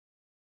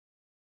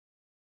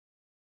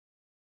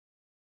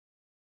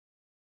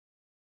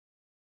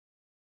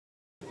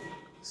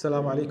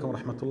السلام عليكم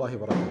ورحمة الله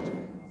وبركاته.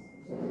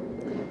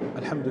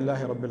 الحمد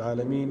لله رب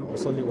العالمين،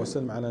 وصلي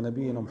وسلم على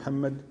نبينا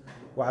محمد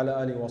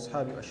وعلى آله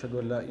وأصحابه. أشهد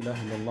أن لا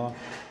إله إلا الله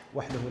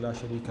وحده لا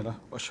شريك له،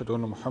 وأشهد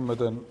أن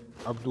محمدا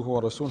عبده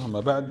ورسوله. ما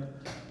بعد،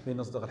 فإن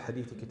أصدق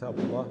الحديث كتاب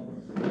الله،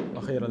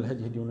 وخير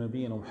الهدي هدي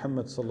نبينا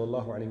محمد صلى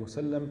الله عليه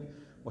وسلم،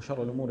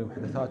 وشر الأمور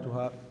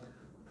محدثاتها،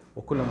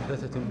 وكل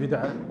محدثة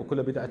بدعة،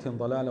 وكل بدعة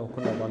ضلالة،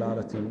 وكل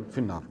ضلالة في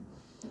النار.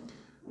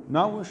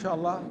 Now,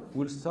 inshallah,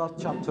 we'll start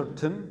chapter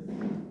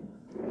 10,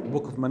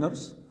 Book of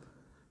Manners,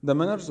 the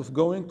manners of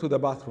going to the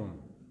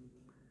bathroom.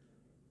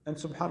 And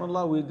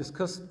subhanallah, we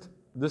discussed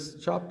this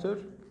chapter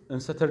in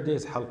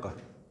Saturday's halqa.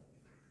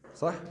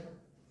 صح?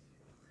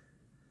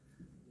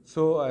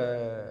 So,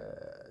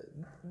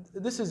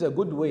 this is a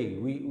good way.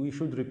 We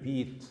should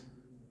repeat.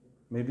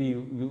 Maybe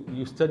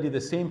you study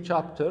the same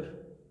chapter,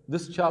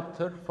 this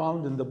chapter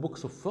found in the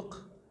books of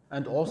fiqh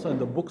and also in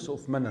the books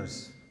of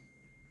manners.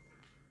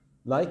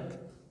 Like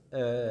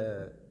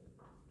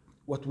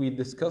what we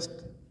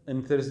discussed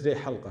in Thursday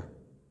halqa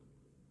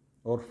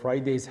or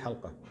Friday's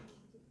halqa.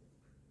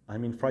 I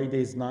mean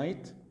Friday's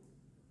night,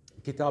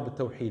 Kitab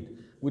al-Tawheed.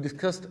 We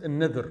discussed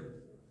an-nadhr,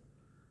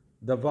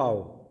 the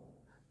vow.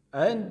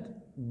 And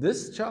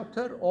this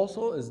chapter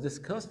also is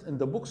discussed in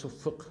the books of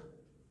fiqh.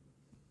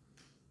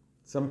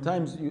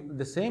 Sometimes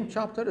the same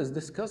chapter is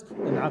discussed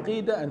in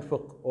Aqidah and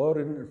fiqh, or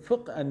in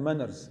fiqh and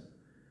manners.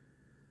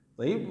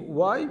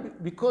 Why?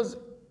 Because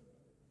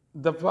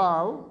the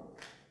vow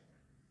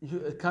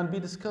can be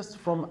discussed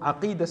from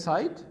Aqidah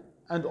side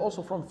and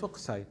also from fiqh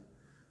side.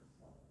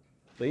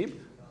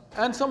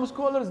 And some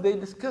scholars, they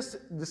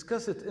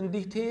discuss it in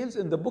details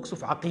in the books of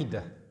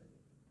Aqidah.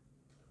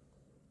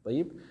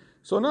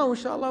 So now,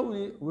 inshallah,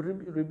 we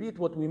repeat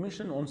what we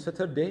mentioned on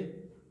Saturday,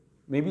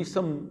 maybe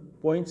some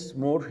points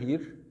more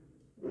here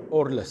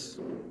or less.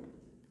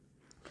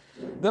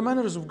 The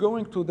manners of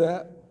going to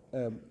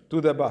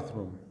the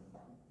bathroom.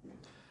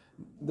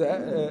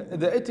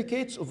 The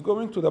etiquettes of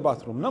going to the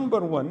bathroom. Number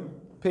 1,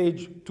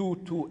 page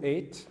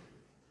 228.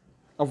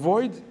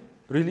 Avoid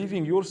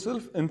relieving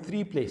yourself in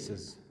 3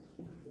 places.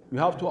 You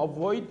have to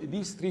avoid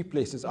these 3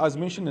 places, as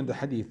mentioned in the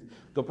hadith.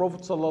 The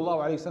Prophet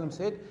ﷺ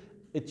said,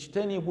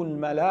 اجتنبوا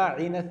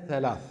الملاعن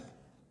الثلاث.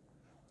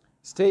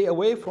 Stay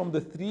away from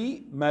the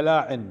 3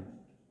 mala'in.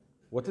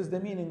 What is the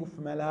meaning of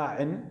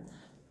mala'in?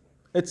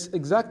 Its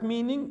exact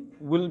meaning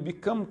will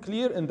become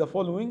clear in the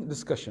following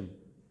discussion.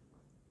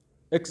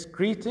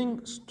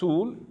 Excreting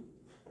stool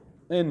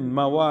in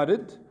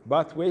mawarid,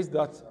 pathways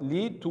that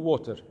lead to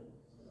water,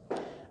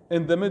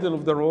 in the middle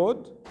of the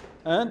road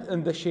and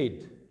in the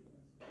shade.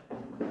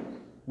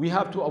 We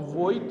have to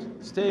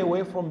avoid, stay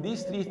away from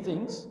these 3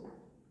 things,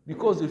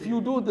 because if you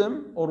do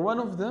them or one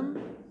of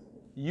them,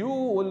 you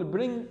will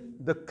bring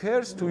the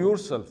curse to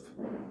yourself.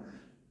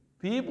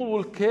 People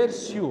will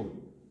curse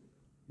you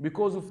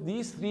because of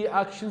these 3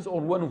 actions or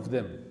one of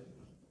them.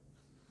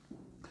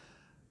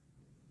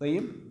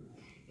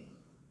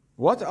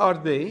 What are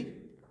they?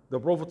 The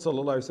Prophet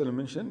ﷺ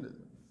mentioned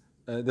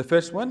the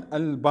first one,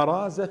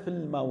 al-baraza fil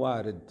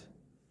mawarid.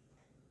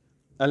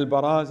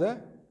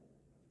 Al-baraza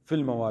fil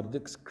mawarid,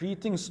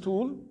 excreting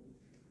stool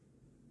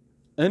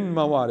in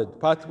mawarid,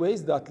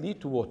 pathways that lead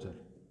to water.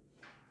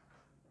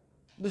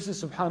 This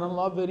is,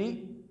 subhanallah,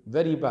 very,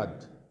 very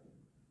bad.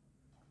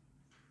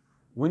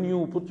 When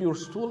you put your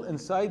stool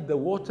inside the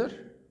water,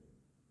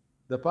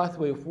 the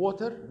pathway of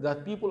water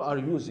that people are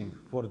using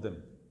for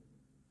them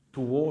to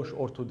wash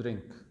or to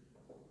drink.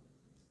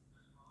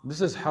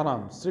 This is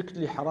haram,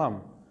 strictly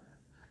haram.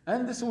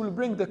 And this will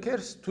bring the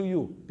curse to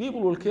you.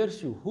 People will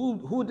curse you.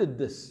 Who did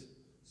this?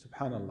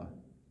 Subhanallah.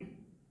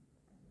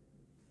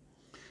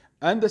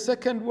 And the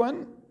second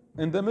one,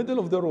 in the middle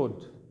of the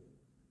road.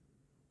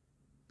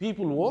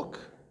 People walk,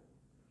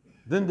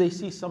 then they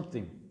see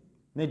something,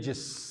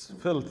 najis,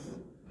 filth.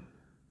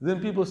 Then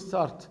people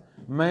start,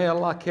 may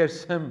Allah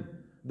curse him,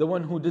 the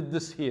one who did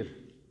this here.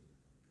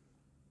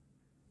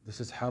 This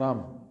is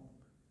haram.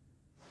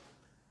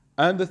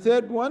 And the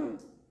third one,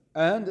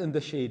 and in the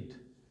shade.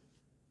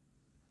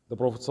 The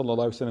Prophet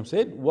ﷺ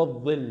said,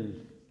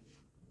 وَالظِّلْ,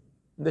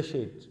 the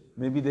shade.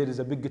 Maybe there is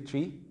a big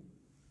tree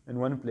in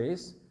one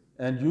place,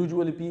 and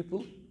usually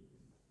people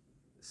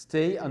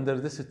stay under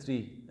this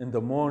tree in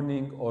the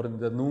morning or in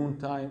the noon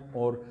time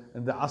or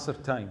in the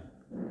asr time.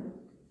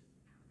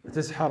 It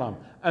is haram.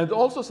 And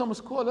also some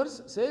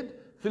scholars said,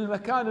 فِي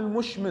الْمَكَانِ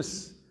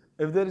الْمُشْمِسِ,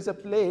 if there is a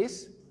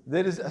place,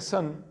 there is a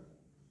sun.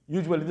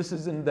 Usually this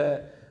is in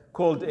the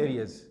cold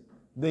areas.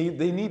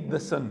 They need the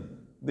sun.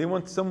 They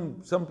want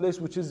some place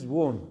which is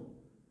warm.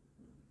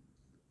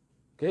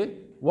 Okay?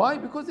 Why?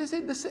 Because they say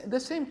the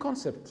same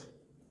concept.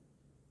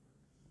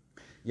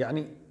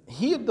 Yani,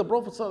 here the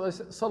Prophet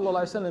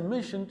ﷺ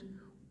mentioned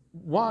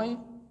why.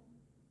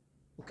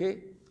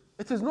 Okay?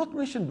 It is not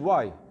mentioned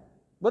why.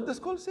 But the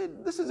scholars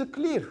said this is a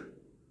clear.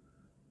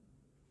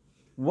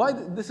 Why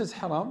this is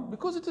haram?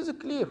 Because it is a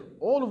clear.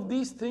 All of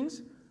these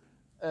things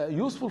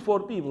useful for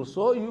people.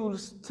 So you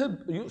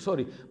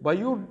will by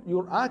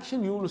your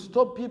action you will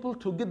stop people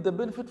to get the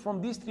benefit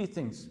from these 3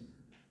 things.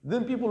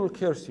 Then people will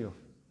curse you.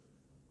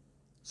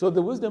 So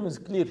the wisdom is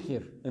clear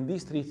here in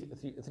these three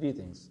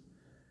things.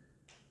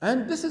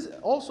 And this is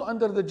also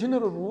under the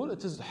general rule,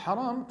 it is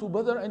haram to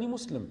bother any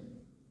Muslim,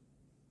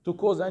 to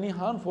cause any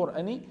harm for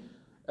any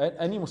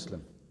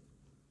Muslim.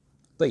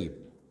 طيب.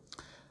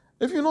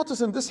 If you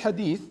notice in this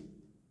hadith,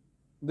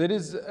 there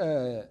is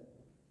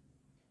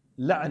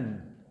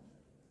la'an.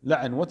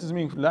 La'an, what does it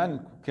mean?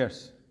 La'an,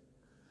 curse.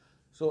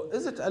 So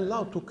is it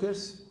allowed to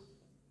curse?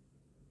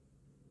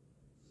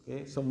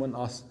 Okay, someone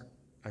asked,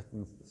 I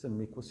think, sent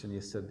me a question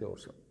yesterday or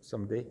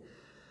someday.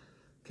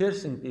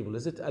 Cursing people,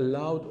 is it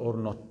allowed or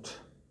not?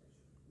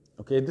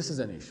 Okay, this is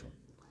an issue.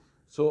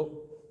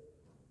 So,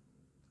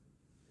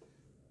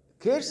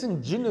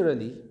 cursing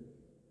generally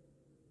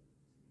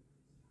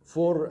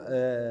for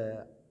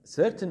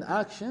certain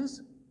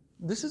actions,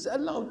 this is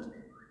allowed.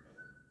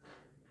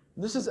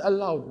 This is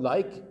allowed,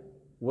 like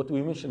what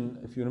we mentioned,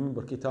 if you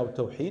remember Kitab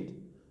Tawheed,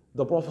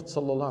 the Prophet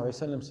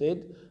ﷺ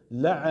said,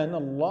 لعن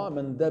الله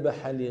من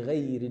ذبح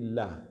لغير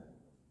الله.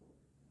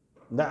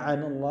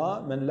 لعن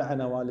الله من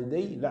لعن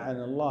والدي،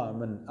 لعن الله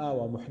من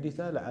آوى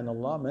محدثا، لعن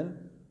الله من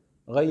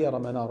غير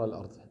منار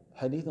الأرض.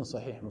 Hadith in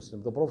Sahih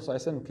Muslim. The Prophet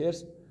ﷺ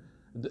cursed,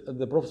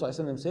 the Prophet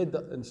ﷺ said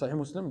in Sahih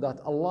Muslim that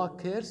Allah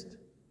cursed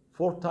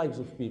 4 types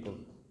of people.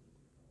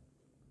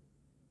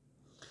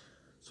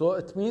 So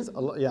it means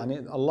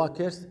Allah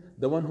cursed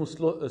the one who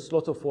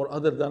slaughter for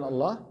other than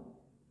Allah,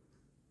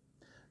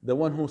 the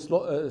one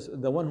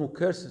who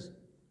curses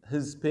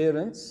his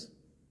parents,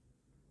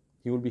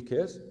 he will be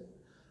cursed.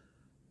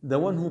 The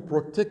one who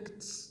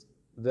protects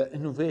the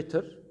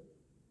innovator,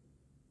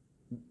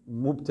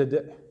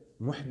 mubtadi',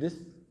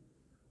 muhdith,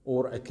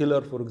 or a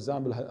killer, for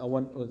example,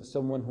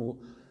 someone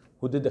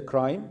who did a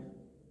crime.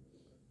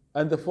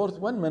 And the 4th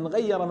one, من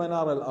غير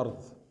منار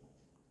الأرض.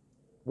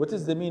 What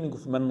is the meaning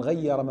of من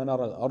غير منار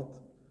الأرض?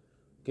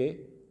 Okay,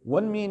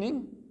 one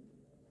meaning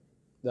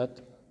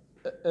that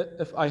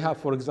if I have,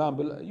 for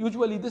example,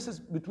 usually this is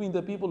between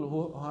the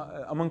people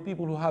among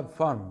people who have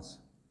farms.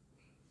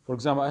 For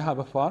example, I have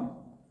a farm,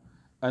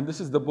 and this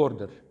is the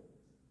border,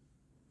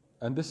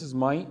 and this is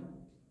my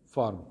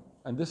farm,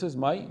 and this is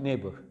my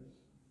neighbor.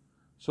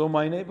 So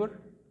my neighbor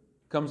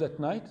comes at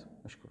night,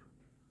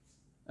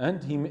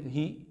 and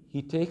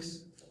he takes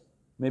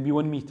maybe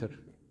 1 meter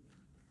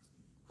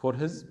for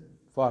his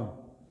farm.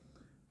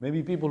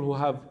 Maybe people who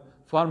have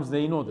farms,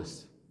 they know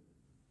this.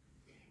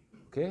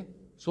 Okay?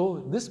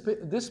 So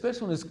this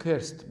person is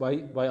cursed by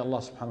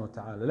Allah subhanahu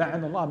wa ta'ala.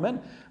 لعن الله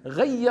من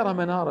غير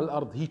منار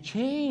الأرض. He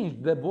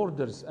changed the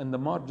borders and the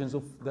margins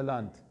of the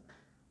land.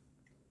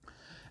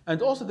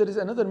 And also there is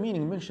another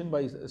meaning mentioned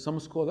by some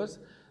scholars.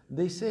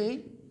 They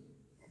say,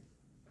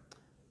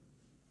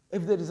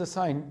 if there is a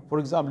sign, for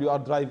example, you are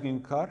driving a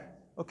car,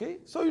 okay,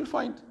 so you'll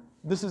find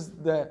this is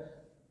the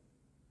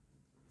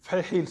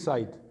Fahil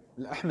side,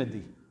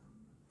 Al-Ahmadi,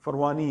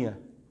 Farwaniya.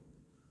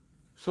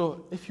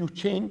 So if you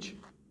change,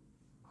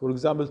 for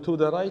example, to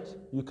the right,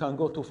 you can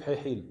go to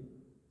Fahil.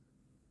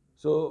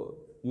 So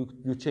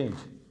you change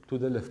to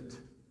the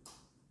left.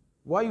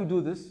 Why you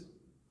do this?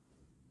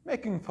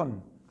 Making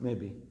fun,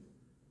 maybe.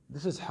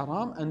 This is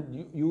haram,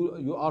 and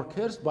you are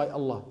cursed by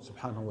Allah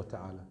subhanahu wa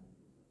ta'ala.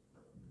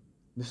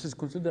 This is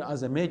considered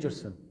as a major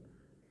sin.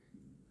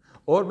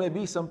 Or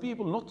maybe some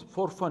people, not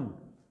for fun,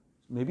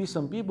 maybe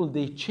some people,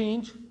 they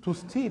change to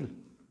steal.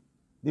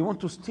 They want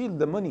to steal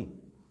the money.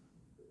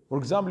 For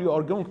example, you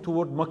are going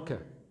toward Mecca.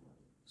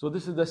 So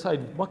this is the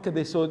side of Mecca,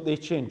 they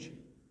change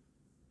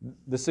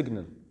the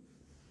signal.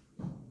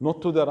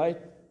 Not to the right,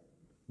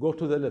 go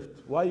to the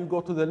left. Why you go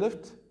to the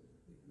left?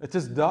 It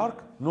is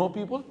dark, no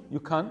people,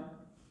 you can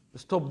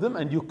stop them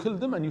and you kill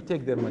them and you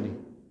take their money.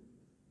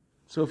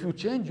 So if you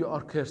change, you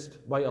are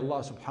cursed by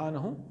Allah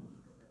subhanahu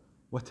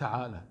wa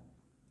ta'ala.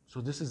 So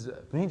this is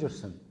a major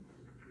sin.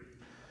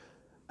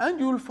 And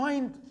you will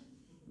find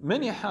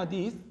many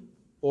hadith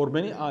or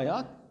many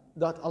ayat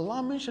that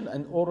Allah mentioned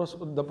or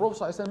the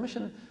Prophet ﷺ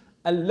mentioned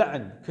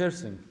al-la'n,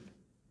 cursing.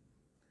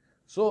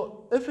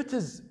 So if it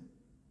is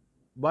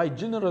by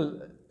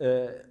general,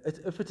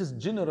 if it is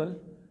general,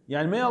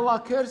 may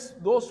Allah curse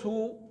those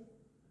who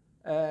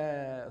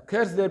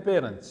curse their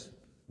parents.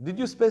 Did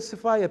you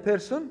specify a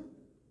person?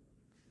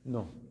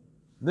 No.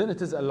 Then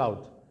it is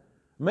allowed.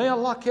 May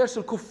Allah curse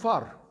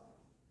al-kuffar.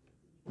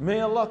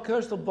 May Allah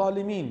curse the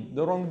zalimin,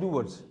 the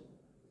wrongdoers.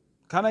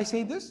 Can I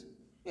say this?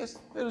 Yes,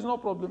 there is no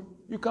problem.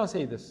 You can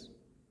say this.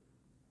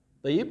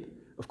 طيب?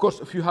 Of course,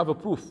 if you have a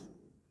proof.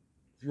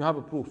 If you have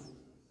a proof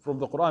from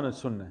the Quran and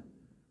Sunnah.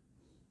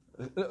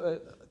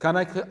 Can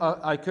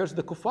I curse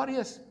the kuffar?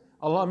 Yes.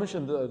 Allah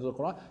mentioned the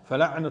Quran.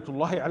 فَلَعْنَةُ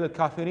اللَّهِ عَلَى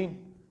الْكَافِرِينَ.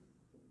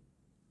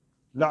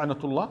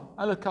 لَعْنَةُ اللَّهِ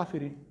عَلى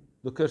الْكَافِرِينَ.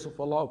 The curse of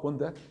Allah upon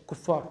the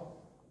kuffar.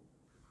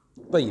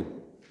 طيب.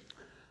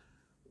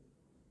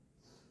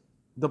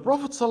 The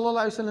Prophet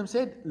ﷺ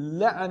said,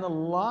 لَعَنَ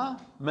اللَّهِ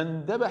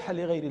مَنْ ذَبَحَ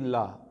لِغَيْرِ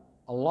اللَّهِ.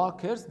 Allah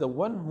cursed the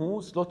one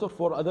who slaughtered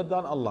for other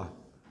than Allah.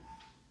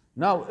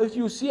 Now, if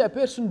you see a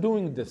person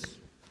doing this,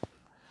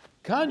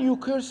 can you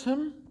curse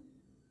him?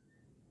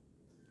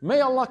 May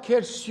Allah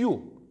curse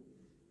you.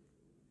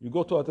 You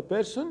go to a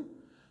person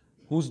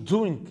who's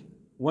doing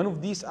one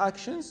of these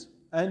actions,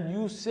 and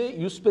you say,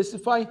 you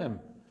specify him.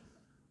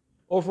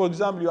 Or for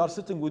example, you are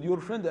sitting with your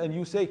friend and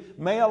you say,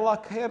 may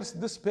Allah curse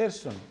this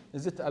person.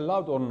 Is it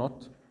allowed or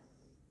not?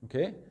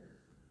 Okay?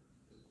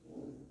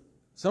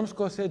 Some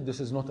scholars said this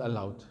is not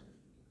allowed.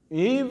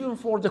 Even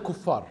for the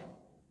kuffar.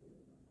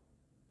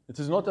 It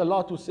is not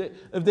allowed to say,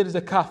 if there is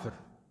a kafir.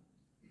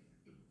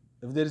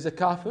 If there is a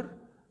kafir,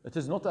 it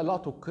is not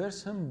allowed to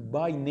curse him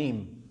by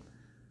name.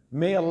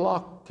 May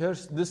Allah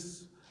curse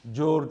this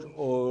George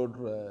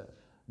or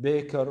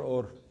Baker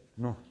or,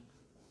 no.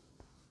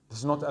 This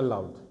is not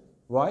allowed.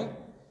 Why?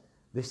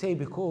 They say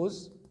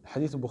because,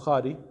 Hadith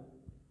Bukhari,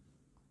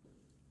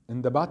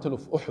 in the battle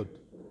of Uhud,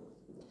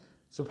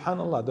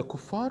 subhanallah, the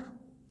kuffar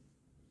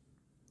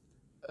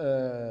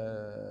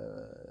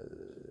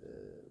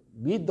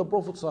beat the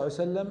Prophet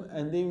ﷺ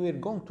and they were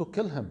going to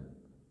kill him.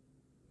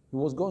 He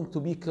was going to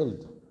be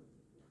killed.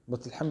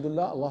 But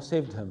alhamdulillah, Allah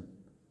saved him.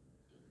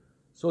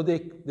 So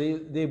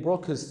they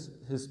broke his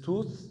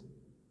tooth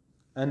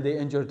and they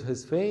injured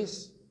his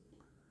face.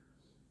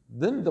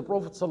 Then the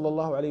Prophet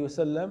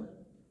ﷺ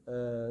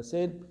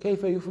said,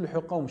 كيف يفلح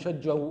قوم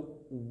شجوا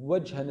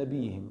وجه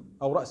نبيهم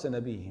أو رأس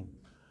نبيهم.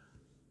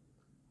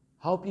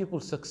 How people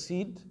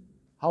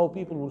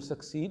will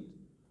succeed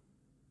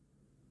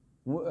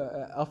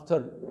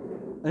after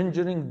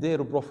injuring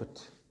their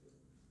Prophet.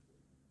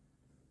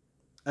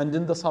 And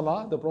in the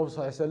Salah, the Prophet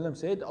ﷺ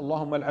said,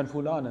 Allahumma al'an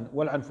fulanan,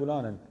 wal'an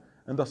fulanan.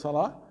 In the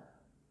Salah,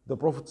 the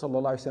Prophet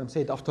ﷺ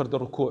said after the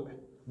ruku',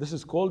 this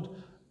is called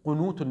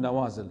qunut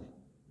al-nawazil.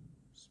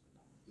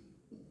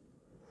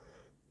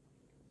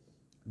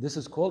 This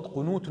is called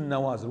qunut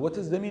al-nawazil. What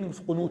is the meaning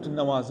of qunut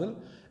al-nawazil?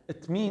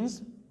 It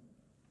means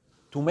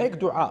to make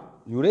dua.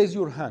 You raise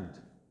your hand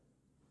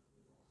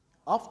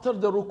after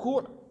the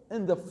ruku'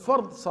 in the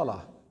fard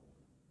salah.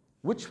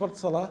 Which fard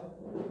salah?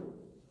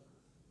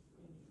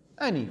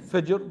 Any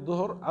Fajr,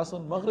 Dhuhr,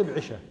 Asr, Maghrib,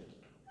 Isha.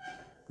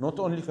 Not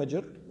only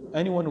Fajr,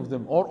 any one of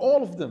them or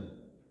all of them.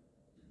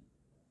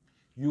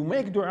 You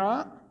make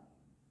dua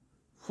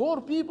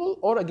for people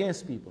or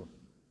against people.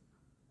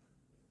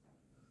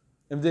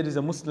 If there is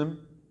a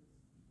Muslim,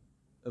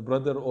 a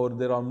brother, or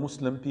there are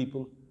Muslim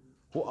people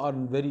who are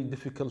in very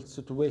difficult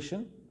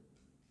situation,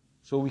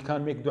 so we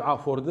can make dua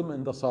for them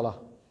in the salah.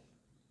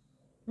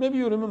 Maybe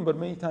you remember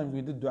many times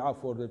we did dua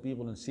for the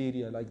people in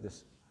Syria like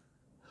this.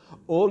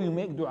 Or you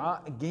make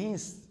dua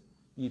against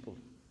people.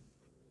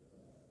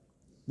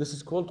 This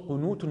is called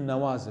qunut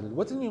al-nawazil.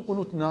 What does it mean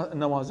qunut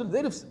al-nawazil?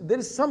 There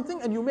is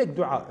something and you make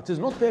dua. It is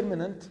not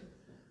permanent,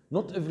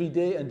 not every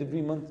day and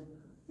every month.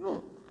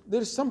 No,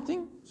 there is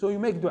something, so you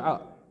make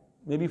dua.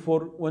 Maybe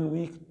for 1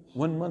 week,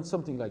 1 month,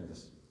 something like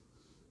this.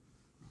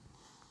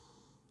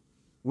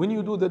 When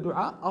you do the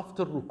dua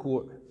after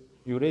ruku',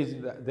 you raise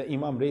the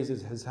Imam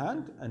raises his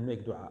hand and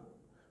make dua.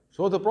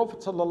 So the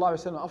Prophet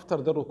ﷺ after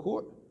the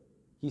ruku',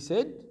 he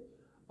said,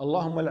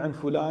 Allahumma al'an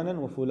fulanan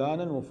wa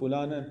fulanan wa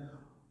fulanan.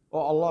 Oh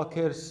Allah,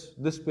 curse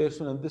this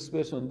person and this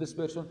person and this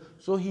person.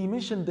 So he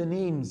mentioned the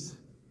names.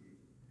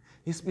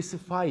 He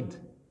specified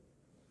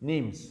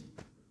names.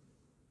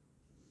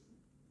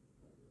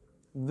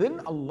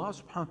 Then Allah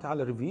subhanahu wa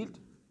ta'ala revealed,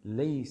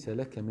 لَيْسَ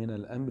لَكَ مِنَ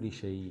الْأَمْرِ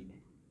شَيْءٍ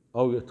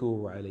أَوْ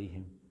يَتُوبُ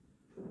عَلَيْهِمْ.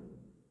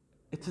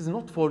 It is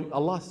not for you.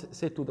 Allah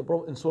said to the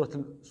Prophet in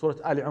Surah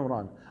Ali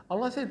Imran,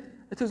 Allah said,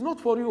 it is not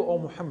for you, O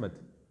Muhammad.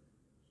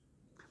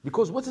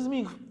 Because what is the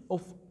meaning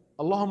of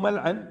Allahumma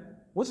al'an?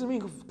 What is the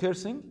meaning of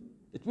cursing?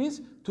 It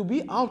means to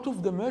be out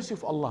of the mercy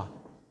of Allah.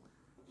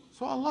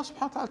 So Allah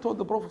subhanahu wa ta'ala told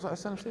the Prophet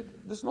said,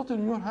 this is not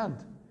in your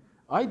hand.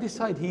 I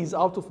decide he is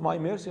out of my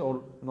mercy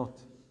or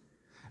not.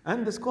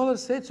 And the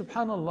scholars said,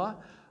 subhanallah,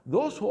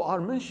 those who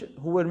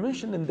were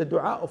mentioned in the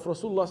dua of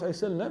Rasulullah sallallahu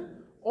alaihi wasallam,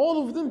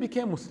 all of them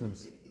became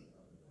Muslims.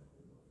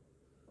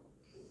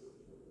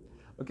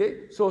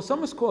 Okay, so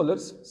some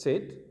scholars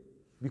said,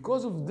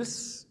 because of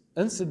this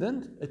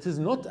incident, it is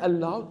not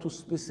allowed to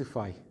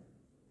specify.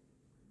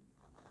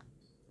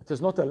 It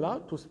is not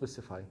allowed to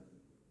specify.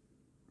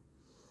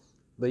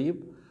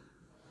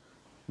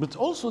 But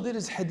also there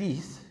is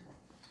hadith,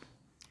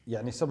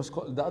 يعني some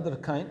the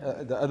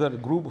other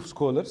group of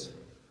scholars,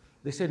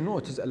 they said no,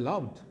 it is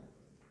allowed.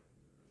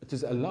 It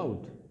is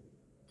allowed.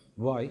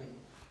 Why?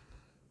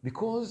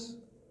 Because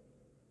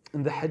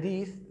in the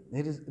hadith,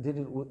 hadith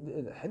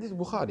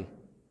Bukhari,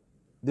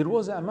 there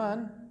was a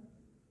man,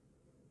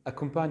 a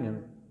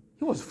companion,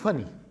 he was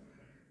funny.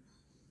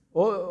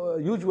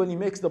 Usually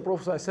makes the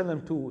Prophet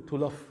ﷺ to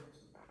laugh.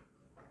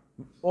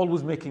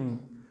 Always making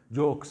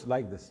jokes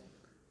like this.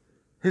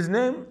 His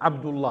name,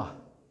 Abdullah.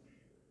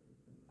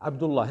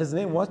 Abdullah. His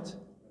name what?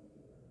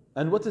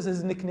 And what is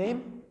his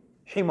nickname?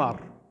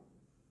 Himar.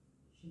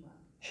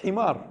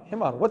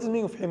 Himar. What is the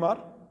meaning of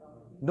Himar?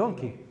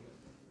 Donkey.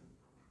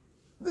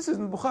 This is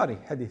in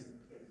Bukhari hadith.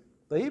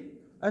 طيب.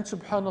 And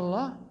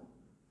subhanallah,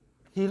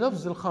 he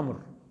loves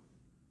al-khamr.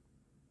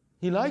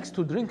 He likes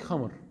to drink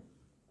khamr.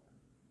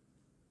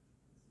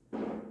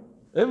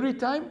 Every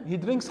time he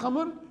drinks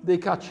khamr, they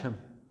catch him.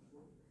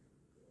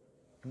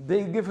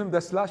 They give him the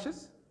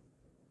slashes,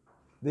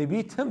 they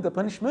beat him, the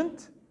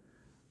punishment,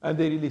 and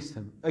they release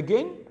him.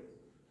 Again,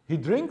 he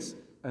drinks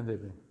and they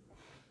bring.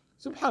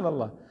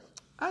 Subhanallah.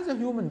 As a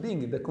human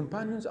being, the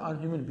companions are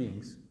human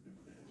beings.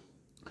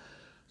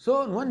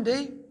 So one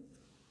day,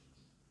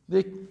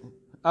 they,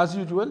 as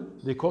usual,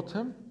 they caught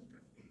him.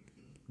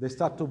 They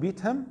start to beat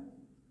him.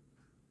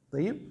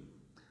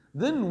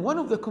 Then one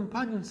of the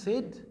companions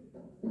said,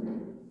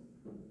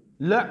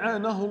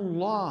 لعنه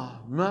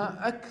الله ما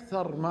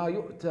أكثر ما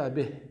يؤتى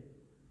به.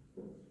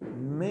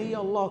 May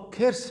Allah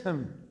curse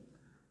him.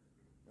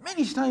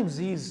 Many times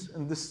he is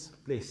in this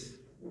place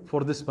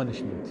for this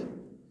punishment.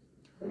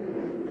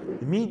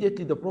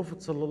 Immediately the Prophet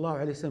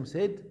ﷺ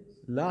said,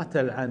 لا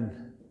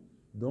تلعن,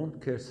 don't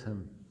curse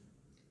him.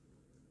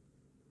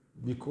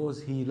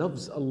 Because he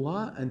loves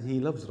Allah and he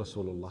loves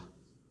Rasulullah.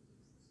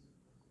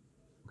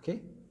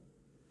 Okay?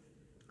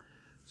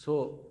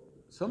 So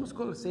some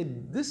scholars say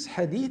this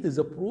hadith is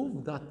a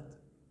proof that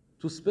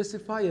to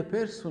specify a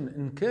person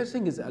in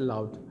cursing is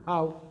allowed.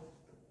 How?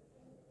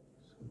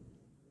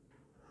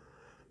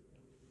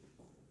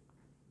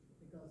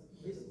 Because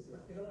this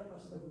particular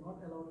person is not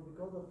allowed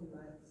because of the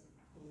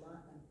Allah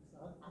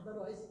and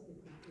otherwise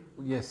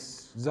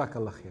Yes,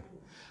 Jazakallah khair.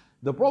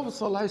 The Prophet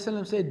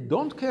ﷺ said,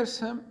 don't curse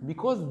him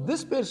because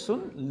this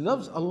person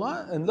loves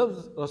Allah and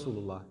loves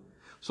Rasulullah.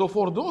 So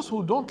for those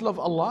who don't love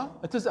Allah,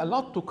 it is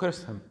allowed to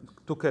curse him,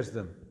 to curse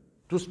them,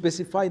 to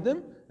specify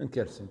them in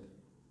cursing.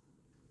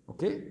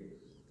 Okay?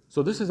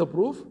 So this is a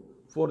proof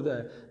for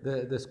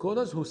the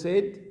scholars who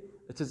said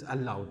it is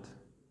allowed.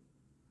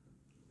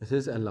 It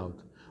is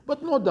allowed.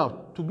 But no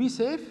doubt, to be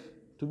safe,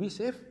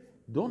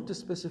 don't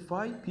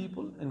specify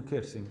people in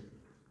cursing.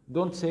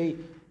 Don't say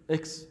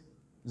X,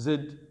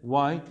 Z,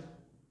 Y,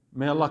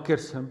 may Allah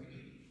curse him.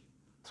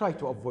 Try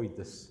to avoid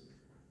this.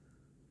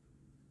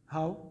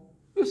 How?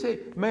 You say,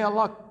 may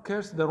Allah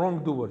curse the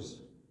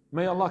wrongdoers.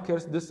 May Allah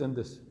curse this and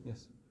this.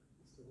 Yes.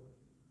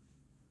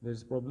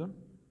 There's a problem.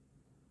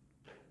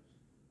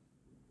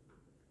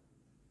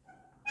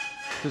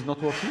 It is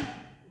not working.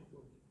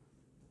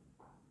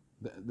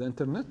 The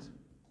internet.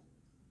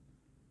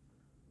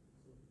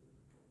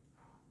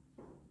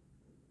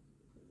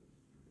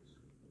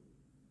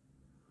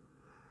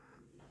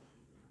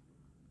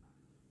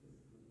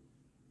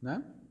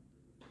 No?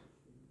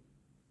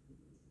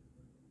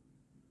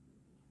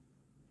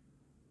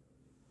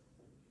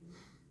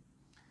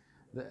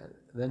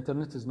 The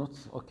internet is not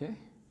okay.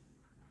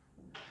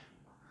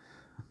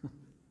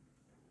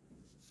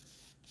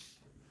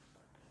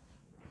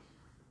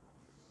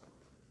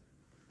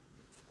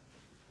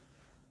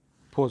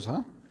 Pause,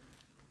 huh?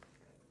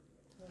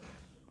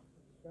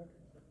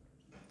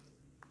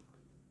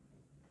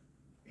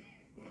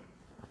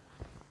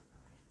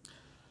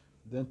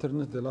 The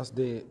internet the last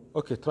day.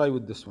 Okay, try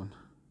with this one.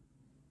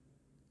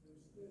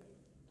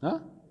 Huh?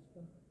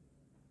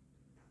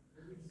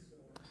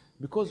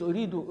 Because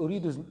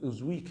Uridu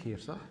is weak here,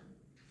 sir.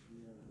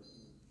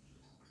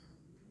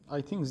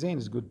 I think Zain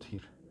is good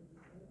here.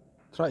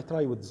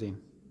 Try with Zain.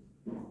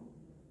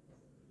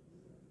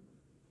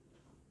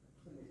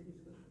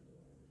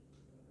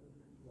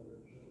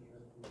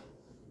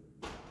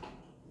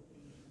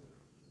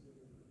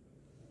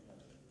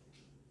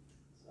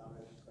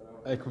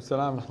 عليكم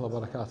السلام ورحمة الله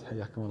وبركاته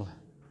حياكم الله.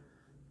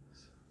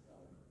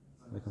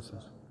 عليكم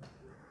السلام.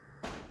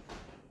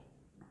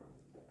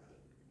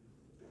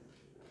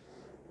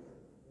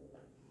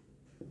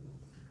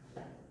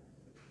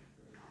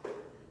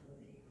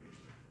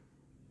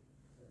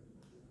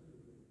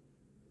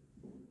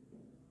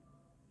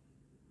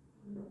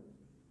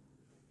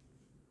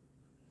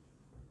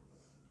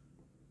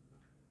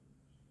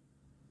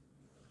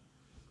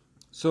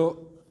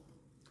 So,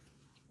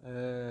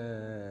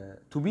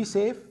 to be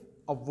safe,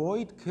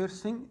 avoid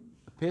cursing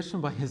a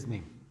person by his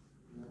name.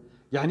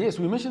 Yani yes,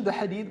 we mentioned the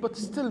hadith, but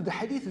still the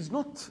hadith is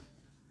not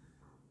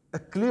a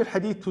clear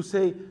hadith to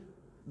say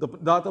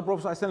that the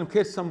Prophet ﷺ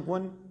cursed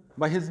someone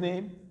by his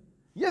name.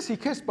 Yes, he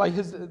cursed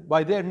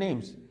by their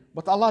names,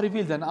 but Allah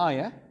revealed an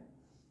ayah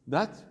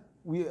that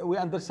we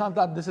understand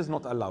that this is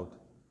not allowed.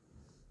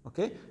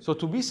 Okay, so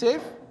to be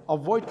safe,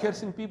 avoid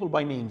cursing people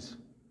by names.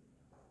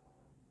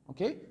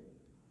 Okay,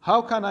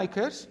 how can I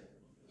curse?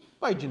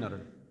 By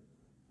general.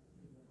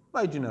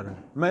 By general.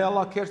 May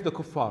Allah curse the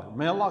kuffar.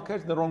 May Allah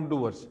curse the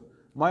wrongdoers.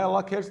 May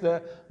Allah curse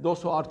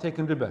those who are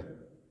taking riba.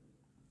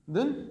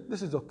 Then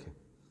this is okay.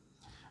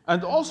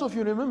 And also, if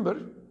you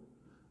remember,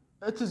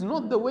 it is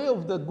not the way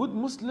of the good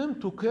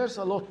Muslim to curse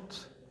a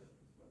lot.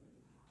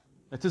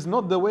 It is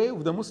not the way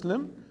of the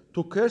Muslim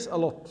to curse a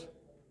lot.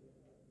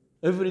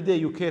 Every day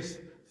you curse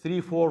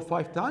 3, 4,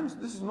 5 times.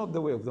 This is not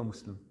the way of the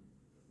Muslim.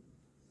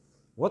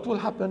 What will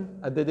happen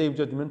at the day of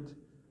judgment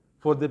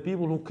for the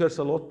people who curse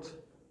a lot?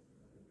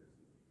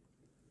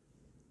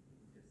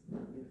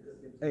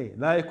 Hey,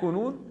 لا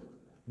يكونون,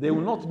 they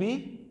will not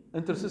be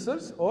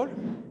intercessors or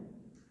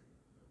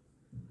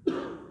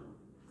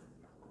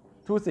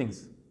two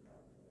things.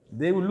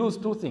 They will lose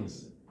two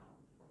things.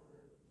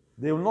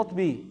 They will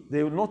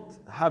not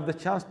have the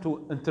chance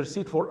to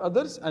intercede for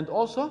others, and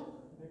also,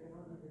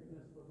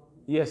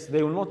 yes,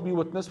 they will not be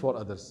witness for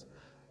others.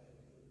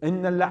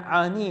 إن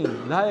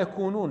اللعانين لا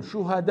يكونون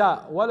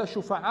شهداء ولا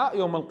شفعاء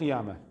يوم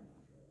القيامة.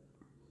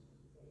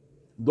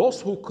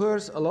 those who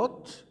curse a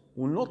lot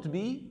will not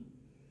be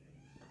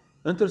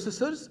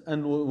intercessors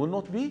and will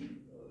not be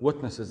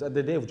witnesses at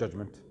the day of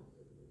judgment.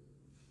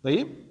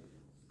 طيب.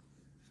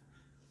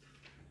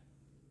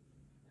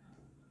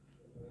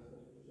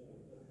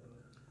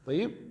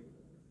 طيب.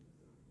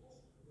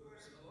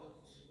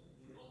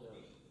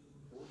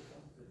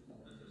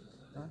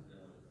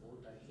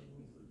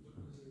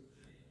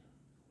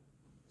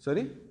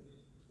 Sorry?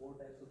 4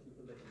 types of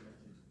people that you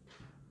mentioned.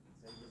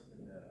 It's not just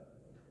in the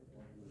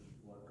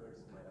who are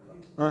cursed by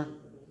Allah.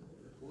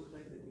 4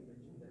 types that you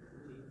mentioned that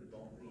take the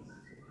boundaries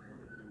in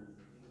order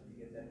to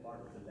get that part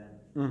of the land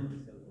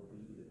itself or to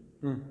use it.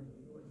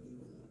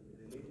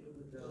 Related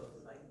with the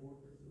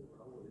signboard,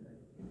 how would it?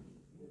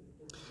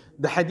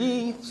 The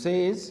hadith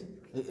says,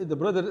 the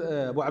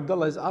brother Abu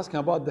Abdullah is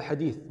asking about the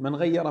hadith, من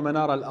غير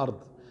منار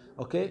الأرض.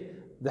 Okay?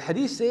 The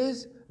hadith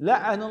says,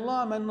 لعن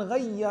الله من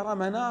غير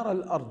منار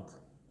الأرض.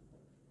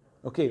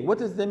 Okay, what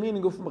is the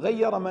meaning of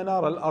غير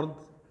منار الأرض?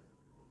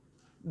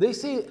 They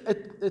say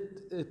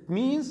it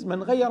means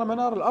من غير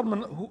منار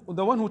الأرض,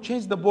 the one who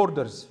changed the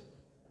borders.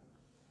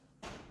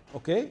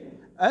 Okay?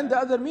 And the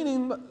other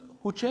meaning,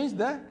 who changed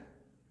the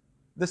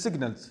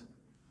signals.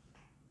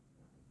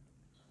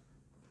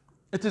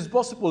 It is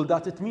possible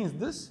that it means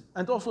this,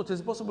 and also it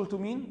is possible to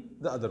mean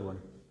the other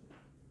one.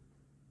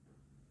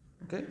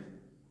 Okay?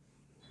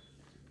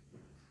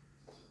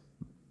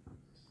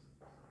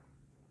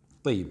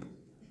 طيب.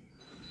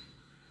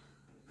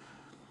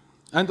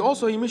 And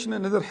also he mentioned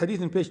another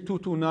hadith in page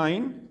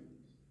 229.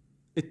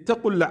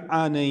 اتقوا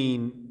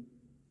اللعانين.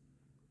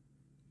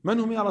 من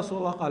هم يا رسول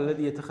الله؟ قال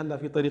الذي يتخلى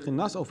في طريق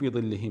الناس أو في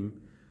ظلهم.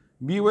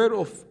 Beware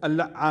of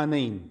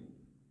اللعانين.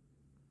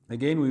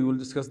 Again, we will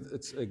discuss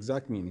its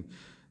exact meaning.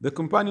 The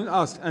companion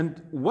asked,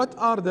 and what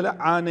are the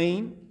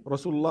la'anain?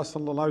 Rasulullah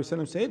sallallahu alaihi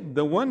wasallam said,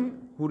 the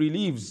one who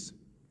relieves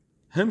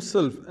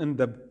himself in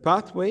the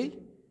pathway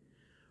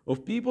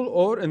of people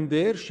or in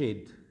their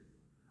shade.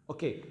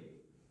 Okay,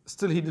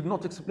 still he did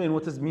not explain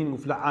what is the meaning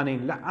of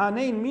la'anain.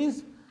 La'anain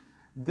means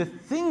the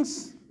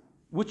things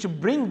which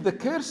bring the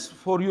curse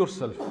for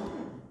yourself.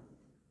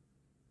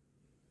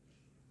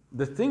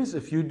 The things,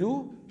 if you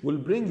do, will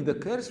bring the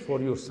curse for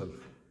yourself.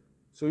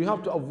 So you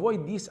have to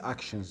avoid these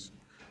actions.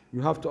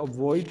 You have to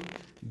avoid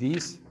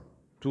these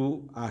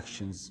 2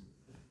 actions.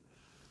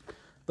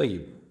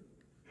 طيب.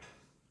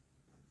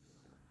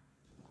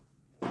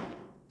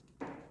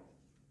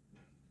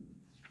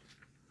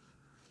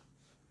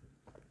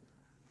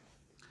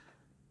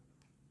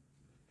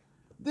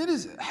 There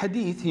is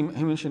hadith, he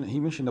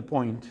mentioned a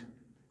point,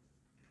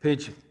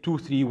 page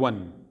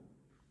 231.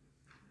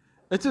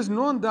 It is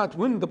known that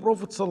when the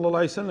Prophet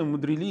ﷺ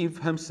would relieve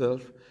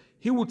himself,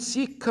 he would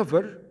seek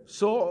cover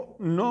so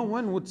no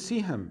one would see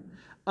him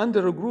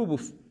under a group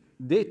of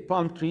date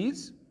palm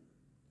trees.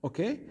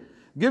 Okay?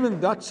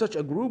 Given that such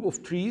a group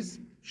of trees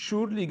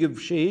surely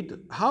give shade,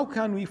 how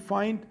can we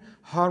find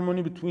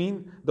harmony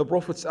between the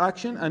Prophet's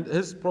action and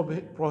his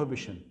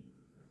prohibition?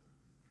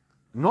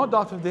 No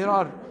doubt if there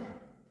are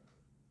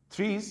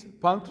trees,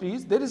 palm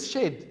trees, there is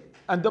shade.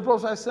 And the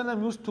Prophet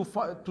ﷺ used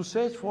to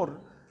search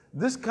for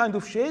this kind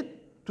of shade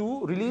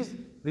to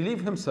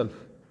relieve himself.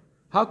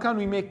 How can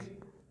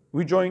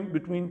we join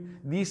between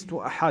these 2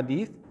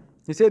 ahadith?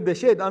 He said the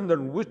shade under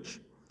which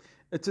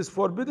it is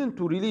forbidden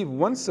to relieve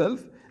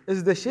oneself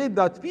is the shade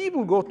that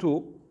people go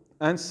to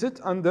and sit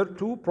under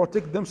to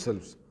protect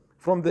themselves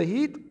from the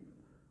heat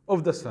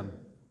of the sun.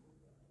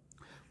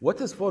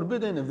 What is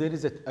forbidden if there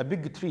is a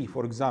big tree,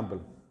 for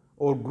example,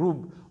 or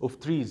group of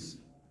trees,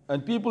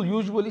 and people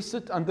usually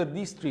sit under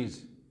these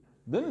trees,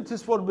 then it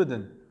is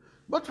forbidden.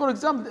 But for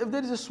example, if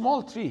there is a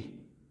small tree,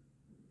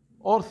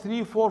 or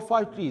 3, 4,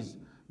 5 trees,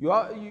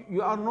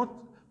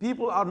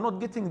 people are not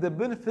getting the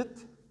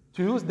benefit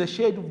to use the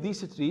shade of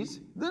these trees,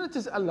 then it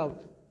is allowed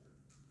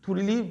to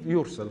relieve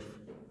yourself.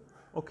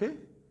 Okay?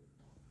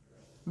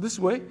 This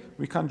way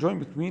we can join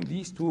between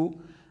these 2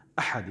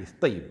 ahadith.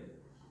 طيب.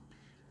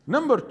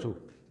 Number 2,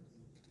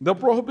 the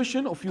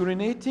prohibition of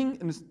urinating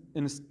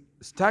in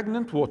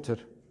stagnant water.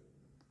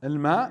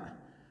 الماء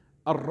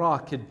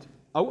الراكد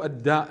أو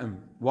الدائم.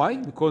 Why?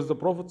 Because the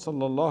Prophet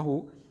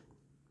sallallahu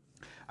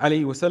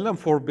alaihi wasallam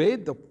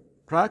forbade the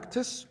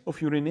practice of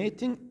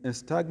urinating in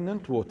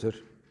stagnant water.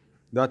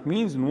 That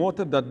means in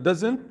water that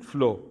doesn't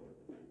flow,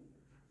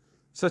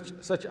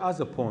 such as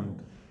a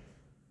pond.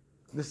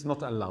 This is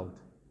not allowed.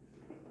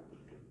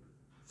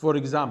 For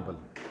example,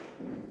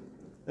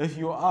 if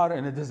you are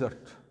in a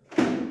desert,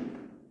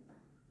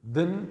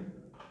 then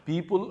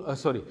people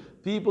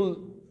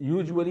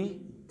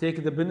usually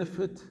take the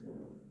benefit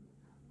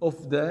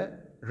of the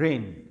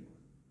rain.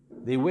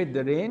 They wait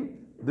the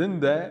rain, then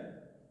the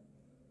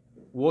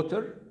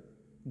water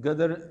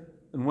gather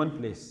in one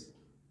place.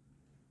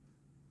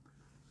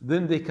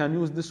 Then they can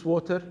use this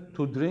water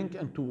to drink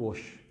and to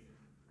wash.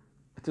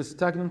 It is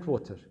stagnant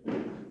water.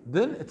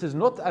 Then it is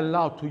not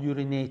allowed to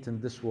urinate in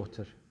this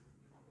water.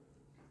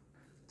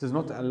 It is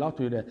not allowed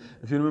to urinate.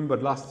 If you remember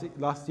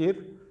last year,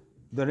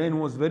 the rain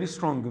was very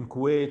strong in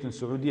Kuwait and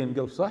Saudi and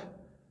Gulf, صح?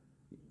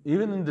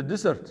 Even in the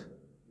desert.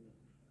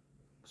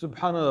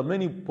 subhanallah,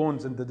 many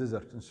ponds in the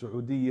desert in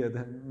Saudi,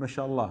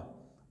 mashallah.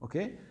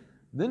 Okay,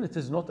 then it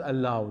is not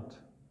allowed.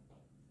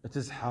 It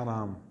is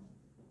haram.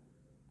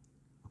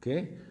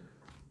 Okay.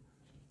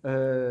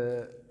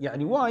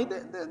 يعني why?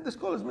 The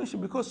scholars mention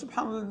because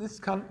subhanallah this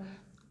can,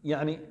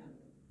 يعني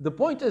the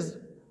point is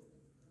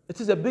it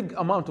is a big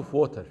amount of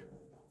water.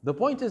 The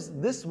point is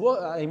this,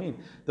 I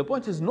mean, the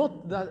point is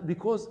not that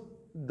because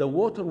the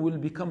water will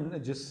become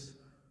najis.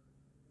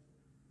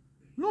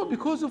 No,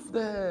 because of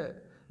the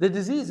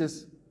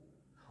diseases.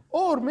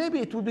 Or maybe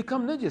it will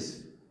become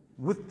najis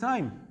with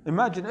time.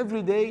 Imagine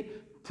every day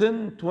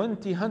 10,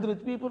 20,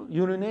 100 people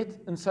urinate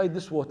inside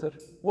this water.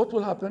 What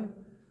will happen?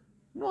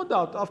 No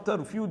doubt after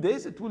a few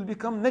days it will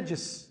become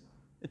najis.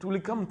 It will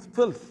become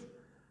filth.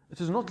 It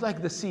is not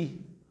like the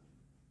sea.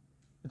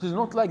 It is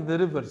not like the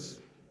rivers.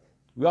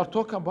 We are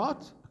talking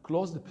about a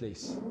closed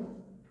place,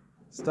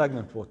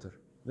 stagnant water.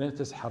 Then it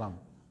is haram.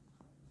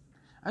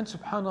 And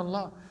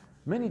subhanallah,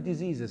 many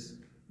diseases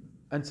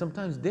and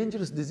sometimes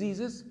dangerous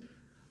diseases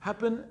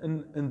happen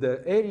in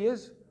the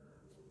areas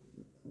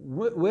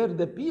where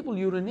the people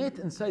urinate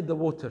inside the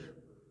water.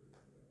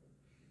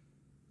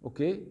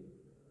 Okay?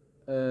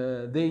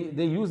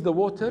 They use the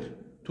water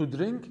to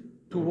drink,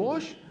 to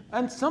wash,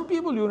 and some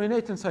people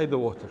urinate inside the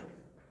water.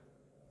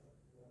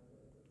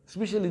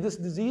 Especially this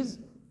disease,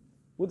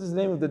 what is the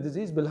name of the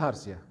disease?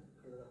 Bilharzia.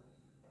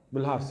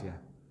 Bilharzia.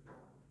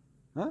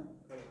 Huh?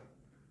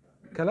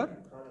 Color?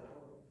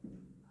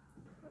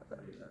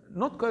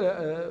 Not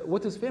color,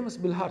 what is famous?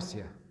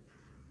 Bilharzia.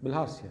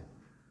 Bilharzia.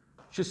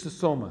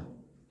 Schistosoma.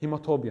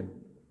 Hematobium.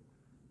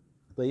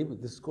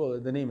 This is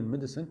called the name in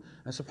medicine.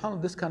 And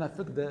subhanAllah, this can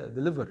affect the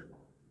liver.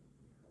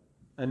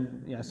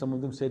 And yeah, some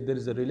of them said there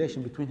is a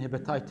relation between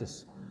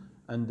hepatitis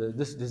and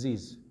this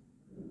disease.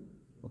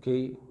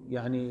 Okay,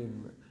 يعني,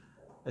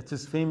 it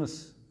is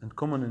famous and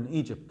common in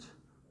Egypt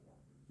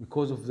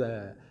because of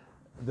the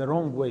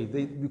wrong way.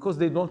 Because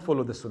they don't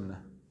follow the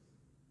sunnah.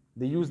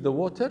 They use the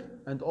water,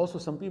 and also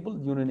some people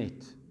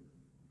urinate.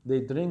 They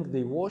drink,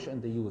 they wash,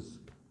 and they use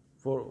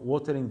for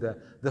watering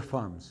the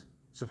farms.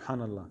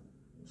 Subhanallah.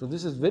 So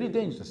this is very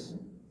dangerous.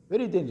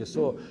 Very dangerous.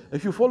 So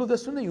if you follow the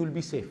sunnah, you will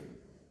be safe.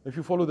 If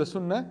you follow the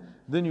sunnah,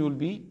 then you will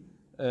be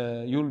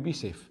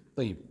safe.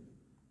 طيب.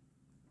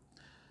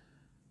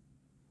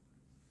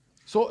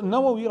 So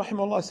Nawawi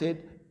rahimahullah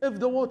said, if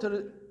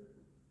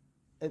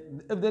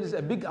there is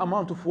a big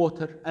amount of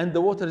water and the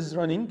water is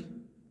running,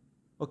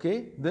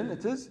 okay, then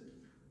it is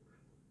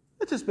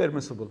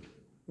permissible.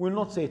 We will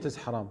not say it is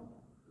haram.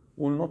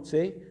 We will not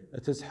say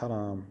it is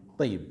haram.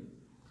 طيب.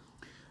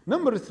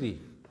 Number three.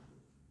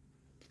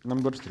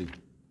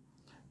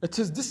 It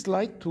is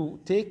disliked to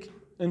take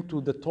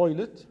into the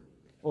toilet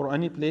or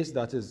any place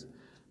that is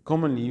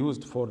commonly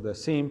used for the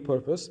same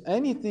purpose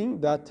anything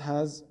that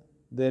has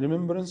the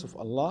remembrance of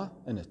Allah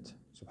in it.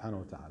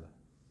 Subhanahu wa ta'ala.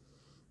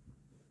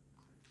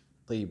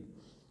 طيب.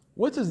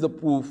 What is the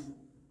proof?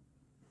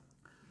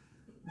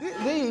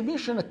 They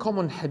mention a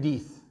common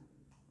hadith,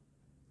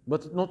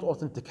 but not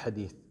authentic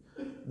hadith.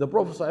 The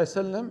Prophet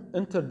ﷺ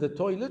entered the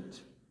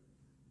toilet.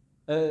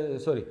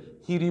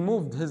 He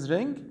removed his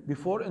ring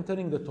before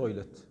entering the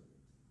toilet.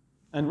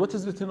 And what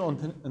is written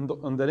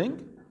on the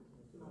ring?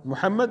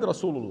 Muhammad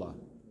Rasulullah.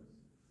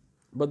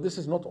 But this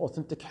is not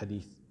authentic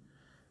hadith.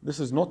 This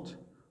is not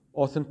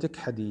authentic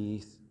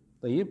hadith.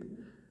 طيب.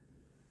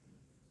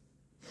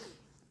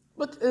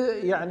 But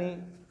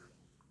يعني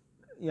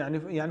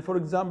for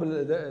example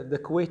the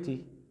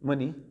Kuwaiti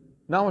money,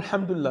 now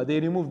alhamdulillah they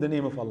removed the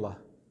name of Allah.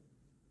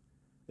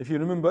 If you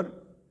remember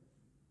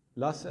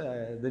last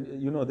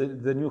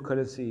the new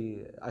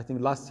currency, I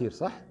think last year,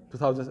 صح?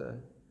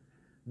 2000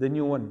 the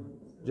new one,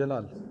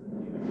 Jalal.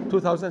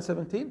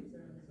 2017?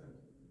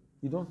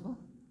 You don't know?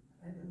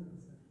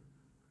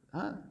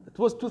 It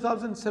was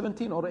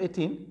 2017 or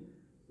 18.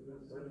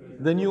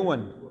 The new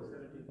one.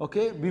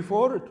 Okay,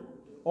 before it,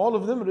 all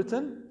of them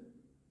written.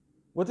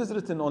 What is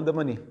written on the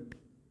money?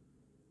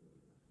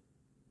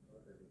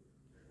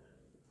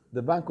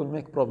 The bank will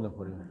make problem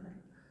for you.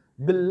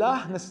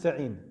 Billah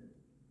nasta'in.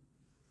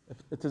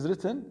 It is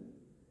written,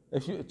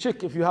 if you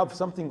check if you have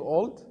something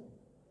old,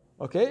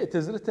 okay, it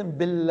is written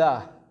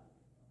Billah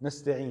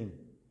nasta'in.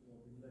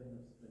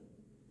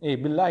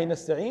 Billahi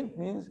nasta'in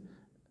means,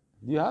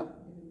 do you have?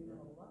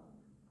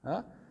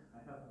 Huh?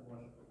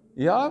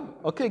 You have?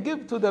 Okay,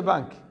 give to the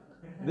bank.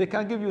 They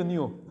can give you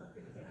new.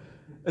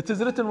 It is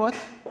written what?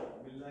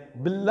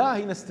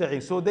 Billahi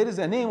nasta'in. So there is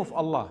a name of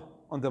Allah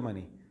on the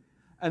money.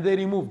 And they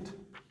removed.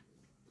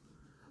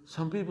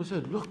 Some people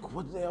said, look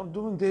what they are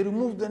doing. They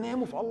removed the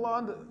name of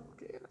Allah.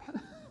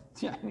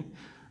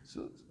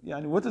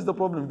 What is the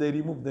problem? They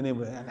removed the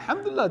name.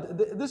 Alhamdulillah,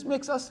 this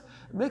makes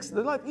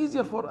the life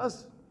easier for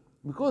us.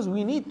 Because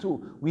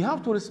we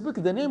have to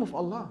respect the name of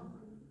Allah.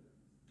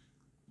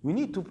 We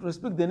need to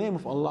respect the name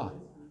of Allah.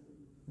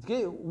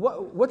 Okay,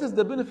 what is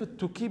the benefit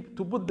to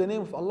put the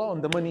name of Allah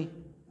on the money?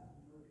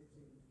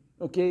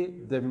 Okay,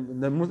 the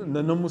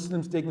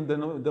non-Muslims taking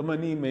the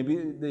money,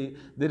 maybe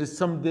there is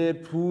some there,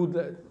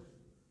 food.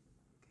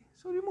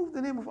 So remove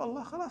the name of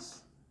Allah,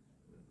 khalas.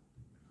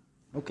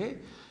 Okay,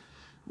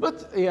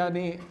 But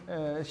يعني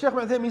Sheikh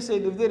Mu'thaymeen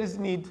said if there is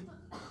need,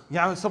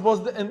 yeah,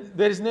 suppose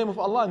there is name of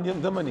Allah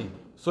and the money,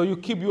 so you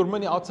keep your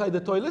money outside the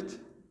toilet.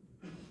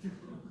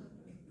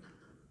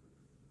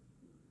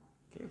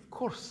 Okay, of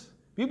course,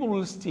 people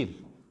will steal.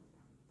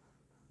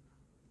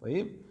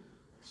 طيب,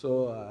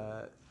 so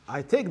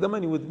I take the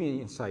money with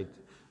me inside.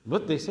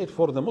 But they said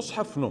for the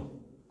mushaf, no.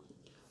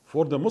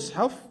 For the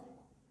mushaf,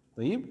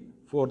 طيب,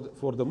 for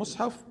the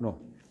mushaf, no.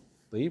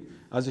 طيب,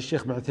 as the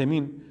Sheikh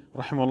Mu'thaymeen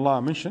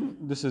rahimahullah mentioned,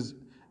 this is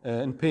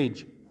in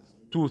page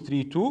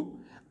 232.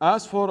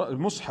 As for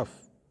al-mushaf,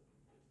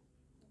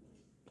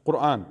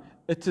 Quran,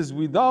 it is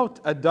without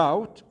a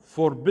doubt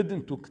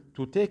forbidden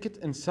to take it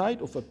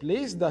inside of a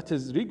place that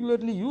is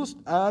regularly used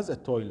as a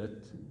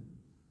toilet.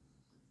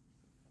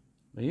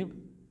 طيب.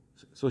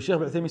 So Sheikh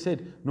Mu'thaymeen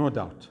said, no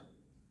doubt.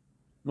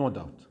 No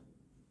doubt.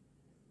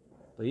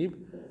 طيب.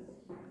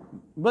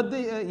 But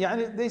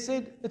they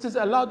said it is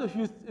allowed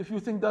if you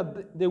think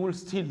that they will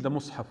steal the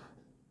mushaf.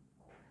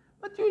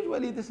 But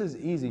usually this is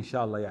easy,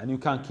 inshallah. You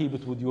can keep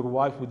it with your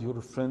wife, with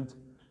your friend.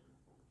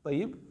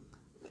 طيب.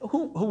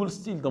 Who will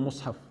steal the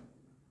mushaf?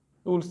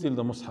 Who will steal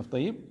the mushaf?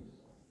 طيب.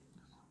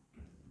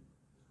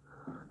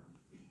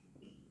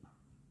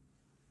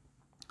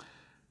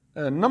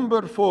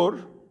 Number four,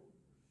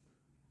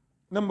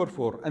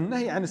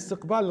 النهي عن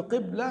استقبال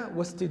القبلة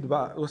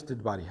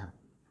واستدبارها.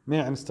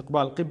 النهي عن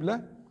استقبال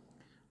القبلة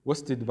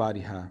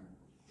واستدبارها.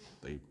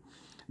 طيب.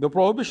 The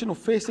prohibition of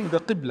facing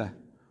the qibla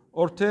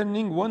or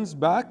turning one's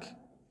back,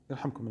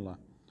 يرحمكم الله,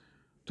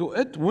 to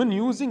it when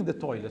using the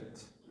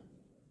toilet.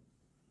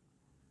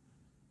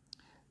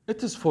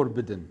 It is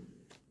forbidden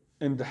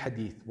in the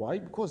hadith. Why?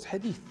 Because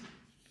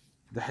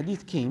the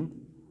hadith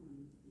came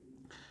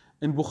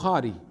in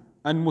Bukhari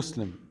and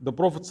Muslim. The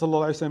Prophet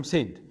ﷺ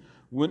said,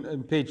 when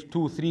on page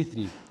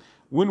 233,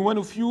 when one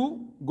of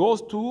you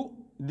goes to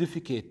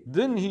defecate,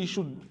 then he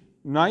should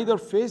neither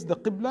face the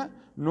qibla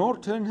nor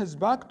turn his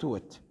back to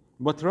it,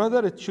 but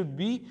rather it should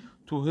be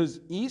to his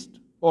east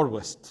or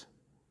west.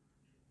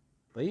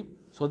 طيب?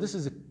 So this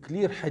is a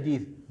clear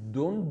hadith.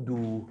 Don't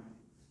do.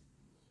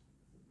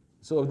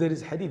 So if there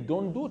is hadith,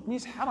 don't do, it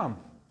means haram.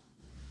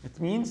 It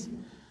means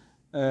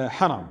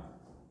haram.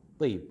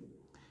 طيب.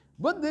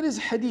 But there is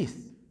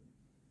hadith.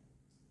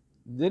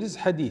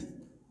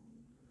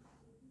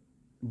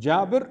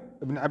 Jabir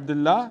ibn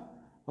Abdullah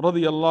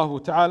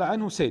radiyallahu ta'ala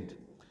anhu said,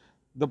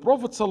 the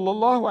Prophet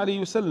sallallahu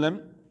alayhi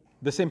wasallam,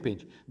 the same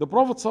page, the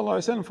Prophet sallallahu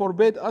alayhi wasallam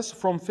forbade us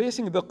from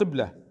facing the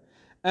qibla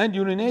and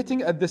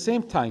urinating at the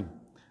same time.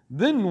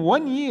 Then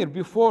 1 year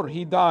before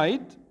he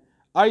died,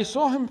 I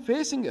saw him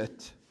facing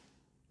it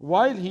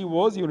while he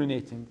was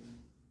urinating.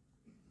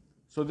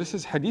 So this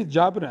is hadith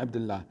Jabir ibn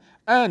Abdullah.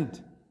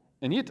 And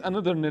in yet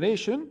another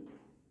narration,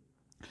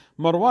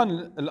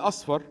 Marwan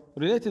al-Asfar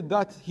related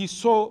that he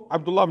saw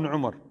Abdullah ibn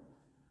Umar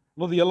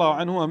radiyallahu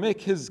anhu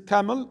make his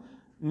camel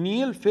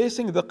kneel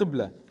facing the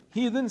qibla.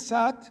 He then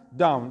sat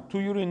down to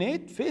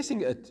urinate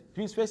facing it.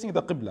 He was facing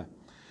the qibla.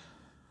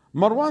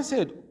 Marwan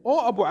said,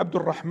 "O Abu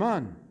Abdul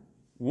Rahman,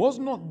 was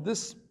not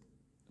this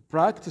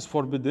practice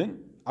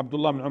forbidden?"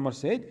 Abdullah ibn Umar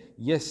said,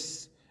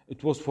 "Yes,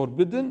 it was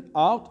forbidden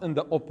out in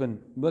the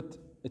open, but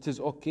it is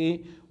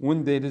okay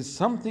when there is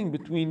something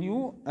between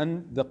you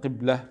and the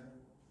qibla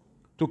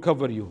to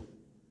cover you."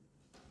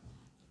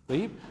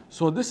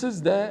 So this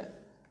is the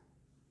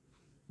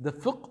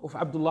fiqh of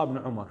Abdullah ibn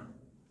Umar,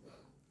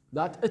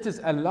 that it is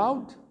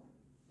allowed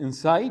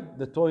inside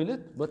the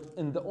toilet, but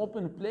in the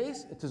open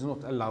place it is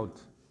not allowed.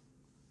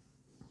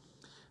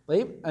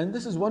 And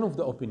this is one of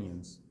the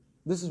opinions.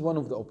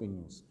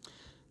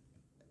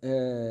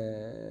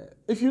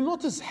 If you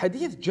notice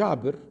hadith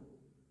Jabir,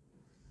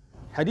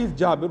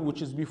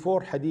 which is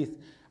before hadith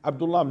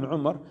Abdullah ibn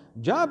Umar,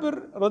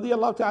 Jabir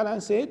radiyallahu ta'ala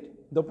said,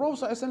 the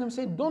Prophet ﷺ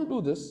said, don't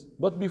do this.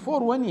 But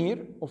before 1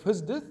 year of his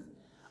death,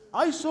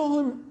 I saw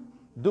him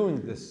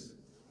doing this.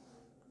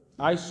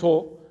 I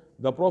saw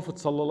the Prophet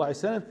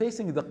ﷺ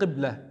facing the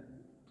qibla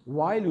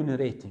while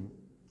urinating.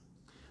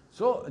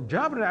 So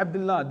Jabir ibn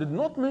Abdullah did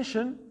not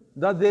mention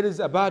that there is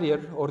a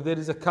barrier or there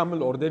is a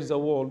camel or there is a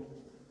wall.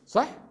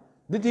 Sah?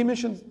 Did he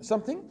mention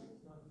something?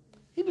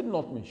 He did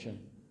not mention.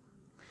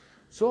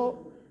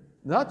 So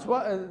that's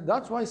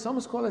why some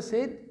scholars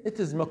said it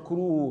is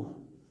makruh.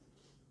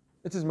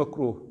 It is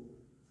makruh.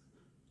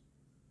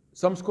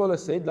 Some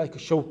scholars said, like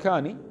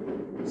Shawkani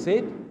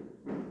said,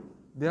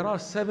 there are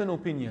 7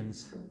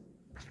 opinions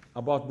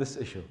about this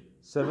issue.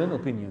 7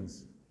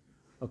 opinions.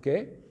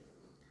 Okay?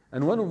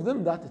 And one of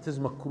them that it is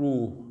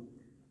makruh.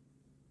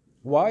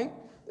 Why?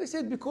 They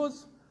said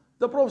because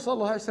the Prophet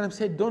ﷺ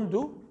said don't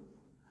do,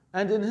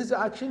 and in his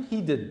action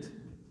he did.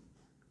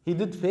 He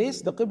did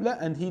face the qibla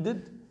and he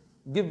did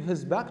give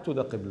his back to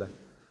the qibla.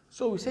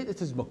 So we said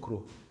it is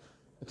makruh.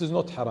 It is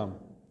not haram.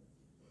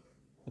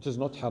 It is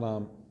not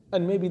haram.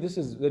 And maybe this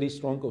is very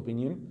strong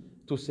opinion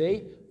to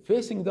say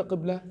facing the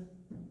qibla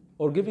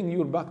or giving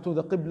your back to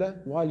the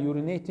qibla while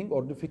urinating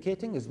or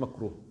defecating is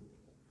makruh.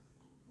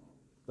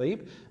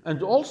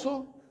 And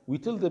also we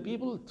tell the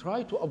people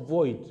try to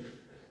avoid.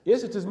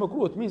 Yes, it is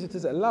makruh, it means it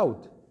is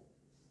allowed.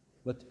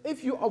 But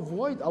if you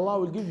avoid, Allah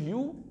will give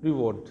you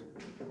reward.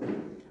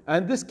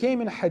 And this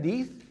came in a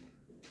hadith.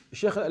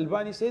 Shaykh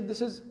al-Albani said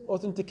this is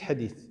authentic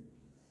hadith.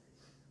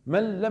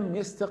 من لم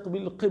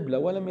يستقبل القبلة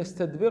ولم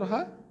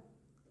يستدبرها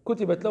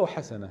كتبت له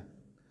حسنة.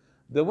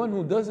 The one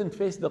who doesn't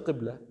face the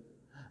Qibla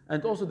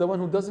and also the one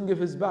who doesn't give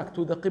his back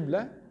to the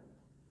Qibla,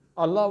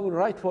 Allah will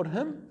write for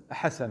him a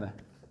hasana.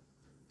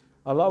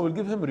 Allah will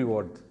give him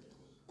reward.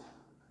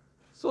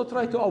 So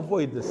try to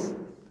avoid this.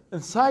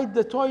 Inside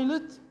the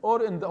toilet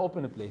or in the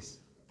open place.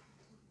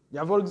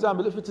 Yeah, for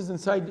example, if it is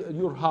inside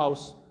your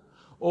house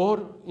or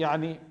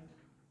يعني,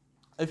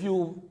 if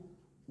you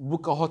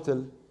book a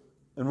hotel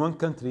in one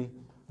country,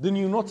 then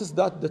you notice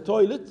that the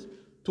toilet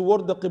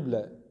toward the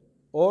Qibla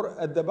or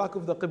at the back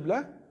of the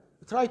Qibla,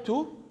 try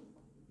to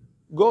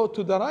go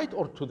to the right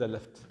or to the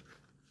left.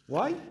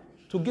 Why?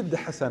 To get the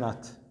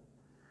hasanat.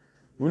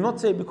 We will not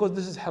say because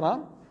this is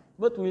haram,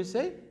 but we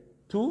say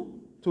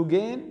to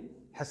gain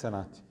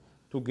hasanat.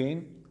 To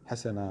gain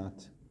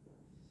hasanat.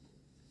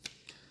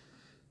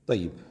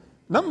 طيب.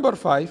 Number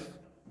 5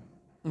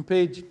 on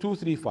page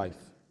 235.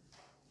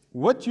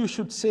 What you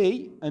should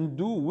say and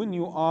do when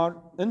you are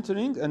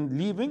entering and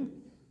leaving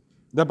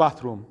the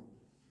bathroom.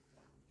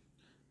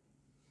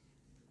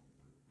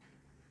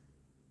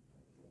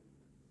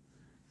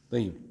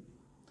 طيب.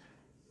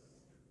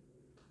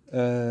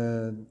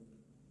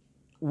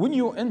 When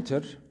you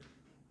enter,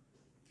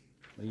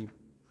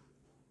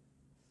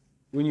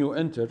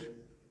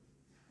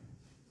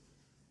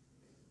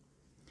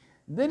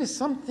 there is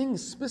something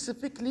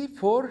specifically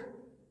for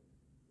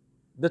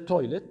the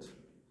toilet,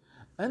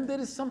 and there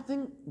is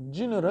something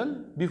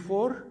general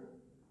before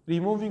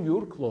removing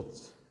your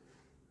clothes.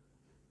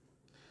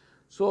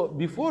 So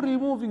before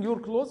removing your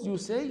clothes, you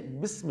say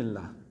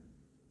Bismillah.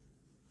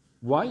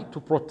 Why? To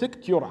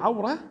protect your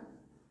awrah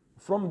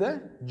from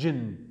the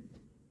jinn.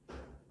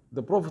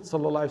 The Prophet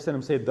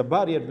ﷺ said the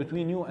barrier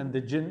between you and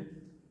the jinn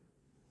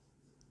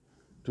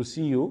to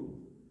see you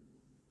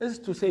is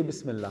to say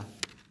Bismillah.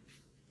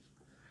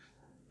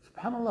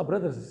 SubhanAllah,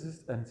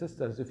 brothers and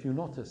sisters, if you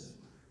notice,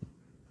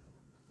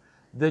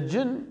 the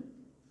jinn,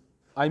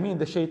 I mean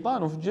the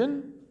shaitan of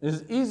jinn,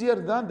 is easier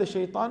than the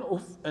shaitan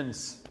of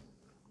ins.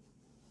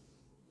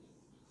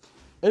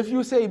 If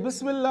you say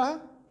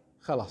Bismillah,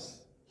 khalas,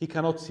 he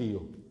cannot see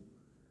you.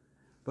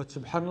 But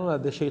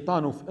subhanAllah, the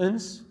shaitan of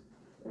ins,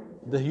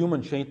 the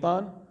human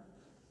shaitan,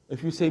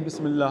 if you say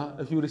Bismillah,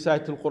 if you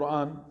recite the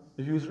Quran,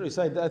 if you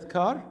recite the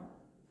adhkar,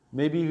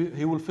 maybe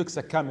he will fix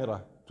a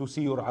camera to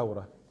see your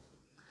awrah.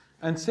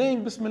 And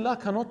saying Bismillah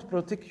cannot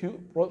protect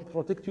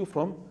you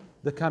from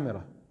the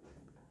camera.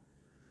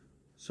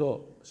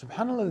 So,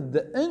 subhanAllah,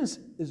 the ins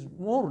is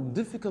more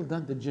difficult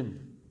than the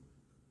jinn.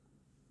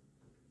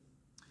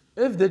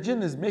 If the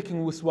jinn is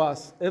making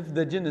waswas, if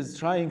the jinn is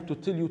trying to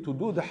tell you to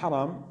do the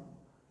haram,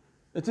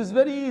 it is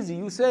very easy.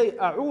 You say,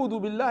 A'udhu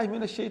billahi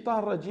min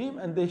ash-shaytan rajim,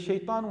 and the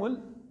shaitan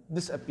will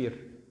disappear.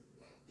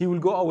 He will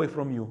go away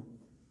from you.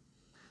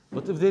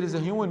 But if there is a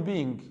human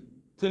being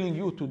telling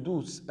you to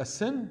do a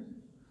sin,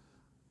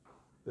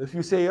 if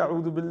you say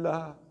A'udhu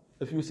billah,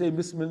 if you say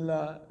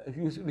Bismillah, if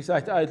you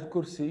recite Ayat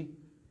al-Kursi,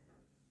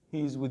 he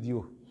is with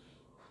you.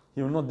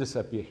 He will not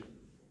disappear.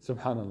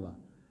 Subhanallah.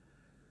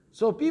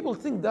 So people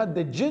think that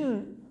the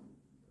jinn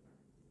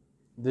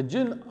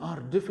are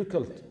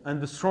difficult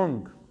and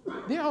strong.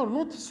 They are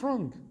not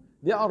strong.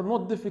 They are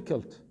not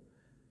difficult.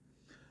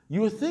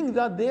 You think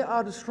that they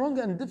are strong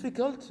and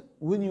difficult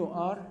when you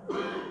are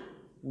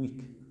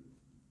weak.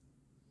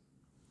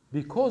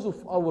 Because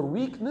of our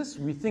weakness,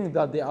 we think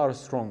that they are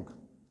strong.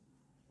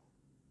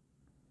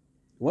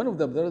 One of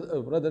the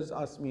brothers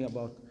asked me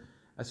about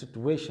a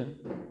situation.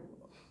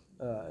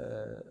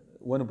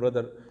 One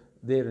brother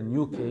there in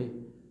UK,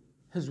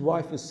 his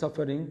wife is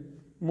suffering,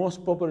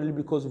 most probably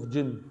because of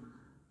jinn.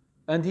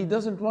 And he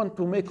doesn't want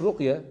to make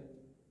ruqyah,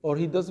 or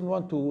he doesn't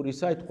want to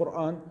recite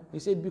Quran. He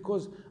said,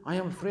 because I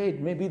am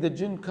afraid maybe the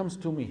jinn comes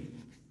to me.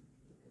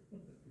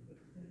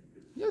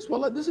 Yes,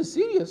 wallah, this is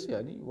serious.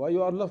 Yani. Why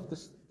you are left?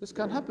 This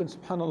can happen,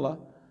 subhanallah.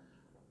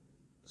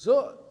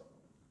 So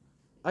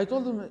I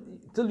told him,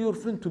 tell your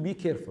friend to be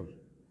careful.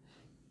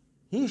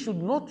 He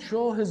should not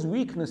show his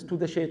weakness to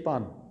the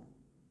shaitan.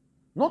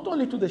 Not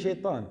only to the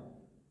shaitan.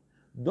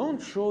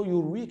 Don't show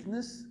your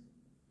weakness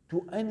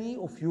to any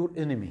of your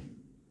enemy.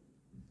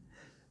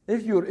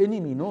 If your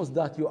enemy knows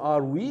that you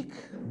are weak,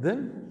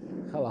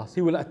 then khalas, he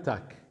will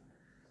attack.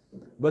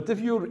 But if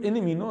your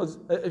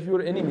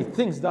enemy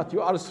thinks that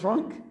you are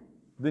strong,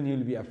 then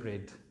he'll be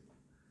afraid.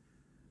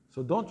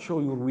 So don't show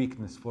your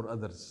weakness for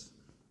others.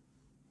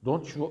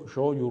 Don't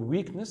show your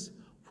weakness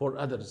for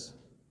others.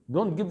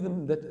 Don't give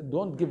them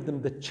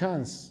the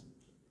chance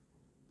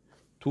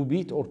to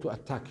beat or to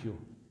attack you.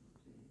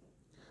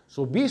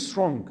 So be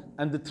strong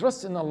and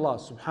trust in Allah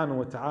subhanahu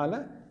wa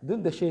ta'ala.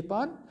 Then the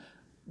shaitan,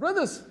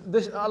 brothers,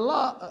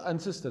 Allah and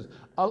sisters,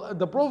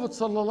 the Prophet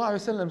sallallahu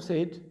alaihi wasallam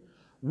said,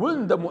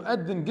 when the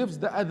muaddin gives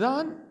the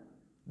adhan,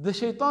 the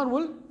shaitan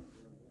will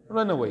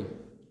run away.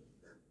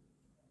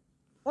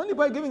 Only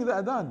by giving the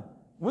adhan.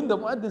 When the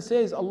muaddin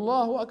says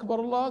Allahu Akbar,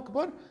 Allahu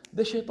Akbar,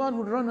 the shaitan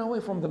will run away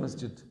from the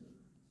masjid.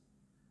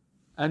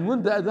 And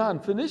when the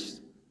adhan finished,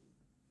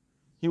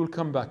 he will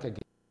come back again.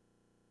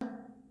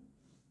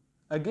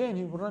 Again,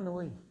 he will run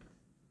away.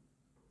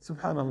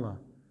 Subhanallah.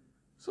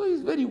 So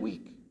he's very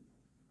weak.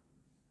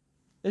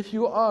 If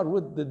you are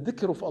with the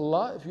dhikr of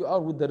Allah, if you are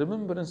with the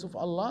remembrance of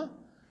Allah,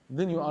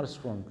 then you are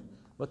strong.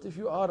 But if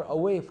you are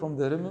away from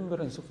the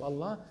remembrance of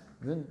Allah,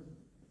 then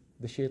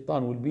the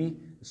shaitan will be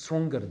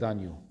stronger than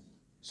you.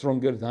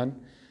 Stronger than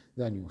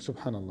you.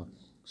 Subhanallah.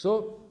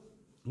 So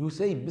you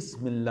say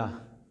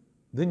Bismillah.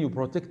 Then you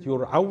protect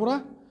your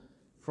awrah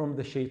from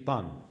the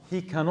shaitan. He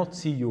cannot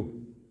see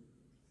you.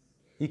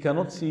 He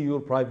cannot see your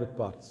private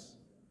parts.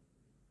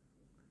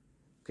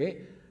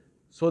 Okay?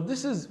 So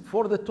this is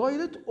for the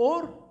toilet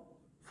or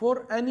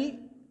for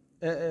any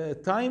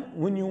time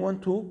when you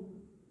want to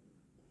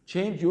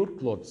change your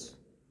clothes.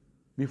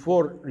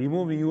 Before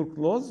removing your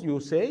clothes, you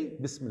say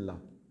Bismillah.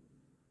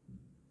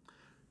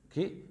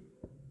 Okay?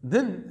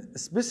 Then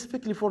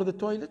specifically for the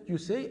toilet, you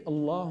say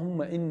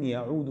Allahumma inni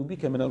a'udhu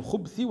bika min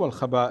al-khubthi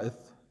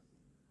wal-khaba'ith.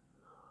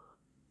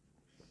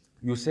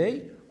 You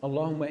say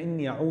Allahumma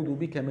inni a'udhu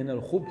bika min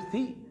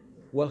al-khubthi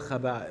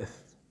wal-khaba'ith.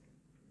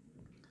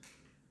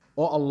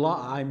 Oh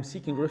Allah, I am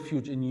seeking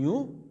refuge in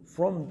you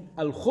from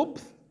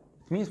al-khubth,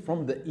 it means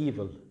from the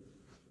evil.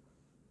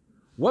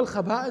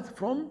 Wal-khaba'ith,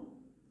 from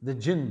the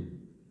jinn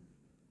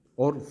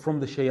or from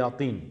the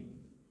shayateen,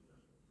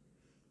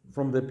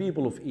 from the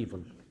people of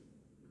evil.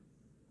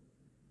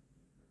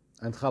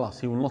 And khalas,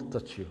 he will not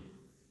touch you.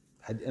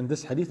 And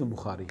this hadith in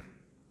Bukhari.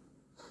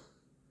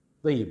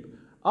 طيب.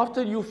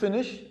 After you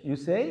finish, you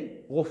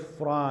say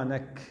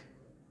غفرانك.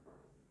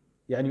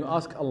 يعني you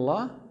ask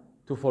Allah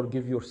to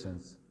forgive your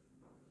sins.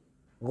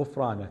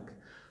 غفرانك.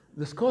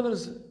 The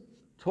scholars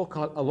talk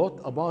a lot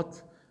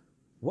about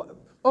what,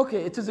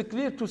 okay, it is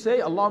clear to say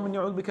اللهم إني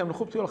أعوذ بك من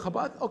الخبث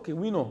والخبائث. Okay,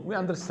 we know, we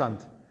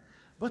understand.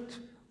 But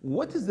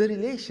what is the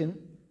relation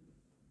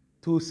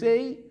to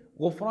say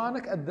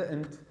غفرانك at the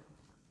end?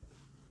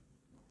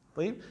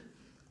 طيب.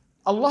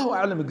 Allahu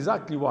A'lam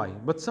exactly why.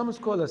 But some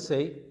scholars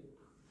say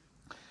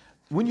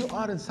when you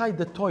are inside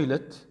the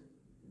toilet,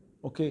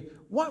 okay,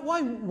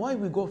 why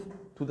we go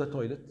to the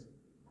toilet?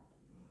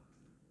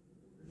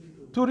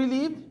 To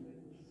relieve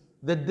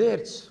the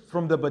dirt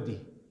from the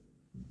body.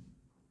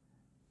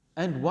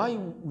 And why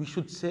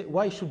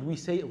should we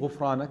say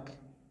غفرانك?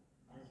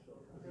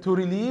 To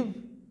relieve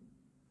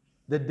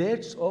the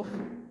dirt of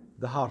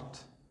the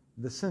heart,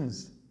 the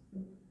sins.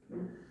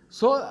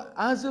 So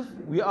as if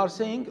we are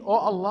saying, oh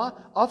Allah,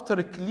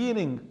 after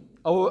clearing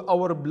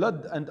our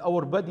blood and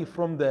our body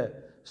from the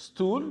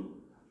stool,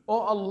 oh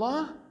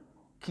Allah,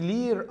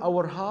 clear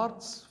our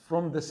hearts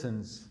from the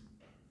sins.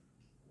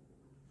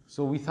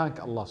 So we thank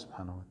Allah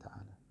subhanahu wa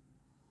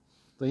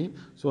ta'ala.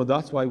 So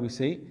that's why we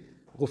say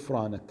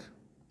غفرانك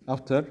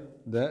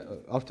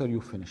after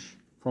you finish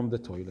from the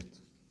toilet.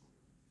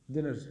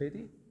 Dinner is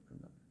ready?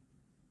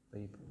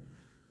 طيب.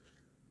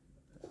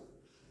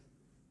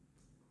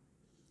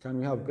 Can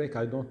we have a break?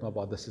 I don't know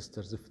about the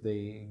sisters if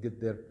they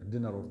get their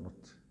dinner or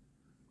not.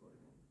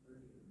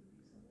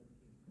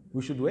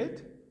 We should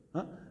wait?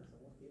 Huh?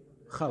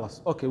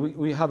 خلاص. Okay,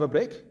 we have a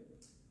break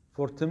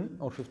for 10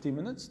 or 15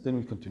 minutes, then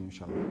we continue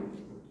inshallah.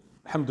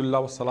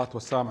 Alhamdulillah wa salatu wa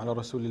salam ala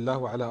rasulillah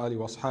wa ala alihi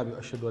wa ashabihi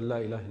ashhadu an la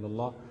ilaha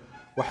illallah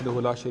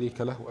wahdahu la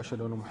sharika lahu wa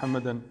ashhadu anna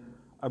Muhammadan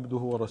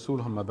abduhu wa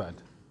rasuluhu amma ba'd.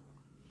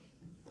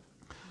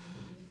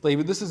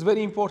 طيب, this is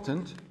very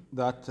important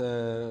that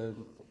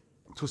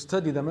to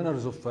study the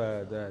manners of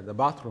the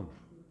bathroom.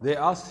 They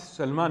asked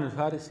Salman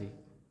al-Farisi.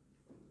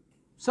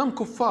 Some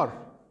kuffar,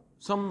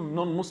 some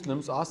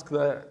non-Muslims ask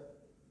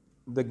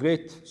the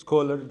great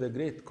scholar, the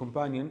great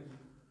companion,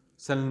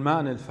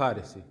 Salman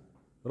al-Farisi,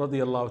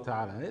 radiyallahu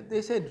ta'ala.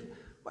 They said,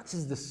 what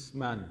is this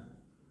man?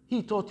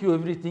 He taught you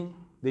everything.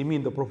 They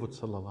mean the Prophet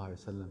sallallahu alaihi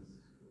wasallam.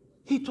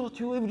 He taught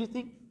you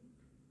everything.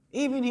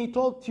 Even he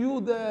taught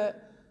you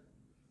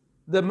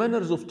the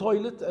manners of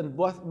toilet and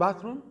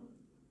bathroom.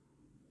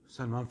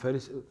 Salman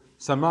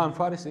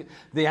Farisi,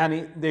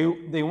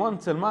 they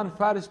want Salman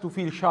Farisi to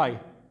feel shy.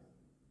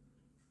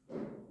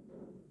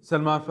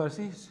 Salman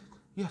Farisi said,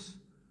 yes,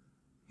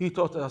 he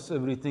taught us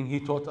everything.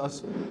 He taught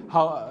us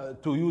how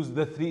to use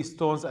the 3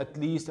 stones at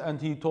least, and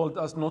he told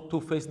us not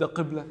to face the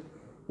Qibla.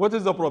 What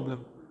is the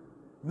problem?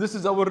 This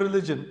is our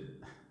religion.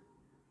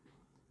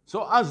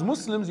 So as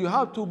Muslims, you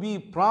have to be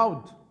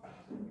proud.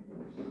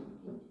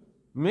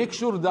 Make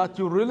sure that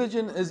your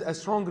religion is a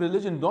strong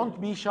religion. Don't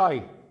be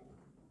shy.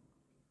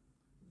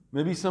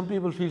 Maybe some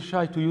people feel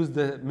shy to use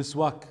the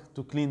miswak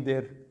to clean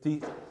their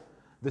teeth,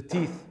 the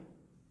teeth.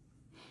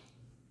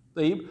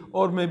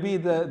 Or maybe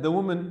the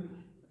women,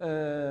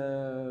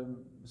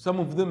 some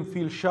of them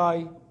feel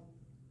shy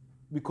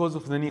because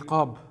of the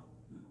niqab.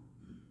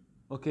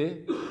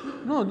 Okay?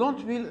 No,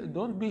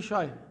 don't be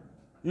shy.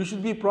 You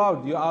should be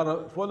proud. You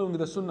are following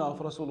the sunnah of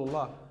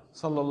Rasulullah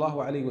sallallahu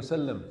alaihi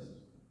wasallam.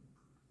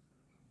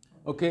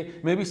 Okay?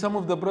 Maybe some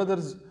of the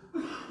brothers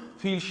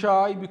feel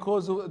shy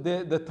because of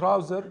the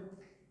trouser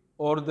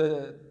or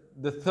the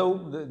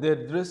thawb,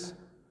 their dress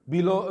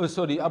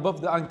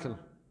above the ankle.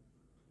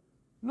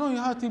 No, you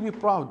have to be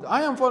proud.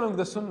 I am following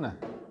the sunnah.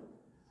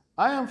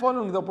 I am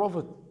following the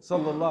Prophet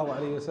sallallahu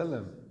alaihi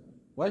wasallam.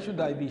 Why should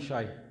I be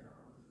shy?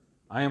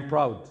 I am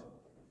proud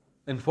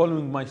in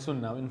following my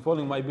sunnah, in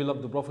following my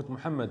beloved Prophet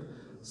Muhammad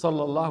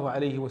sallallahu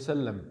alaihi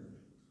wasallam.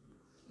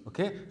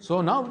 Okay,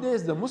 so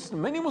nowadays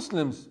many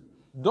Muslims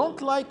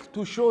don't like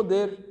to show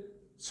their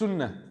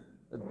sunnah,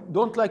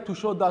 don't like to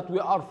show that we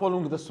are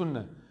following the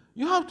sunnah.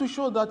 You have to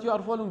show that you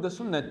are following the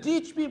sunnah.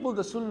 Teach people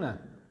the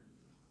sunnah.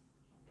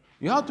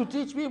 You have to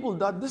teach people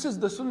that this is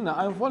the sunnah.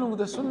 I am following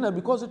the sunnah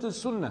because it is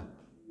sunnah.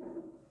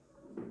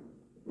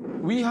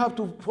 We have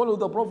to follow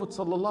the Prophet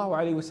sallallahu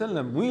alaihi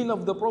wasallam. We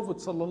love the Prophet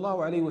sallallahu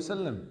alaihi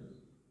wasallam.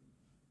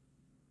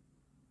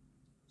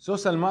 So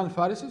Salman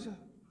Farisi,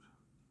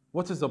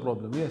 what is the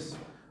problem? Yes,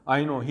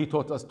 I know he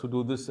taught us to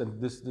do this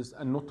and this,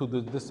 and not to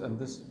do this and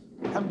this.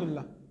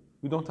 Alhamdulillah,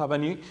 we don't have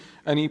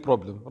any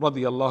problem.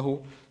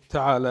 Radiyallahu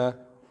ta'ala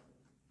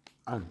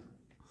an.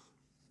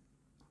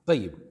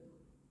 طيب.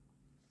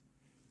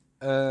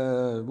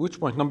 Which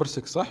point? Number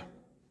 6, صح?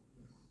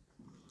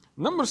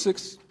 Number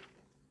 6.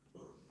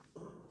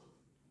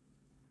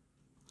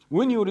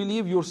 When you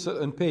relieve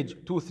yourself, on page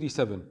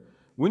 237,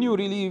 when you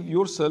relieve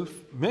yourself,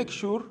 make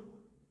sure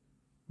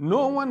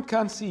no one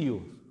can see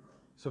you.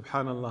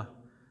 Subhanallah.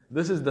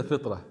 This is the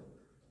fitrah.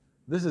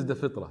 This is the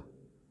fitrah.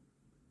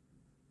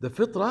 The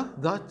fitrah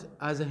that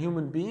as a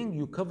human being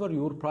you cover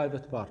your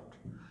private part,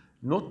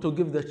 not to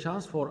give the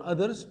chance for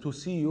others to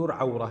see your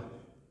awrah.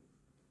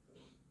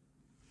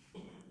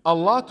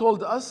 Allah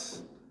told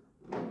us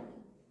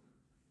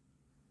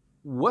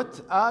what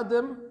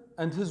Adam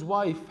and his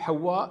wife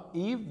Hawa,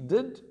 Eve,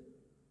 did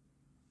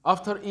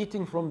after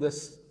eating from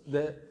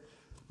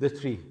the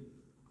tree.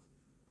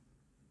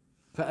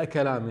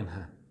 فأكلا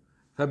منها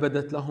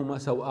فبدت لهما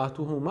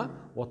سوآتهما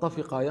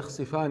وطفقا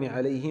يخصفان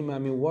عليهما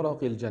من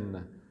ورق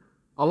الجنة.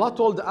 Allah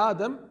told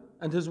Adam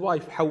and his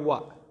wife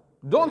Hawa,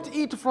 don't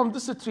eat from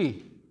this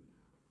tree.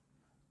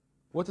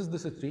 What is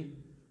this tree?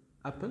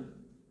 Apple?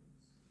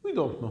 We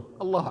don't know.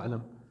 Allah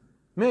Alam.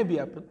 Maybe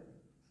apple,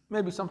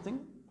 maybe something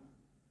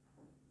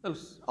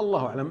else.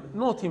 Allah Alam.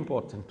 Not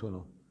important to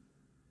know.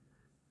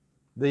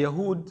 The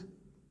Yahud,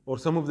 or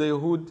some of the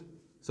Yahud,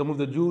 some of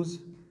the Jews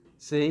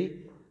say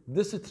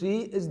this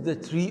tree is the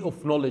tree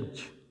of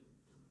knowledge.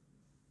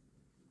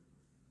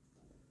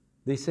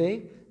 They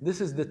say this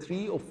is the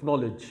tree of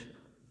knowledge.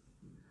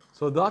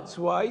 So that's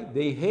why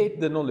they hate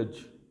the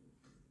knowledge.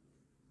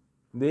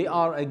 They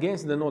are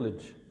against the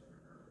knowledge.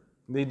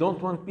 They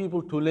don't want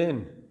people to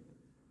learn.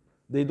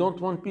 They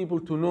don't want people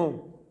to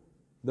know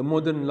the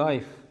modern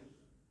life.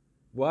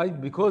 Why?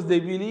 Because they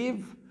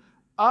believe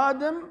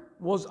Adam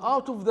was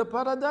out of the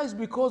paradise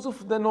because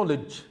of the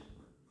knowledge.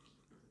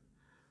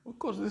 Of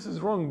course, this is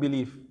wrong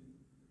belief.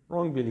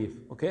 Wrong belief.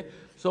 Okay?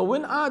 So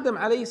when Adam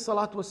alayhi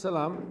salatu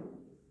wasalam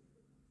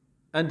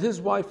and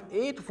his wife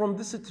ate from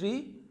this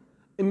tree,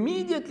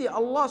 immediately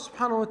Allah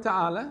subhanahu wa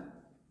ta'ala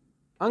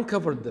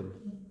uncovered them.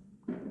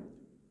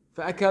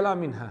 فأكلا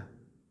منها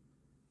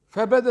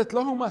فبدت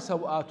لهما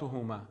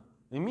سوآتهما.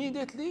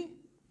 Immediately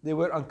they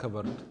were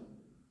uncovered.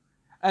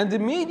 And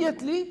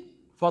immediately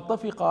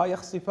فطفقا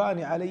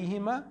يخصفان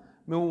عليهما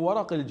من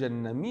ورق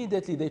الجنة.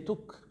 Immediately they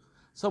took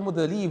some of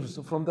the leaves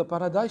from the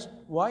paradise.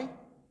 Why?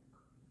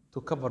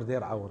 To cover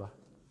their awrah,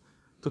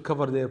 to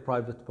cover their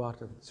private part.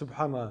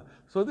 Subhanallah.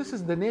 So this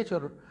is the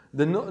nature,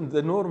 the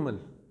normal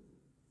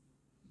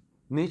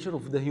nature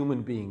of the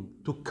human being,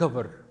 to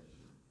cover.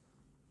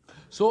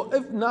 So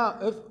if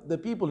the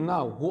people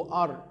now who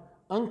are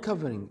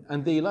uncovering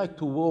and they like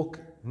to walk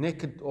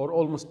naked or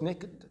almost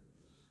naked,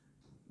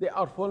 they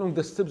are following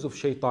the steps of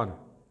shaitan.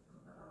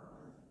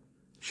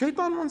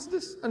 Shaitan wants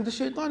this, and the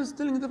shaitan is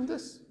telling them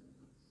this.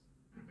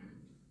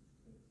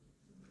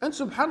 And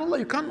subhanallah,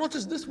 you can't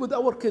notice this with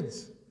our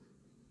kids.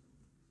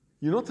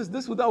 You notice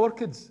this with our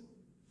kids.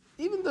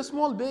 Even the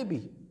small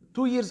baby,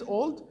 2 years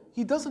old,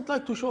 he doesn't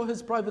like to show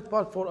his private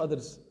part for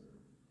others.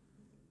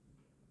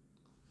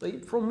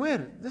 From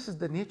where? This is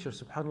the nature,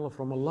 subhanallah,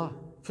 from Allah.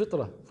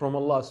 Fitrah, from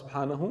Allah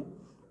subhanahu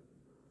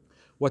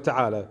wa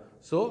ta'ala.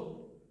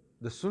 So,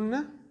 the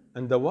sunnah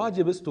and the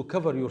wajib is to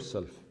cover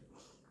yourself.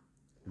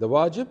 The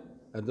wajib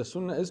and the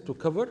sunnah is to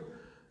cover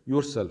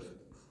yourself.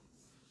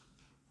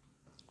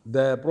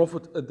 The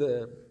Prophet,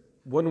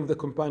 one of the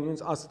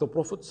companions asked the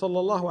Prophet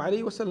sallallahu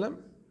alaihi wasallam,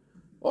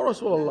 "O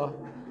Rasulullah,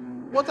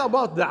 what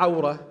about the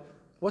awrah?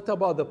 What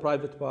about the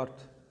private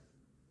part?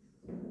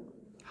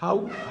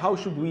 How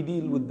should we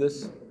deal with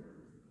this?"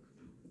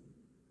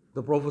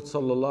 The Prophet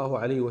sallallahu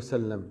alaihi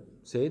wasallam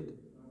said,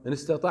 "إن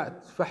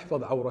استطعت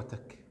فاحفظ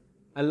عورتك."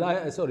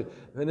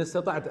 فإن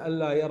استطعت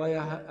ألا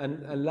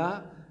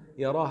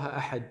يراها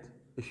أحد.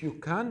 If you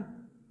can,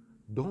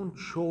 don't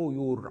show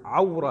your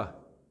awrah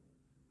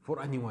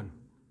for anyone,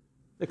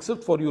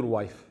 except for your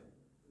wife.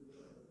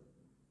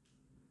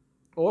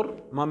 Or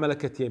ما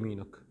ملكت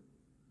يمينك.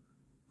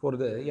 For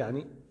the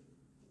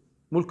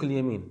ملك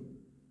اليمين,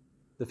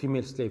 the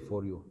female slave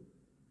for you.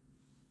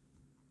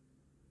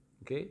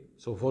 Okay,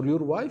 so for your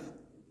wife,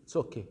 it's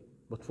okay.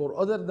 But for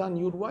other than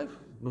your wife,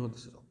 no,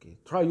 this is okay.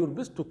 Try your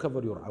best to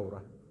cover your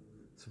awrah.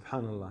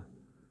 Subhanallah.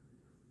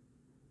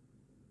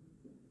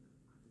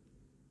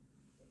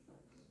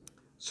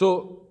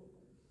 So,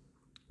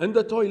 in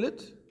the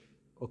toilet,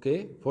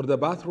 okay, for the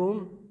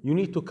bathroom, you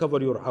need to cover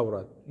your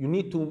awra. You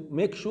need to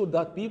make sure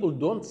that people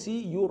don't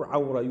see your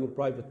awra, your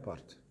private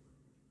part.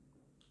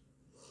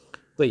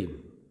 طيب.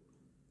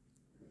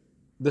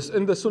 This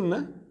in the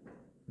Sunnah,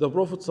 the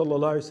Prophet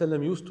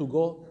ﷺ used to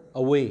go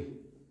away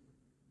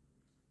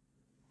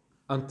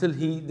until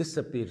he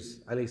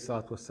disappears, alayhi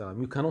salatu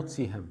wasalam. You cannot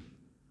see him.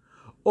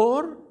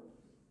 Or,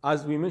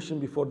 as we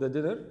mentioned before the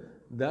dinner,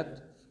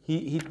 that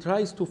he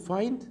tries to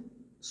find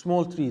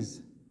small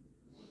trees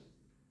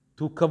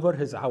to cover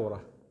his awra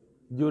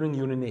during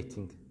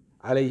urinating,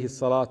 alayhi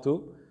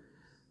salatu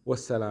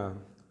wassalam.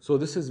 So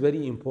this is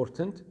very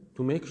important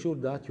to make sure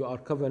that you are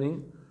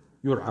covering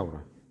your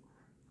awra.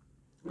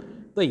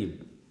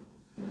 طيب.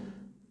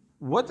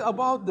 What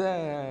about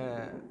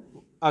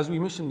as we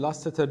mentioned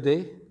last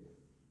Saturday,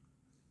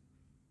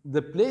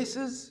 the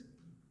places,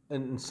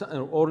 in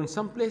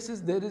some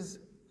places there is,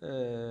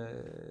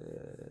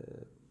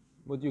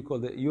 what do you call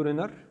the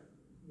uriner?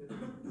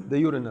 The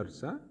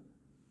uriners, huh?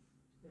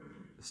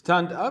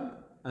 Stand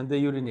up and they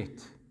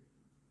urinate.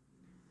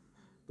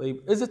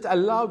 Is it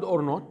allowed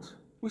or not?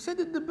 We said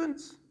it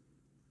depends.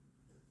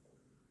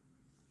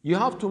 You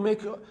have to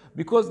make,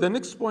 because the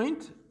next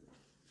point,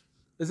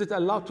 is it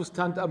allowed to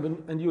stand up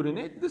and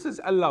urinate? This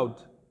is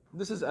allowed.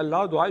 This is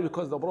allowed. Why?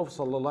 Because the Prophet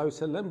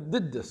ﷺ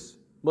did this,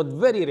 but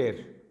very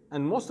rare.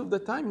 And most of the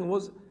time he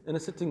was in a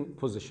sitting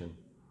position.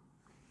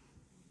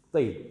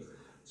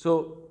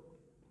 So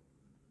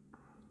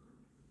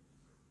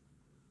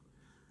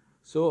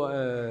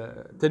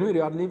Tanwir,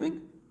 you are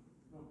leaving?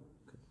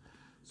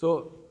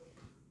 So,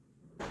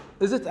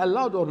 is it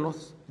allowed or not,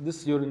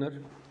 this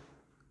uriner?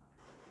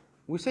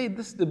 We say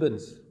this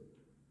depends.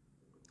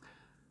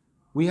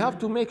 We have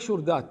to make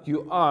sure that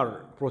you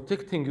are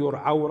protecting your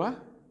awra.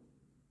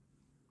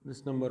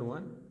 This number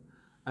one.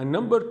 And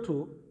number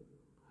two,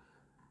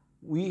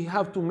 we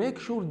have to make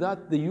sure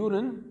that the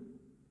urine,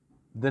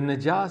 the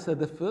najasa,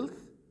 the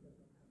filth,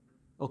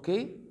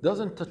 okay,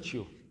 doesn't touch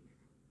you.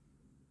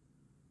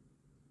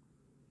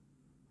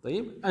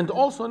 And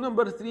also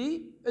number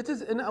three, it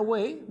is in a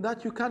way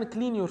that you can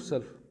clean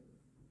yourself.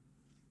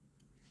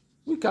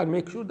 We can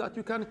make sure that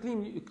you can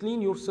clean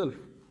yourself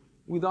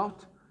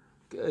without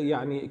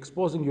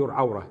exposing your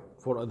awra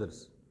for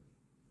others.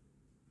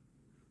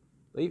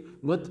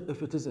 Not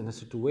if it is in a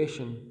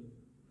situation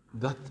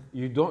that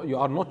you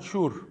are not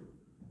sure,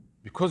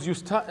 because you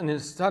start in a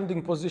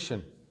standing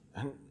position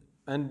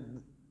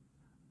and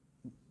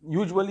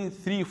usually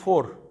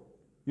 3-4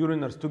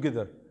 uriners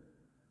together.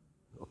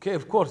 Okay,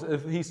 of course,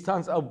 if he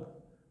stands up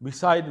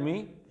beside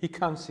me, he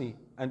can't see,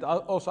 and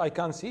also I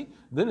can't see,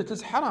 then it is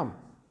haram.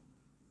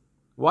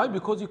 Why?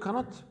 Because you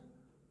cannot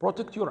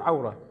protect your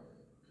awra.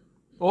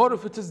 Or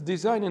if it is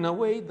designed in a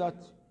way that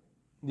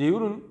the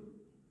urine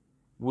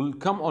will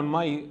come on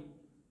my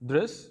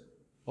dress,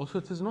 also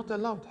it is not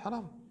allowed,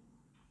 haram.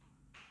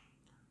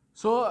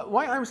 So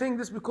why I'm saying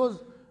this?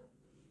 Because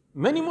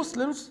many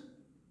Muslims,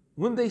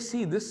 when they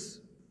see this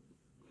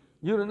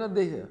urinal,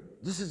 they hear,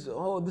 this is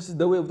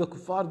the way of the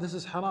kuffar, this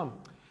is haram.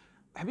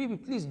 Habibi,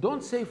 please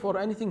don't say for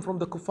anything from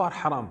the kuffar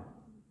haram.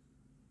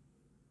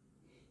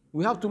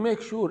 We have to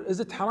make sure, is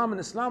it haram in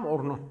Islam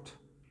or not?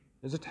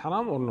 Is it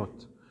haram or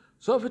not?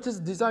 So if it is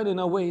designed in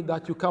a way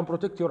that you can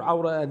protect your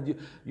awra and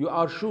you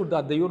are sure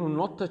that the urine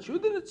will not touch you,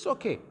 then it's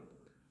okay.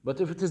 But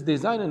if it is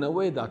designed in a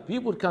way that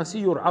people can see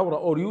your awra,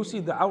 or you see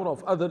the awra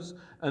of others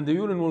and the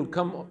urine will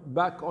come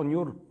back on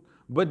your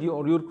body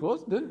or your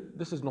clothes, then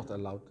this is not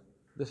allowed.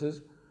 This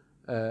is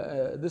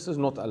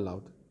not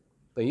allowed.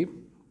 طيب.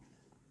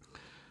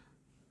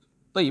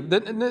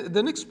 Then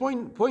the next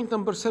point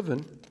number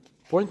seven,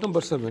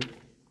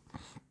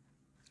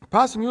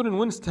 passing urine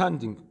when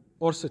standing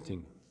or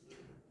sitting.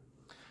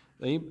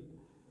 طيب.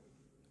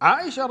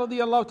 Aisha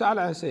radiallahu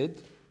ta'ala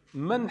said,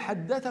 من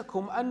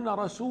حدثكم أن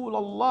رسول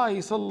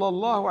الله صلى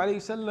الله عليه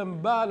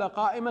وسلم بال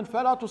قائما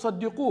فلا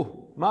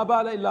تصدقوه ما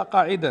بال إلا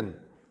قاعدا.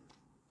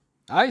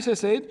 Aisha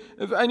said,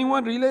 if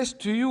anyone relates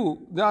to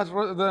you that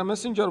the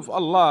Messenger of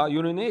Allah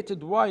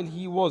urinated while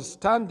he was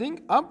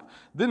standing up,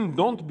 then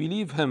don't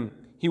believe him.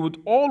 He would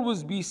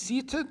always be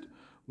seated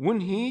when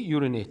he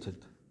urinated.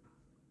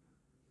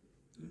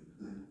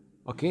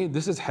 Okay,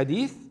 this is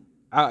hadith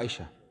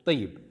Aisha.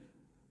 طيب.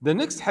 The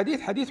next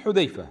hadith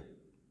Hudayfa.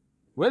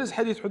 Where is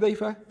hadith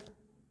Hudayfa?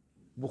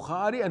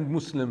 Bukhari and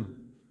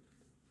Muslim.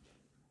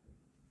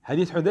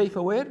 Hadith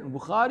Hudayfa where?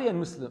 Bukhari and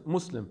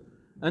Muslim.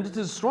 And it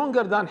is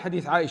stronger than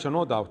hadith Aisha,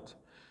 no doubt.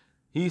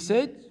 He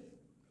said,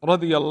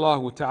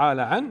 radiyallahu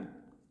ta'ala an,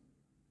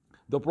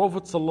 the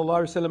Prophet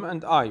sallallahu alaihi wasallam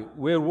and I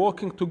were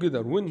walking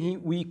together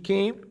when we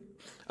came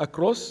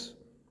across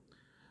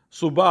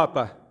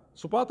Subata,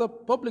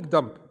 public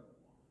dump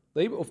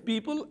of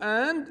people,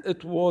 and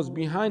it was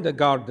behind a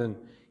garden.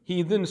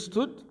 He then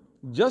stood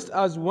just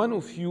as one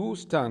of you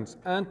stands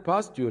and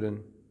passed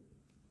urine.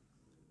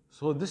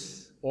 So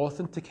this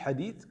authentic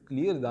hadith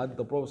clear that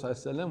the Prophet sallallahu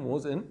alaihi wasallam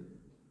was in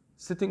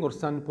sitting or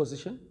standing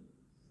position?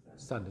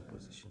 Standing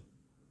position.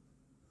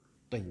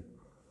 طيب.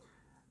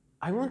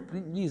 I want,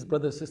 please,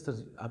 brothers and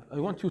sisters, I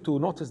want you to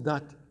notice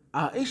that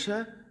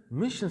Aisha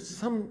mentions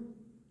some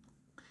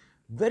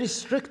very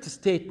strict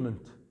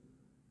statement.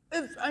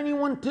 If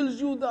anyone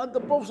tells you that the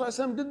Prophet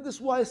ﷺ did this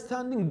while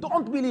standing,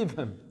 don't believe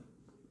him.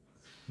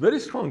 Very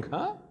strong,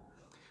 huh?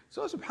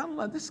 So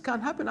subhanAllah, this can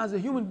happen as a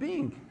human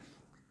being.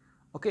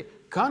 Okay,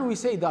 can we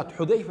say that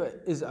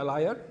Hudayfa is a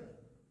liar?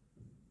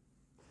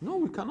 No,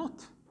 we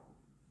cannot.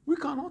 We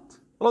cannot.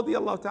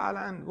 Radiallahu ta'ala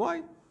anhu.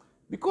 Why?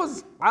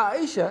 Because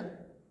Aisha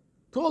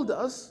told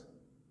us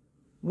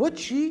what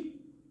she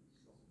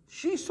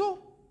saw.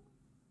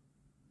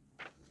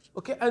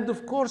 Okay, and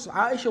of course,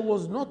 Aisha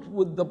was not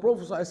with the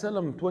Prophet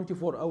ﷺ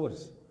 24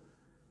 hours.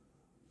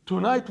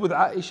 Tonight with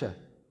Aisha,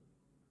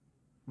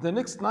 the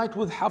next night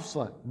with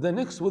Hafsa, the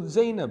next with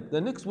Zainab,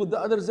 the next with the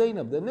other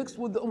Zainab, the next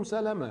with the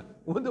Salama,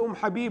 with the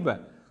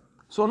Habiba.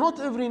 So not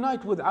every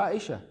night with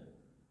Aisha.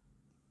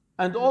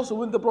 And also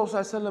when the Prophet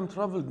ﷺ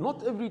traveled,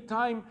 not every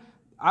time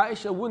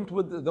Aisha went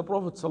with the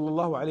Prophet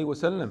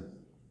ﷺ.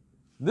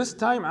 This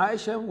time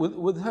Aisha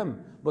with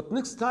him, but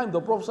next time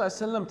the Prophet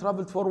ﷺ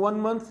traveled for 1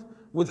 month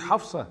with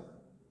Hafsa.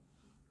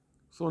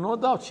 So no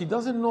doubt she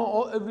doesn't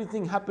know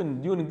everything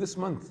happened during this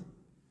month.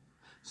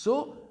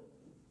 So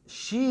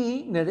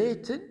she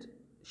narrated,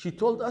 she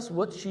told us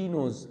what she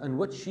knows and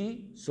what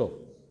she saw.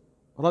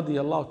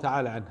 Radiyallahu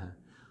ta'ala anha.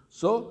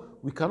 So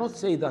we cannot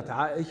say that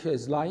Aisha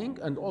is lying,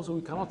 and also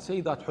we cannot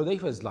say that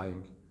Hudayfa is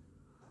lying.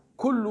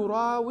 كل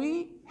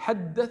راوي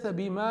حدث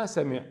بما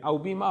سمع أو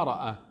بما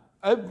رأى.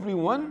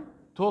 Everyone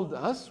told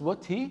us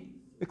what he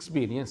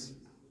experienced.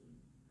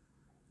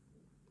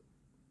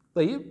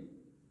 طيب.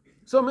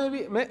 So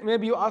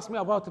maybe you ask me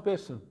about a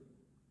person.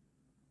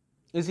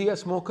 Is he a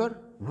smoker?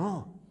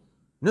 No,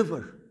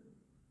 never.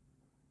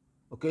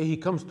 Okay, he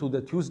comes to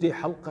the Tuesday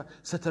halqa,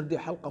 Saturday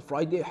halqa,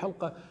 Friday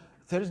halqa,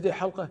 Thursday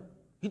halqa.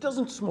 He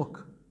doesn't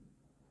smoke.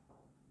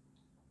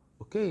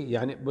 Okay,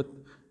 يعني, but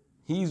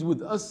he's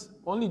with us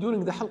only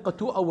during the halqa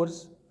 2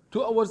 hours.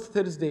 2 hours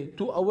Thursday,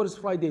 2 hours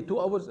Friday, 2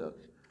 hours.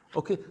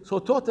 Okay, so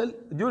total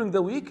during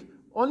the week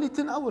only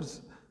 10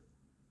 hours.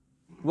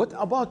 What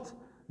about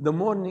the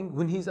morning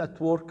when he's at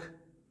work?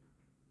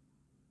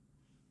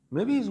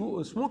 Maybe he's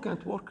smoking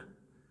at work.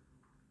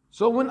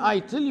 So when I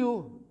tell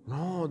you,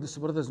 no, this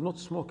brother is not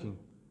smoking.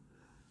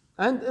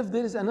 And if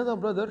there is another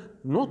brother,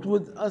 not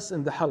with us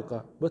in the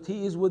halqa, but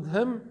he is with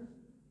him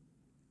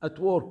at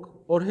work,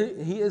 or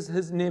he is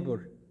his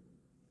neighbor,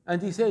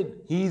 and he said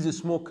he is a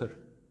smoker.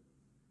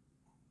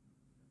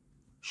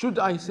 Should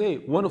I say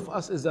one of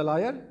us is a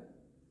liar?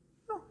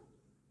 No.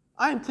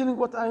 I am telling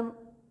what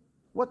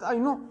I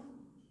know.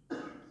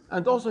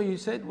 And also he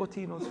said what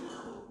he knows.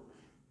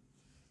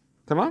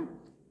 Tamam?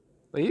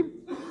 طيب?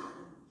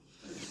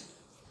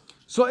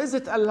 So is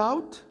it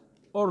allowed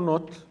or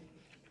not?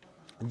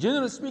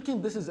 Generally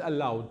speaking, this is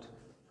allowed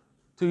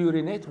to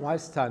urinate while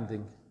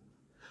standing.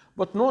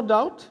 But no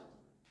doubt,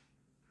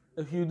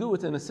 if you do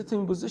it in a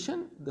sitting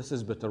position, this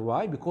is better.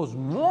 Why? Because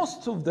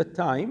most of the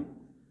time,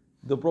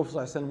 the Prophet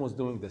ﷺ was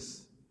doing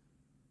this.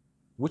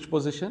 Which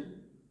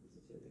position?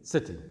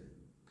 Sitting.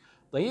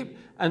 طيب?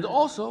 And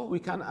also, we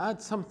can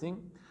add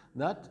something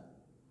that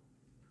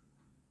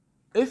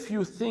if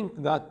you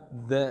think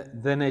that the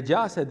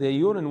najasa, the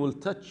urine will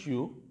touch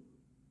you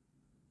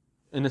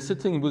in a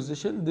sitting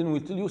position, then we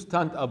tell you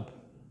stand up.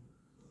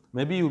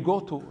 Maybe you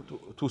go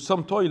to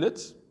some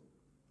toilets,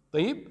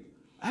 طيب,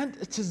 and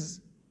it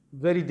is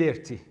very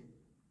dirty,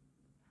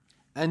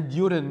 and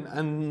urine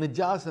and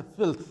najasa,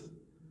 filth.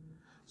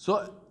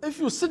 So if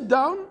you sit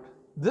down,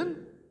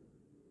 then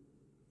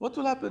what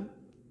will happen?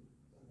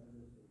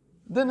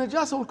 The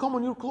najasa will come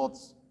on your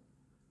clothes.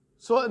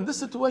 So in this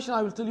situation,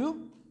 I will tell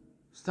you,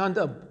 stand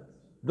up,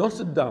 don't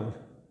sit down.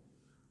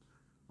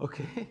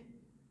 Okay?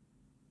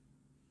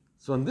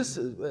 So in this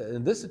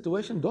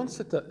situation, don't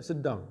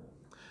sit down.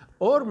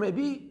 Or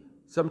maybe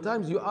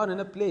sometimes you are in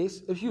a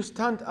place, if you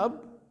stand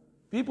up,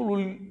 people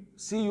will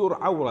see your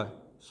awra.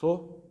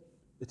 So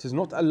it is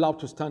not allowed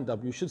to stand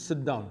up, you should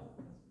sit down.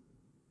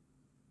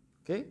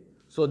 Okay?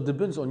 So it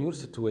depends on your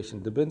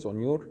situation,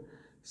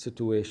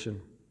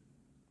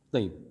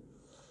 طيب.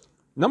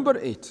 Number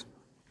 8.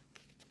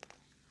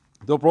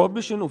 The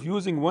prohibition of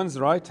using one's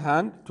right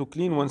hand to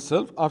clean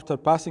oneself after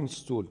passing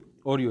stool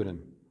or urine.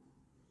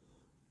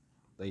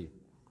 طيب.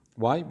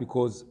 Why?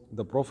 Because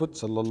the Prophet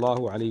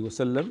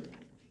ﷺ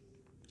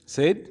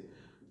said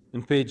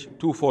in page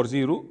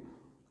 240,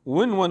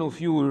 when one of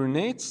you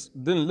urinates,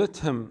 then let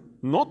him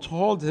not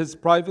hold his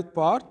private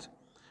part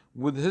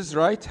with his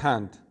right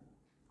hand.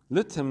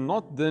 Let him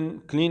not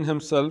then clean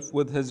himself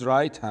with his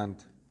right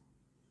hand.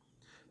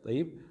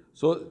 طيب.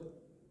 So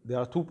there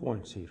are 2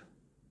 points here.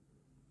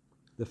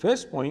 The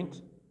first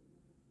point,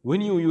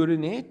 when you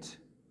urinate,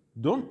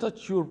 don't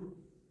touch your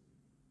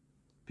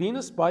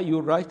penis by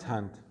your right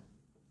hand.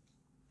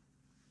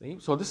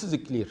 So this is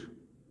clear.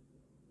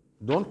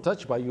 Don't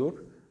touch by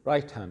your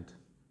right hand.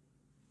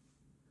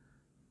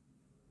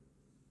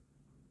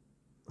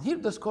 Here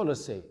the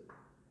scholars say,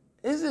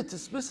 is it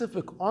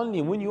specific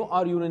only when you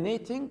are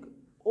urinating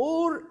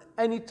or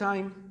any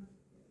time?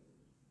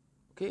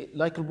 Okay,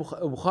 like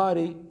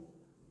Bukhari,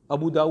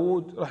 Abu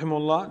Dawood,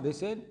 rahimahullah, they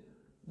said,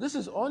 This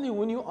is only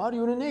when you are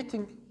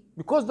urinating.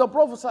 Because the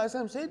Prophet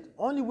ﷺ said,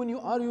 only when you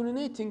are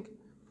urinating.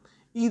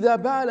 إِذَا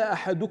بَالَ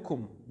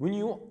أَحَدُكُمْ, when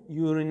you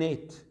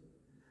urinate,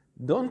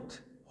 don't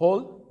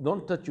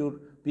touch your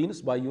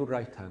penis by your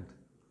right hand.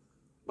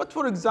 But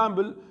for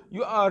example,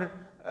 you are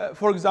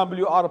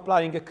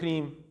applying a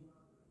cream.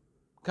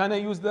 Can I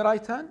use the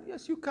right hand?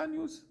 Yes, you can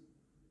use.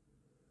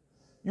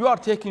 You are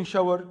taking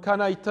shower. Can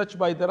I touch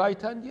by the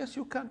right hand? Yes,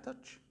 you can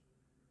touch.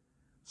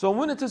 So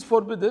when it is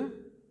forbidden,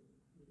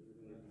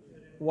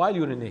 while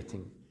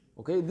urinating.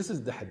 Okay, this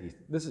is the hadith.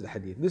 This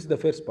is the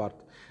first part.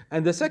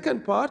 And the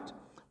second part,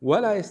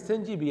 وَلَا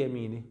يَسْتَنْجِي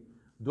بِيَمِينِهِ.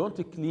 Don't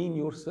clean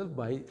yourself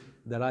by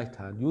the right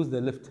hand. Use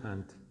the left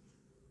hand.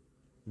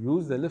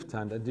 Use the left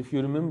hand. And if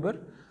you remember,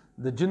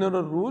 the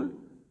general rule,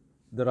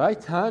 the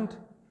right hand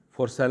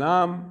for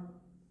salam,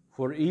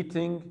 for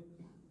eating,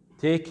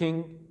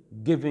 taking,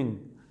 giving.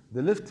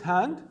 The left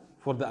hand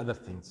for the other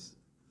things.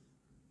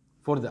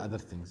 For the other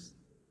things.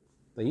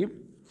 طيب.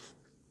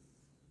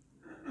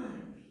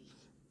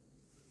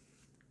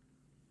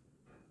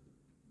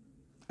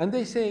 And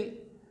they say,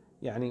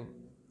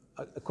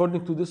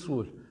 according to this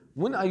rule,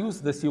 when I use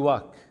the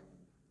siwak,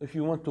 if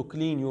you want to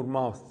clean your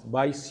mouth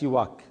by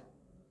siwak,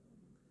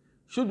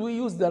 should we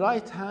use the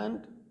right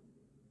hand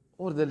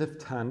or the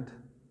left hand?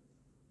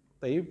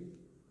 طيب.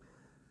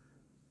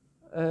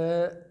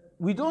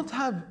 We don't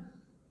have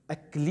a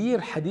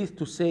clear hadith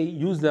to say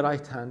use the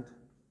right hand.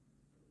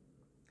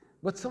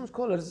 But some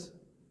scholars,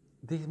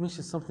 they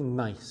mention something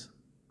nice.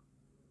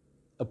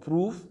 A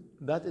proof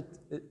that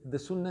the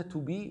sunnah to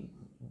be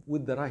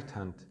with the right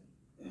hand.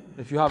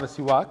 If you have a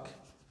siwak,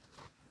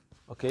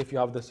 okay, if you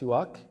have the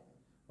siwak,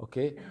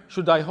 okay,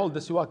 should I hold the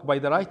siwak by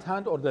the right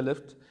hand or the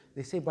left?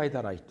 They say by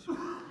the right.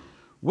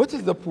 What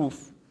is the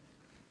proof?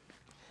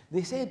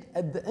 They said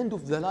at the end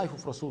of the life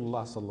of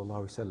Rasulullah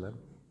sallallahu alaihi wasallam,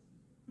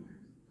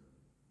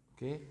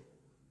 okay,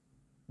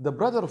 the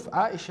brother of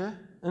Aisha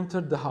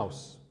entered the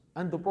house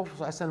and the Prophet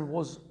ﷺ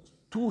was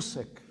too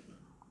sick.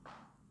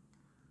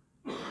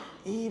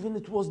 Even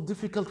it was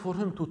difficult for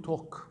him to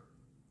talk.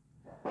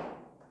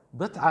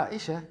 But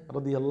Aisha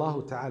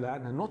radiallahu ta'ala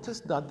anha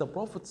noticed that the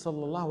Prophet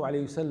sallallahu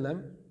alayhi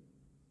wasallam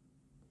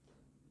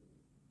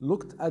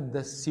looked at the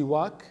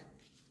siwak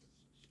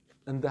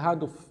in the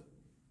hand of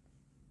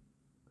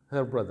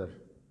her brother.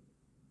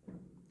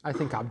 I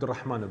think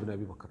Abdurrahman ibn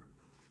Abi Bakr.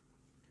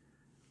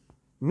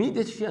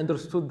 Immediately she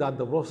understood that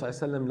the Prophet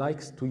ﷺ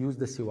likes to use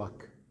the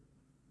siwak.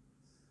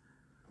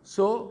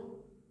 So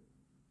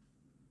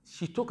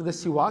she took the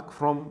siwak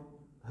from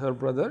her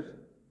brother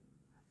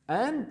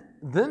and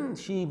then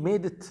she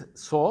made it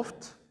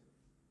soft.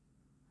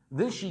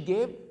 Then she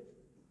gave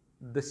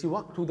the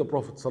siwak to the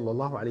Prophet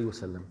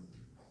ﷺ.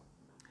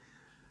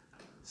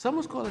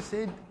 Some scholars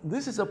said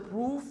this is a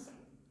proof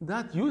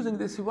that using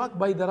the siwak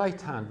by the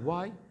right hand.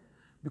 Why?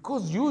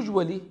 Because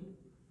usually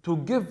to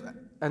give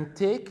and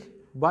take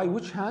by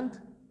which hand?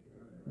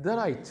 The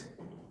right.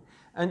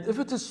 And if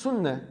it is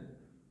sunnah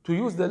to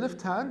use the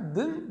left hand,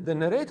 then the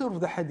narrator of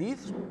the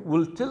hadith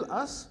will tell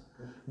us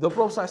the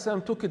Prophet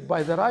ﷺ took it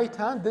by the right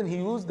hand, then he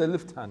used the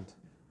left hand.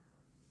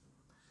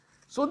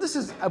 So this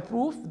is a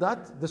proof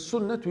that the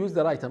sunnah to use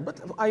the right hand. But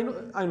I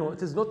know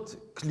it is not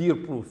clear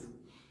proof,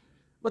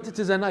 but it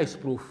is a nice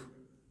proof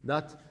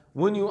that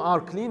when you are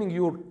cleaning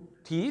your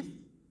teeth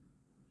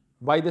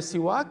by the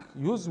siwak,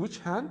 use which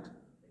hand?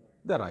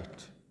 The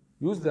right.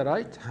 Use the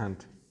right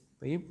hand.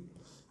 طيب.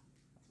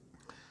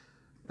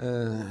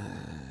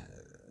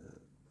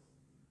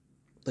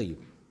 طيب.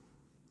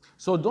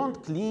 So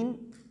don't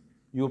clean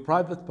your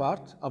private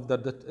part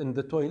in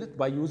the toilet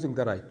by using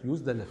the right.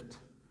 Use the left.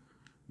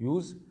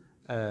 Use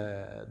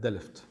the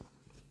left.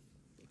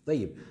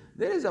 طيب.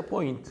 There is a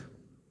point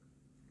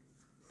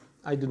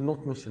I did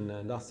not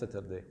mention last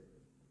Saturday.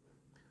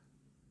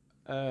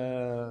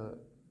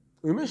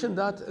 We mentioned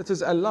that it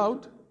is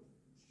allowed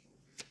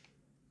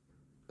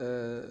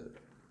to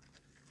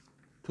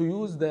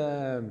use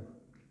the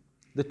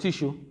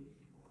tissue,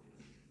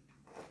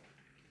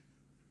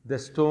 the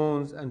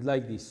stones, and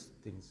like these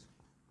things.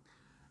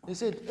 They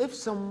said if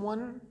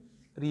someone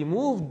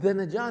removed the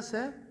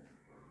najasa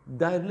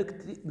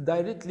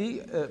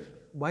directly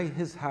by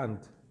his hand,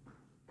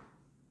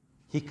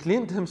 he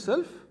cleaned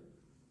himself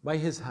by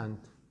his hand.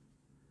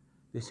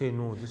 They say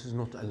no, this is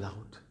not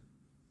allowed.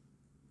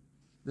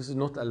 This is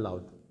not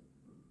allowed.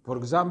 For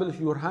example, if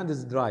your hand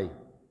is dry,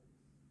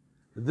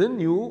 then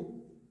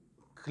you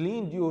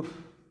cleaned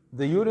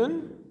the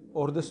urine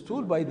or the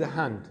stool by the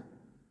hand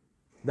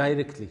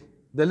directly.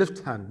 The left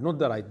hand, not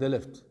the right, the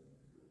left.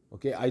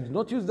 Okay, I did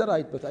not use the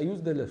right, but I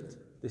used the left.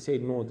 They say,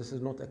 no, this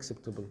is not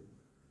acceptable.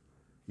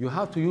 You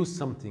have to use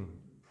something.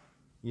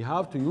 You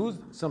have to use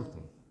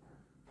something.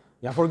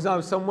 Yeah, for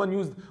example, someone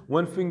used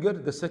one finger,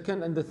 the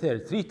second, and the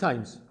third, 3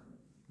 times.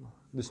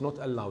 This is not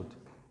allowed.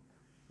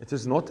 It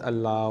is not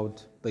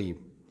allowed. طيب.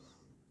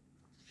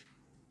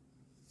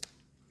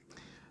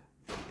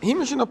 He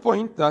mentioned a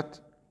point that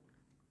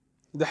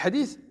the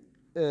hadith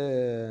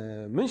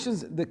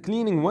mentions the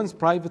cleaning one's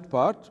private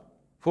part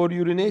for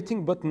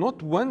urinating, but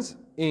not one's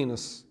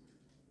anus.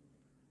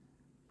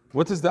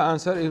 What is the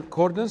answer? In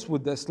accordance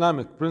with the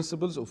Islamic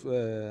principles of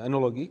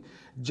analogy,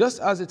 just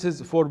as it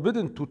is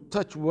forbidden to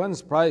touch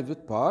one's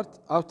private part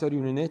after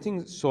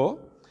urinating, so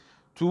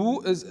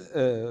too is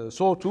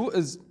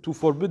to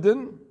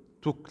forbidden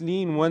to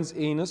clean one's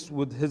anus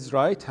with his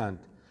right hand.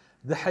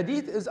 The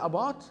hadith is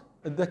about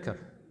الذكر.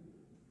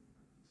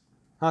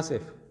 ها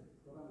سيف؟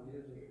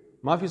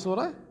 ما في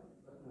صورة؟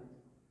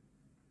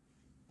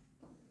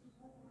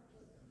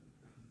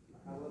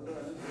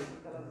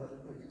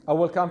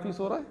 أول كان في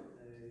صورة؟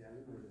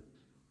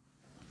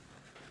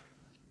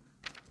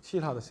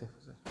 شيل هذا سيف.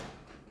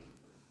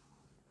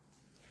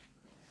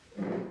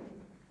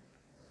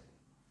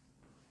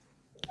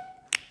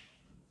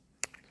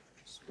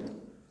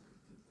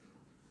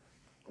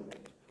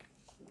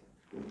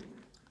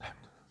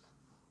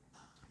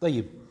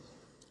 طيب.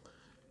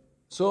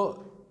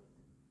 So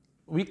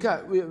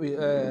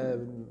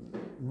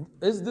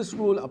is this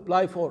rule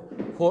apply for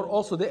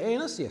also the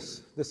anus?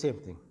 Yes, the same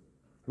thing.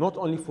 Not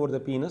only for the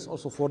penis,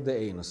 also for the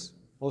anus.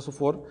 Also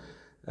for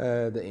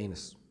the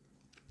anus.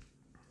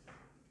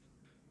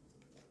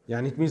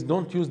 يعني it means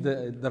don't use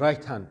the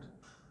right hand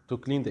to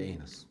clean the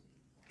anus.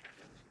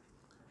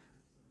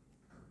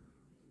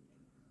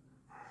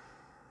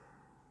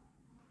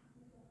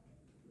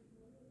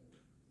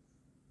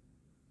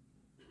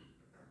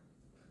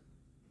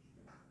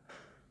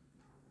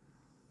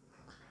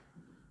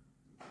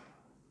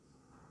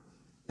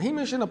 He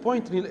mentioned a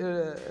point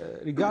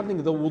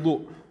regarding the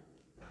wudu.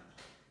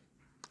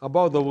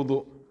 About the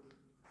wudu.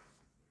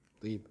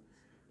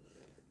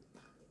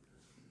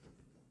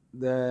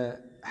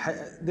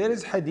 There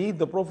is hadith,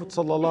 the Prophet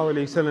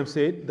ﷺ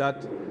said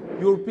that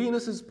your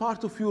penis is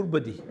part of your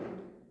body.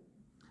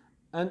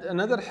 And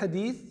another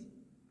hadith,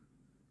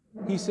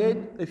 he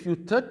said, if you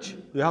touch,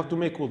 you have to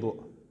make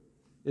wudu.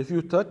 If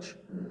you touch,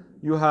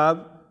 you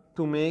have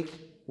to make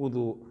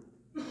wudu.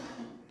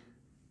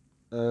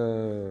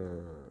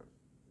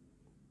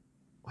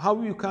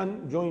 How you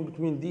can join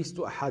between these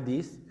two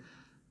hadith?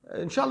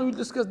 Inshallah, we'll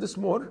discuss this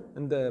more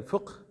in the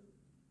fiqh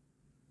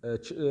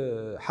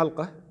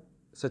halqa,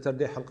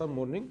 Saturday halqa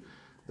morning,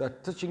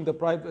 that touching the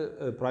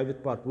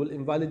private part will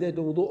invalidate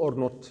the wudu or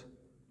not.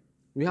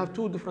 We have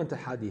two different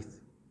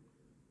hadith.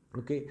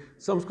 Okay,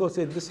 some scholars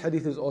said this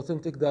hadith is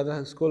authentic, the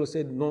other scholars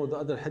said no, the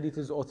other hadith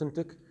is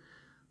authentic.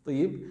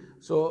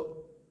 So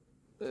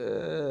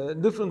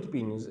different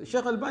opinions.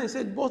 Sheikh Al-Albani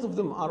said both of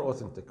them are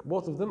authentic.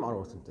 Both of them are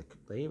authentic.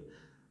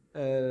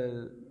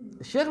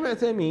 Sheikh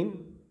Al-Uthaymeen,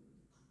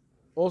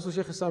 also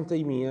Sheikh Islam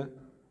Taymiyyah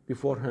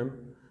before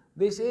him,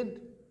 they said,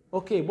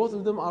 okay, both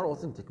of them are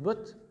authentic,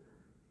 but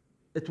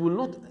it will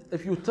not,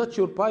 if you touch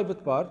your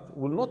private part,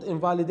 will not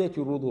invalidate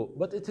your wudu,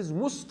 but it is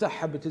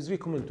mustahab, it is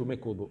recommended to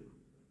make wudu.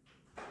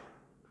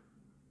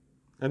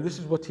 And this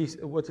is what Sheikh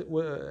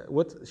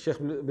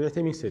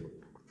Al-Uthaymeen said.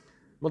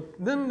 But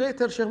then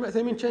later Sheikh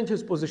Al-Uthaymeen changed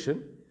his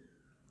position,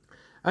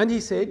 and he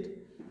said,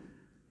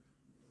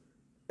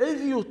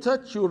 if you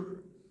touch your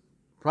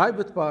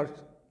private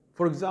part,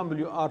 for example,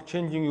 you are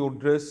changing your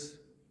dress,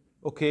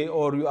 okay,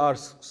 or you are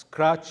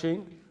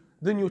scratching,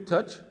 then you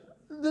touch,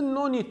 then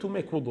no need to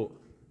make wudu.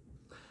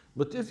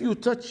 But if you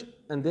touch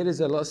and there is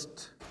a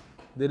lust,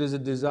 there is a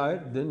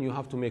desire, then you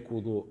have to make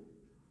wudu.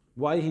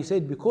 Why? He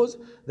said, because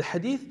the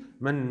hadith,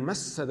 man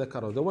massa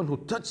dhakara, the one who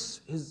touches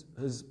his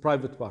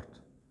private part,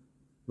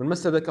 man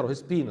massa dhakara,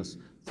 his penis,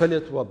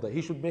 falyatawadda,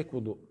 he should make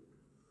wudu.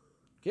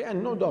 Okay,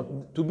 and no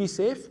doubt, to be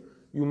safe,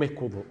 you make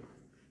wudu.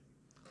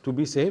 To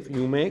be safe,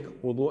 you make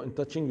wudu in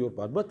touching your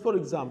part. But for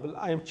example,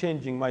 I am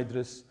changing my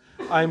dress,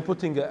 I am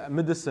putting a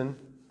medicine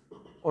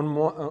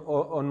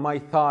on my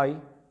thigh,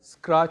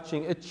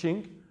 scratching,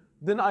 itching,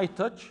 then I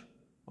touch,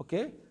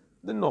 okay,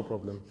 then no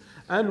problem.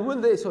 And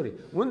when they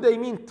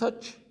mean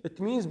touch, it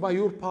means by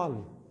your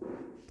palm,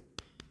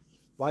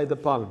 by the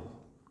palm.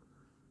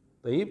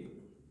 طيب?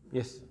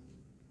 Yes.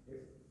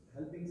 If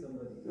helping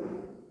somebody,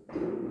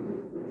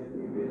 can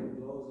we wear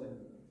gloves and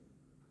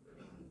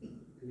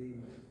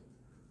clean?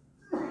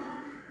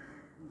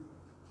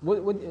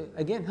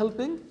 Again,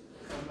 helping?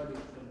 Somebody.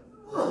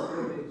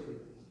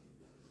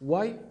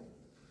 Why?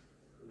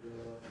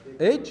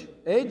 Age?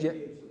 Age? Yeah.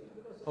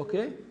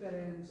 Okay.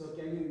 So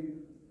can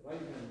you right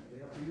hand? They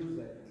have to use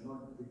that and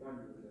not we can't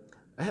use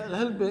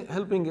that.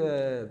 Helping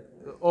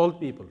old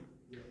people.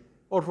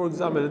 Or for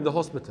example, in the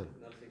hospital.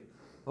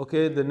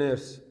 Okay, the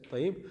nurse.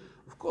 طيب.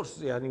 Of course,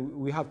 يعني,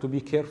 we have to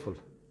be careful.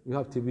 We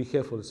have to be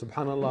careful.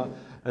 Subhanallah.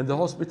 And the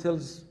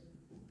hospitals,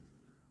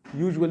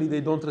 usually they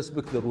don't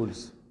respect the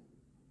rules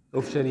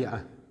of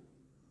Sharia.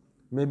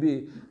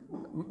 Maybe,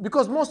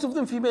 because most of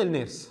them female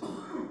nurse.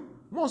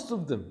 Most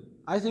of them.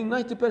 I think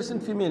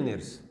 90% female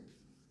nurse.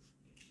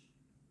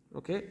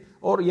 Okay?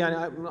 Or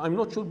يعني, I'm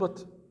not sure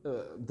but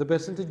the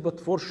percentage, but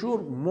for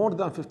sure more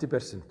than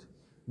 50%.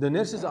 The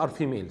nurses are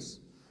females.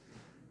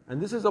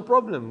 And this is a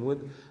problem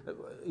with,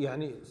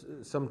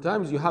 يعني,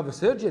 sometimes you have a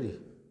surgery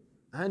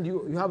and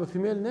you have a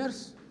female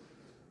nurse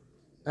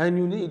and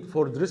you need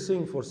for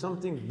dressing, for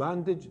something,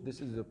 bandage,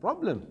 this is a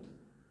problem.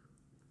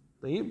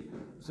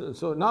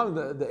 So now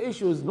the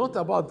issue is not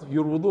about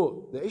your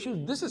wudu. The issue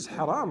is this is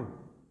haram.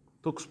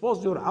 to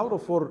expose your awrah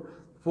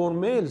for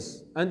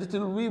males, and it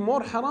will be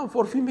more haram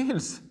for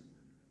females.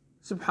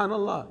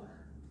 Subhanallah.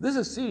 This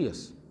is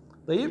serious.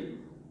 طيب?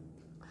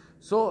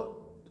 So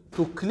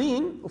to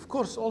clean, of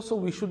course, also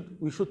we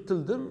should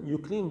tell them you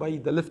clean by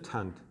the left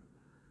hand.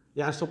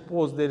 Yeah,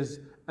 suppose there is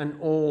an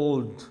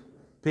old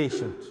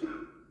patient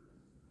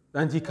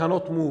and he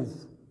cannot move,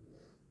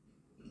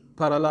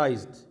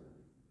 paralyzed.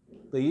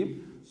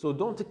 طيب? So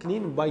don't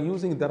clean by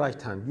using the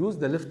right hand. Use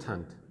the left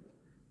hand.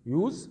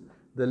 Use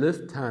the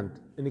left hand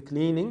in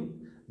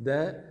cleaning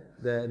the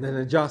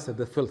najasa,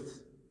 the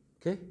filth.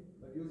 Okay?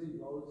 But using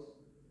gloves,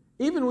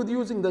 Even with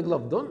using the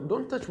glove,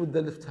 don't touch with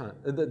the left hand,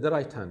 the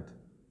right hand.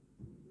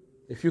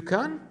 If you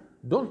can,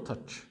 don't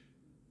touch.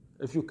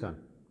 If you can.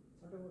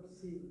 What about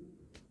C?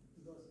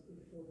 Because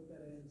if all the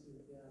parents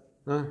is there,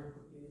 Huh?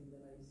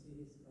 then I see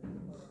his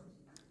parents.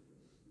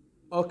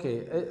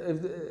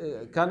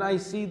 Okay, can I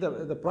see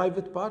the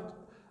private part?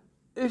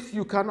 If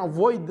you can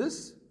avoid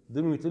this,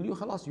 then we tell you,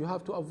 خلاص, you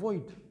have to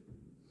avoid.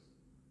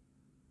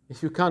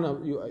 If you can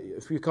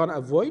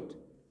avoid,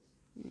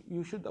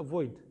 you should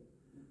avoid.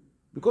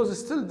 Because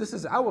still, this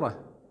is awrah.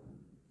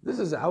 This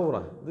is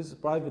awrah. This is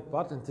private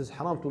part, and it is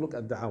haram to look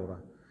at the awrah.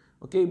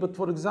 Okay, but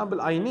for example,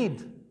 I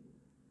need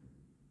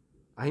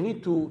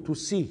to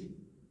see,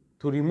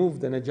 to remove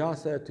the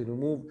najasa, to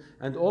remove,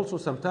 and also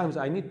sometimes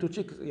I need to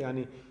check,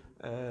 yani,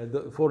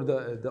 for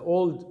the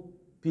old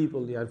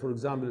people, yani, for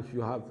example, if you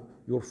have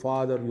your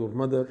father, your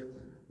mother,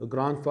 the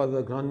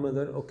grandfather,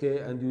 grandmother, okay,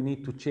 and you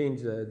need to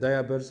change the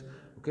diapers,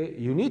 okay,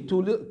 you need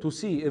to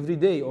see every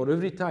day or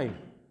every time.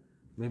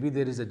 Maybe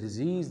there is a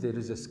disease, there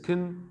is a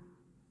skin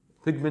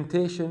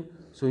pigmentation,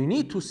 so you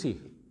need to see.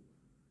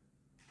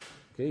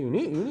 Okay, you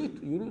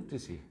need to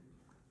see.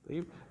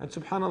 And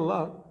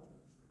subhanallah,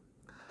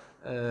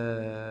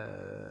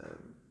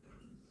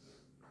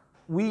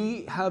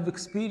 we have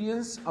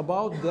experience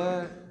about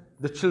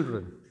the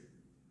children.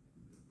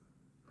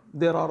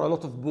 There are a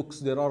lot of books,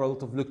 there are a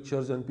lot of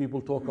lectures, and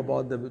people talk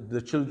about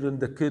the children,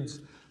 the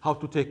kids, how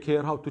to take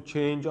care, how to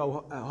change,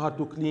 how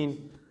to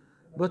clean.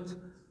 But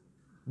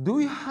do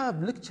we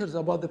have lectures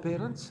about the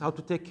parents, how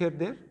to take care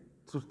there?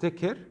 To take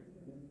care?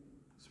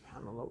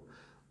 Subhanallah.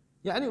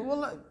 Yani,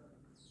 wallah,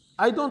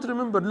 I don't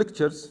remember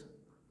lectures.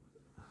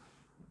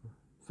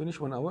 Finish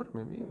 1 hour,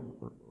 maybe?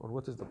 Or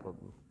what is the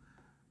problem?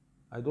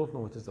 I don't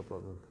know what is the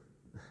problem.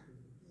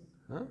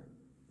 Huh?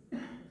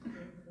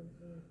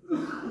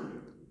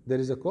 There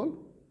is a call?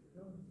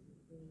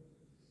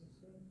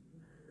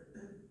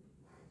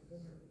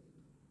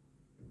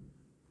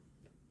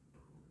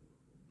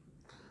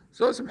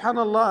 So,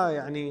 subhanallah,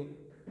 yani,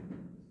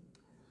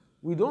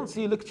 we don't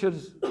see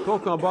lectures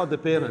talking about the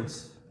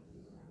parents.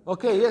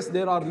 Okay, yes,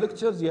 there are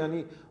lectures,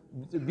 yani,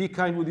 be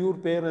kind with your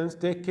parents,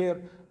 take care,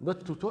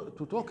 but to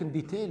talk in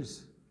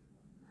details,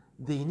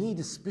 they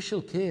need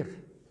special care.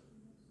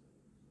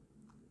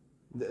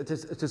 It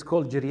is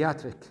called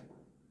geriatric.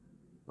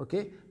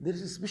 Okay, there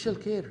is a special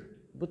care,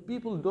 but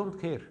people don't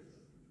care.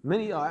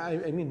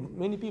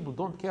 Many people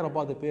don't care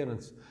about the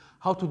parents,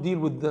 how to deal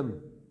with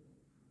them.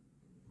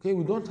 Okay,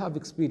 we don't have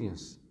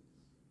experience.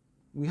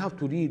 We have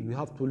to read, we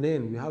have to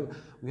learn,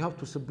 we have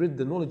to spread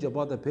the knowledge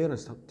about the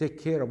parents, to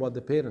take care about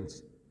the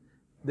parents.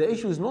 The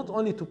issue is not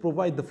only to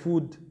provide the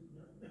food,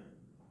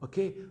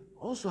 okay,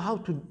 also how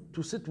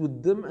to sit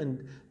with them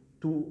and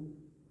to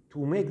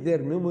make their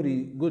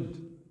memory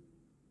good.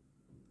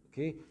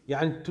 Okay,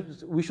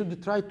 we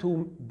should try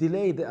to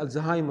delay the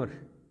Alzheimer.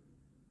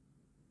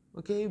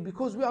 Okay,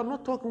 because we are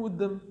not talking with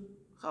them.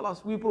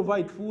 Khalas, we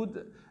provide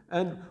food,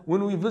 and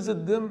when we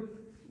visit them,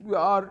 we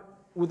are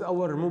with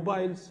our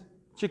mobiles,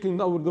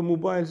 checking out the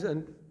mobiles,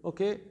 and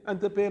okay,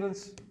 and the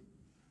parents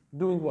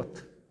doing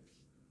what?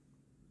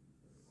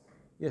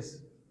 Yes.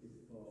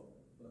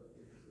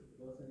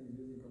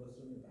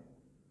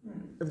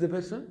 If the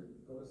person is using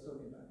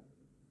colostomy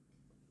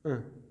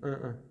bag.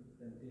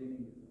 then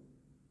cleaning it.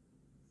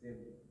 Same.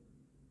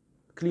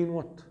 Clean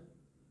what? To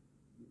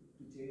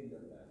change the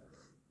bag.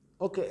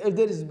 Okay, if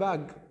there is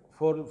bag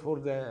for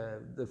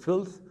the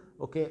filth,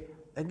 okay,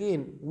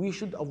 again, we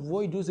should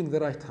avoid using the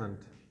right hand.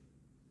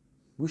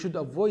 We should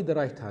avoid the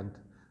right hand.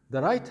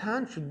 The right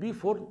hand should be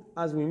for,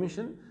 as we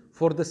mentioned,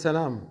 for the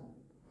salam,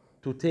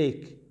 to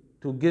take,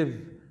 to give,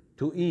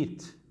 to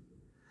eat.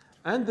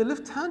 And the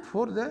left hand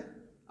for the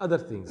other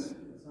things.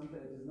 Sometimes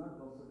it is not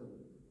comfortable.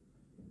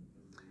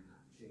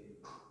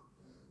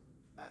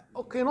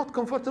 Okay, not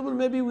comfortable,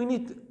 maybe we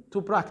need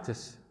to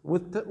practice.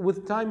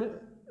 With time,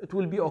 it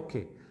will be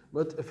okay.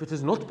 But if it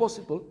is not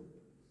possible,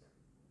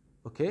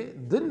 okay,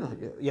 then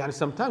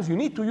sometimes you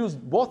need to use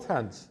both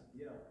hands.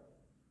 Yeah.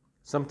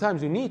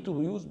 Sometimes you need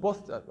to use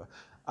both.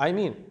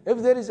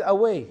 If there is a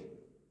way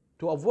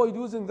to avoid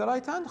using the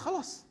right hand,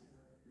 khalas.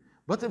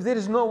 But if there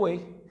is no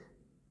way,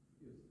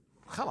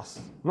 khalas,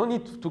 no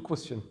need to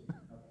question.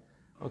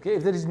 Okay,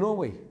 if there is no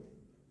way,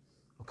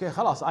 okay,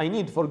 khalas, I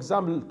need, for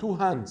example, 2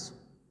 hands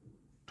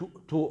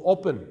to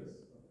open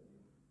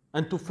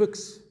and to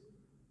fix.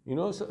 You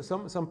know,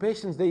 some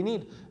patients, they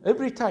need,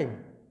 every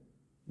time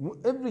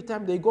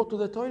they go to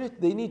the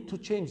toilet, they need to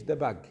change the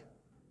bag.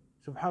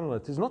 Subhanallah,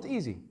 it is not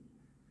easy.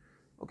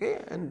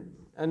 Okay,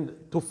 and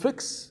to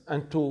fix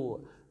and to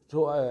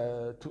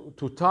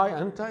tie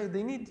and untie,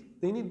 they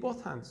need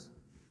both hands.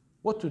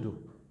 What to do?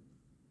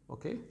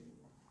 Okay,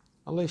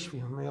 Allah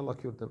يشفيهم, may Allah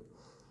cure them.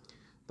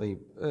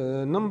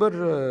 طيب,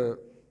 number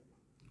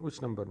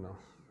which number now?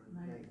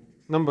 9.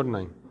 Number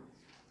 9.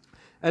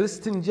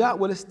 الاستنجاء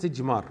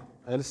والاستجمار.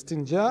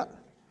 الاستنجاء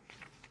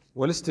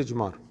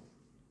والاستجمار.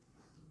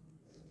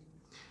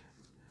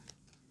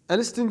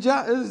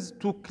 الاستنجاء is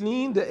to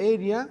clean the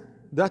area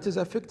that is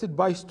affected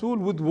by stool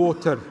with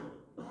water.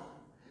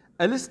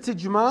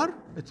 Al-istijmar,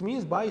 it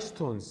means by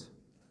stones.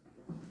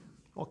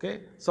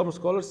 Okay, some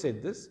scholars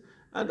said this,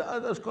 and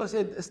other scholars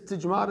said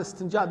istijmar,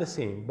 istinja the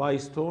same, by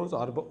stones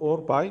or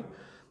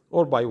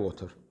by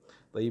water.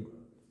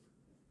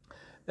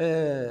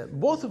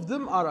 Both of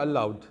them are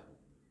allowed.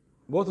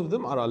 Both of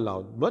them are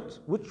allowed. But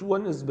which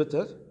one is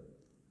better?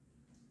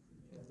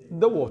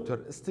 The water,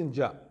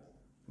 istinja.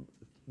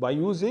 By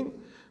using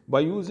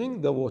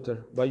the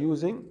water. By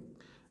using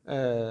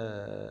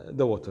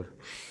the water.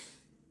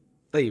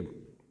 طيب.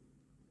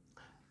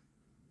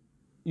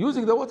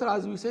 Using the water,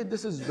 as we said,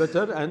 this is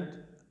better, and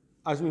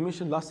as we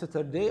mentioned last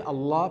Saturday,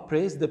 Allah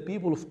praised the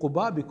people of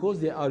Quba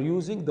because they are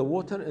using the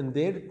water in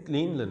their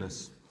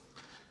cleanliness.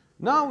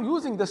 Now,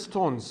 using the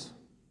stones,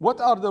 what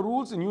are the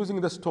rules in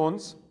using the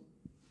stones?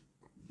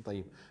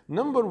 طيب.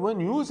 Number 1,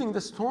 using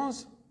the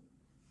stones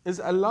is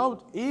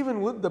allowed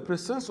even with the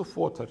presence of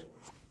water.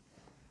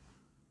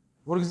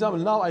 For example,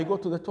 now I go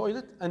to the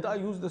toilet and I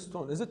use the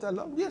stone. Is it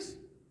allowed? Yes.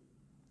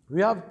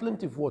 We have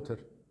plenty of water.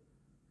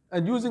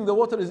 And using the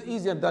water is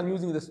easier than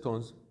using the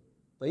stones.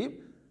 طيب.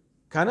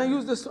 Can I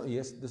use the stone?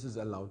 Yes, this is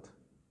allowed.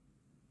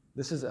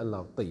 This is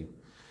allowed. طيب.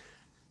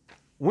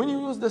 When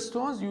you use the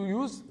stones, you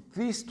use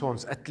 3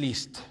 stones at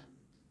least.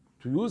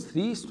 To use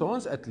 3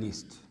 stones at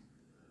least.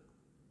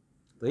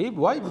 طيب.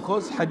 Why?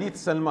 Because Hadith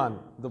Salman,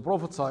 the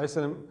Prophet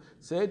ﷺ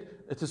said,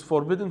 it is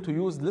forbidden to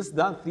use less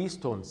than 3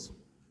 stones.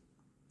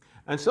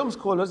 And some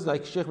scholars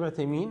like Sheikh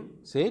Uthaymeen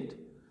said,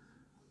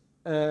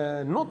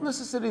 not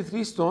necessarily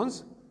 3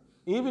 stones,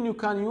 even you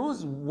can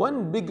use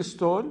 1 big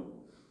stone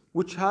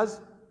which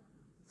has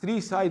 3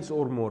 sides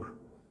or more.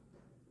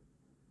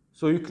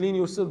 So you clean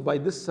yourself by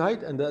this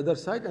side and the other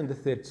side and the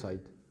 3rd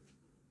side.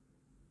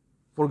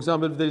 For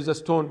example, if there is a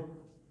stone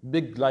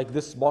big like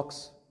this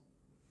box,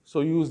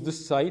 so you use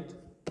this side,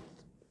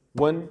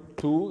 1,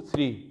 2,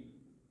 3,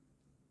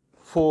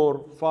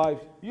 4, 5,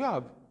 you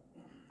have.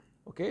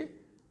 Okay?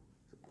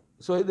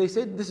 So they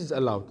said this is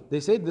allowed.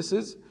 They said this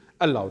is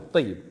allowed.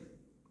 طيب.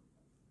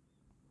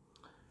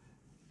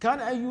 Can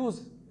I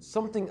use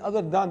something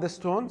other than the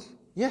stones?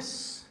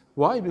 Yes.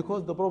 Why?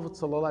 Because the Prophet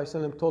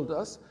ﷺ told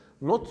us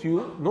not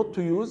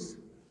to use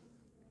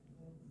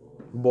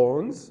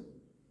bones,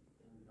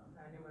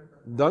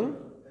 dung,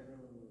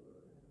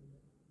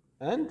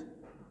 and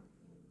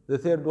the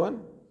 3rd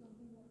one,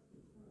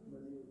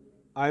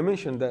 I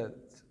mentioned that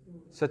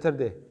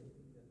Saturday.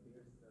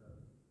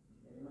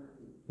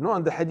 No,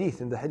 in the hadith.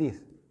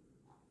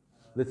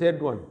 The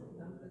 3rd one.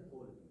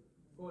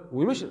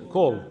 We mentioned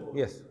coal.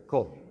 Yes,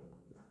 coal.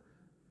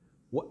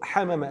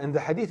 Hamama. In the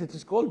hadith it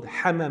is called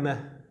hamama.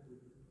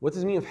 What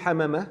does it mean of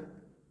hamama?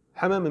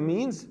 Hamama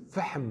means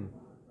fahm.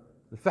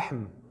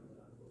 Fahm.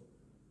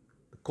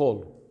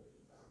 Coal.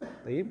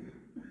 طيب.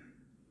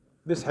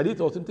 This hadith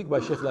authentic by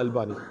Sheikh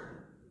Al-Albani.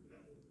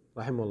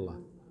 Rahimahullah.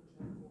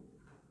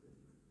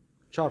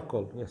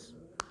 Charcoal, yes.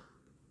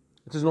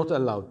 It is not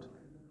allowed.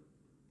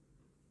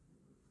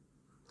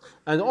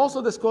 And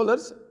also the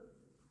scholars,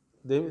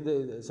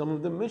 some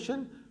of them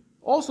mention,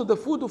 also the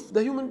food of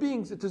the human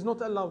beings, it is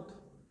not allowed.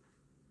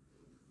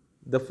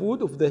 The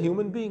food of the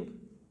human being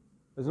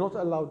is not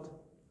allowed.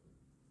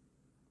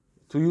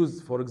 To use,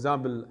 for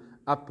example,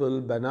 apple,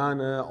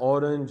 banana,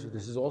 orange,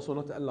 this is also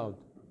not allowed.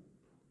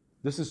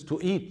 This is to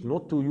eat,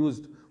 not to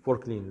use for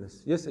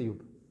cleanliness. Yes, Ayub?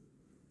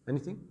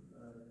 Anything?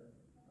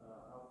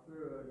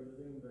 After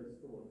using the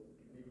stone,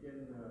 we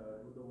can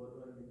do the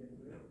water and we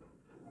can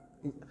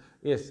pray?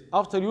 Yes,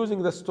 after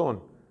using the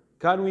stone,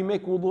 can we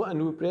make wudu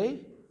and we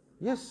pray?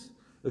 Yes.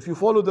 If you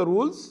follow the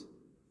rules,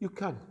 you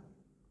can.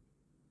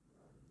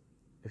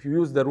 If you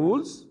use the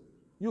rules,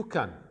 you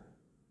can.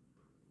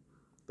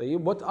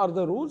 What are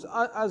the rules?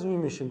 As we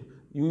mentioned,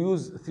 you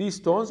use 3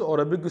 stones or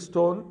a big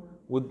stone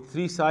with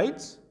 3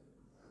 sides.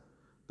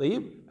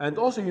 And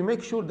also you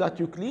make sure that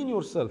you clean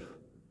yourself.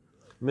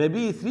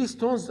 Maybe 3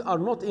 stones are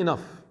not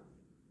enough.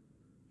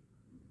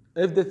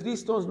 If the 3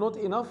 stones not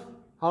enough,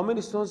 how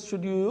many stones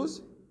should you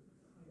use?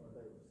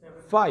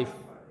 5,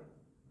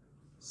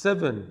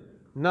 7,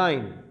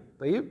 9.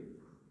 طيب.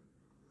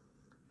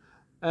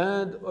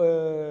 And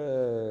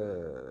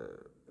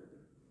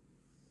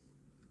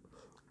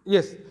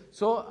yes,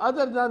 so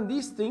other than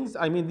these things,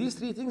 I mean these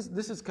 3 things,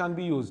 this can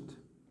be used.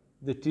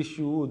 The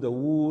tissue, the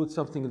wood,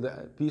 something,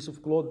 the piece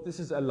of cloth, this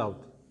is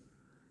allowed.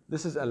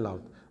 This is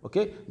allowed.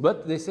 Okay?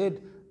 But they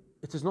said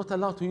it is not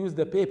allowed to use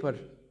the paper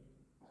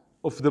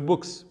of the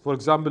books. For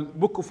example,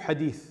 book of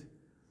hadith,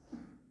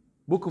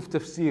 book of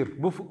tafsir,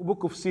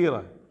 book of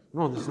seerah.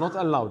 No, this is not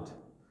allowed.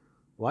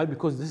 Why?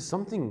 Because this is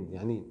something,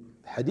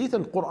 hadith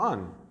and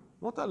Quran.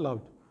 not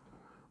allowed.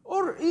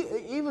 Or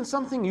even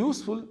something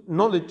useful,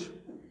 knowledge.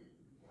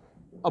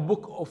 A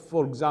book of,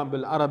 for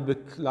example,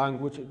 Arabic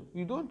language,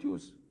 we don't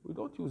use.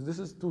 This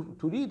is to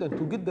read and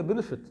to get the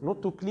benefit,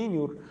 not to clean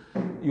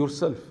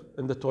yourself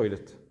in the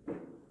toilet.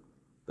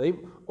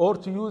 Or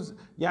to use,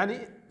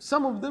 يعني,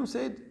 some of them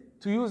said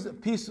to use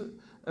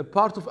a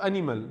part of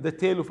animal, the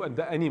tail of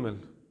the animal.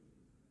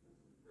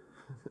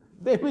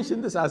 They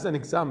mentioned this as an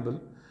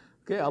example.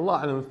 Okay, Allah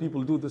alam if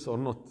people do this or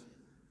not.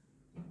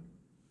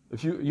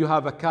 If you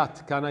have a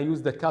cat, can I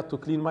use the cat to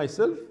clean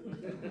myself?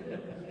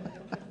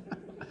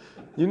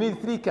 You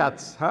need 3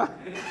 cats, huh?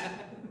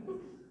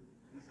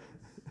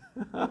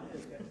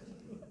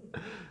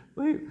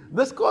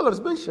 The scholars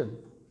mention,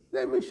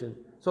 they mention.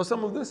 So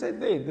some of them said,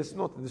 this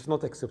is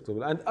not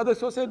acceptable. And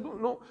others said,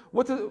 no,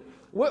 what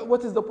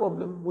is the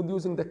problem with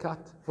using the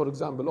cat, for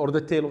example, or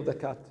the tail of the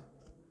cat?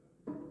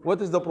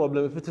 What is the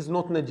problem if it is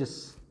not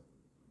najis?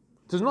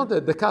 It is not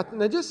the cat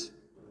najis?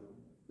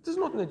 It is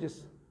not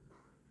najis.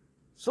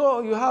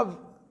 So you have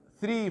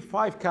 3,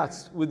 5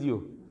 cats with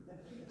you.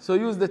 So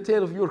use the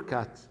tail of your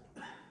cat.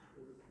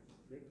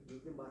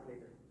 Make them bath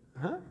later.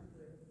 Huh?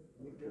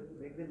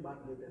 Make them bath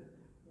later.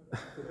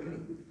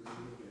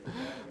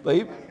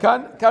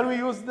 Can we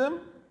use them?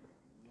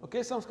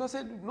 Okay, some scholars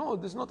said, no,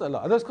 this is not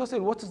allowed. Other scholars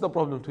said, what is the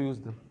problem to use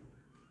them?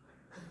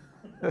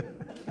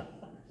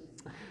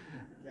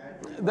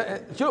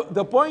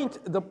 The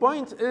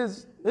point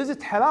is it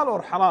halal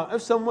or haram?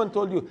 If someone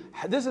told you,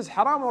 this is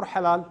haram or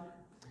halal,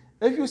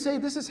 if you say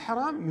this is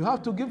haram, you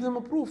have to give them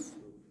a proof.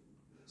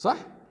 صح?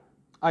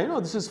 I know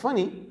this is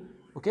funny,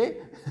 okay?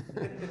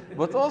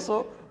 But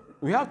also,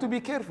 we have to be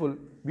careful.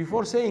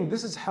 Before saying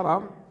this is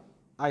haram,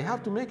 I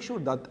have to make sure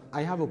that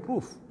I have a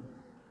proof.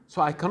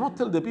 So I cannot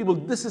tell the people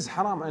this is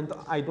haram and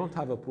I don't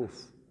have a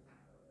proof.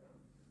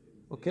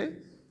 Okay?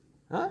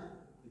 Huh?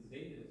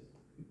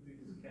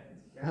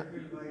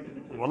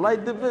 Wallah,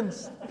 it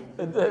depends.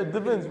 It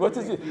depends.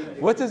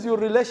 What is your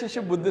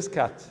relationship with this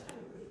cat?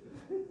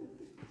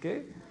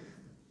 Okay?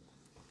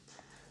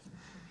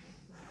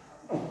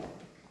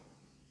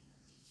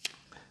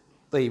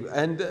 طيب,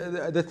 and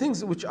the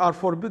things which are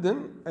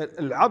forbidden,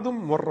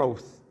 العظم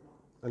والروث.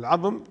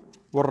 العظم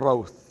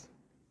والروث.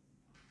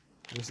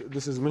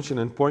 This is mentioned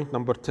in point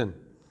number 10.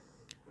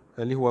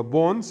 اللي هو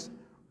bones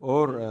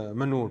or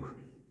manure.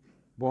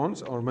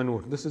 Bones or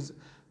manure.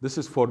 This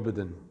is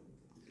forbidden.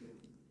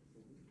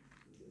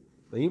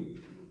 طيب.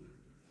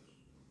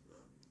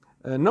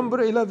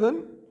 Number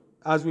 11,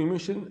 as we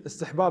mentioned,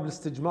 استحباب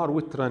الاستجمار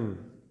وترا.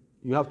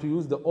 You have to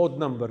use the odd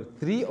number,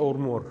 3 or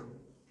more.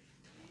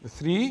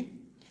 3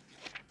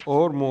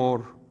 or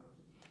more.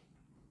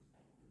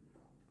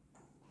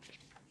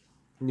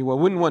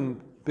 When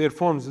one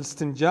performs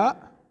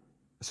استجمار,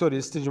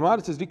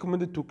 it is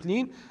recommended to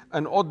clean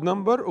an odd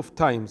number of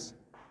times.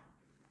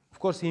 Of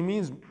course, he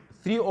means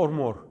 3 or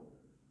more,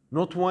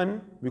 not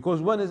 1, because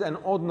 1 is an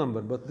odd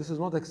number, but this is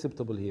not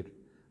acceptable here.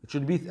 It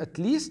should be at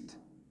least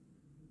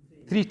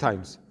 3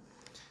 times.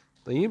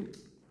 طيب.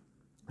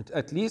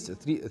 At least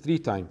 3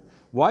 times.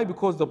 Why?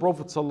 Because the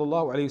Prophet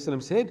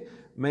ﷺ said,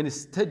 "Man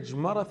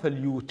istajmara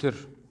falyutir."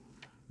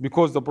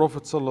 Because the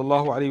Prophet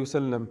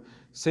ﷺ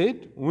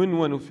said, when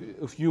one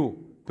of you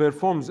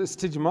performs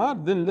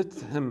istijmar, then let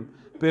him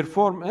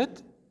perform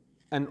it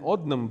an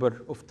odd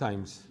number of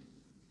times.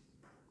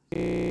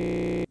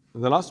 The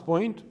last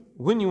point,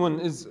 when one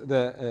is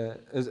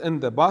in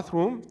the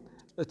bathroom,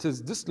 it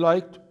is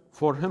disliked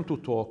for him to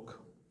talk.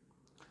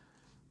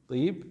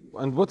 طيب.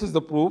 And what is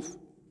the proof?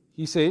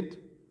 He said,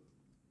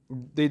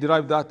 they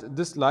derive that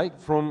dislike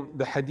from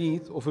the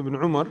hadith of Ibn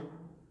Umar,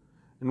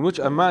 in which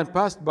a man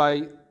passed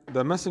by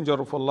the Messenger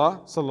of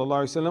Allah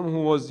sallallahu alaihi wasallam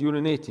who was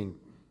urinating.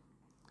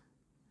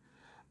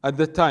 At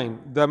the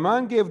time, the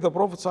man gave the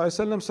Prophet sallallahu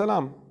alaihi wasallam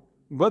salam,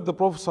 but the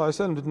Prophet sallallahu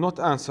alaihi wasallam did not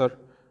answer.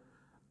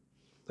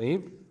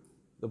 The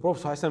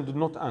Prophet sallallahu alaihi wasallam did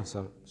not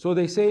answer. So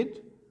they said,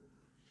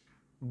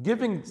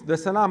 giving the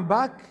salam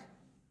back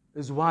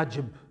is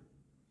wajib.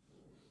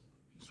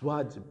 It's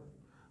wajib.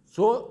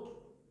 So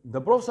the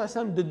Prophet sallallahu alaihi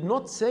wasallam did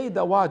not say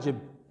the wajib.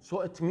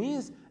 So it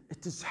means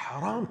it is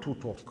haram to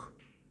talk.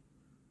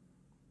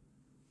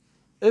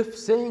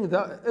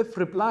 If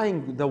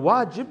replying the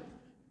wajib,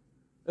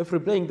 if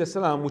replying the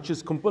salam, which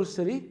is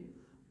compulsory,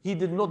 he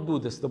did not do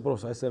this, the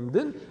Prophet ﷺ,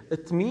 then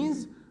it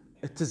means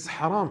it is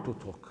haram to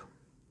talk.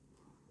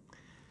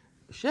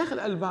 Shaykh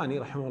al-Albani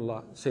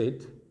rahimahullah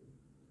said,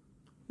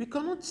 we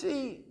cannot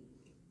say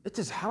it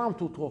is haram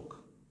to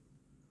talk.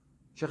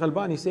 Shaykh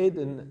al-Albani said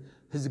in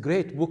his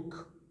great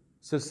book,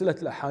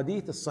 سلسلة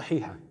الأحاديث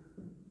الصحيحة.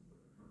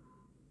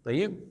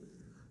 طيب.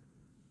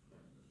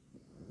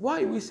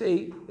 Why we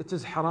say it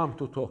is haram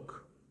to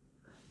talk?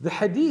 The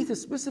hadith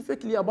is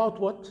specifically about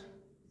what?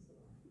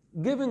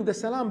 Giving the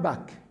salam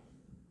back.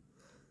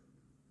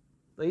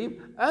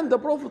 طيب. And the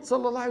Prophet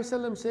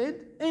ﷺ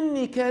said,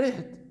 إني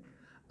كرهت.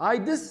 I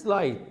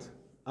disliked.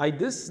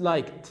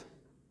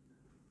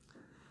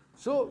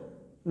 So,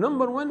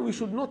 number 1, we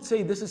should not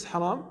say this is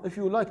haram. If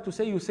you like to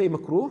say, you say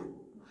makruh.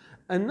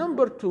 And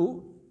number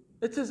 2,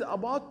 It is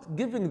about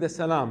giving the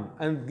salam,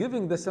 and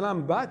giving the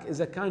salam back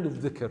is a kind of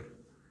dhikr.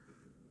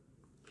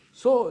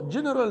 So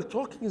general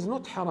talking is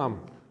not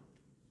haram.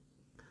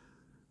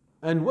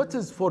 And what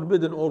is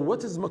forbidden or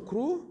what is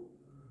makruh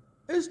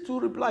is to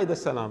reply the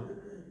salam.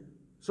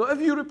 So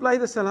if you reply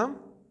the salam,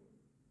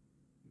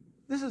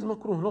 this is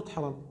makruh, not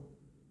haram.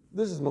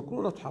 This is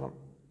makruh, not haram.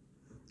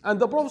 And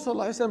the Prophet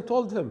ﷺ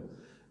told him,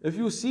 if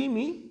you see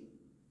me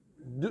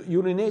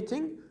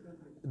urinating,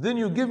 then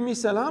you give me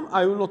salam,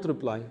 I will not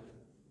reply.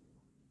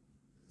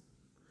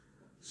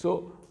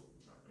 So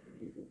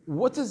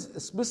what is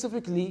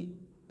specifically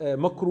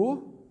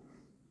makruh?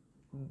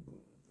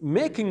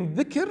 Making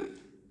dhikr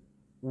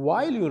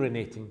while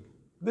urinating.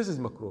 This is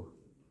makruh.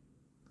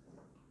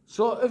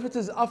 So if it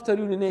is after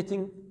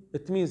urinating,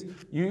 it means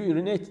you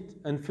urinated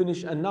and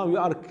finished and now you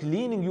are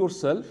cleaning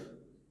yourself.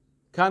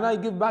 Can I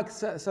give back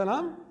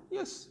salam?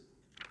 Yes.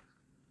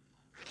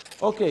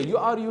 Okay, you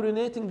are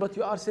urinating but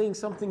you are saying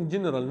something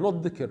general,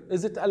 not dhikr.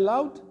 Is it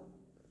allowed?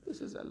 This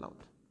is allowed.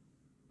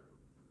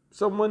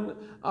 Someone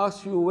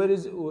asks you,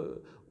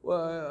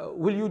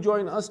 will you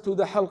join us to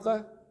the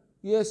halqa?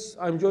 Yes,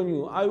 I'm joining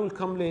you. I will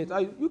come late.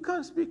 You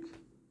can't speak.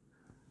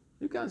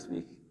 You can't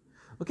speak.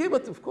 Okay,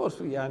 but of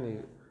course,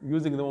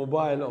 using the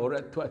mobile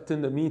or to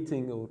attend a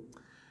meeting, or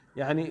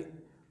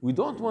we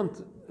don't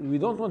want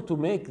to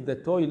make the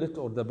toilet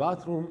or the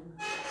bathroom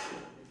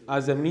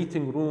as a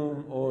meeting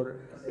room or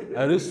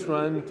a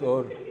restaurant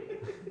or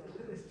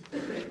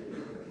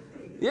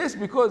yes,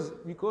 because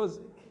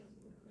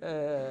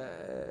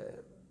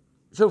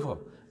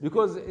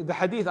the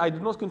hadith, I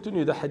did not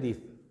continue the hadith.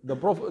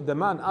 The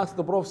man asked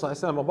the Prophet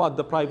ﷺ about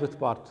the private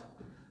part.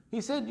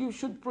 He said, you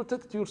should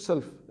protect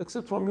yourself,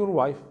 except from your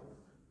wife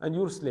and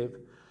your slave.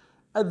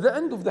 At the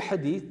end of the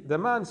hadith, the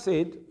man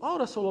said, oh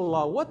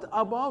Rasulullah, what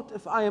about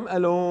if I am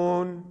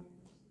alone?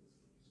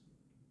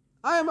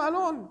 I am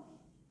alone.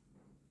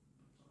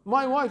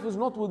 My wife is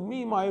not with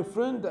me, my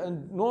friend,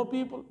 and no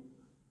people.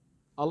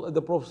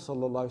 The Prophet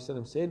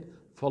ﷺ said,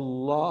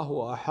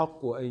 فَاللَّهُ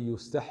أَحَقُّ أَن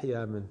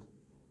يُسْتَحْيَا مِنْهُ.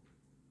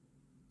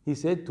 He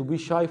said, to be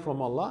shy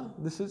from Allah,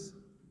 this is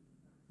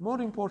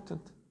more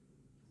important.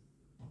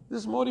 This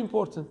is more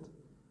important.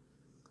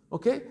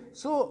 Okay?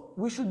 So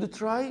we should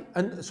try,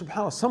 and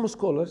subhanAllah, some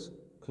scholars,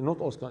 not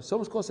all scholars,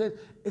 some scholars said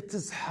it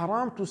is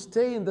haram to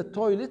stay in the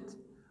toilet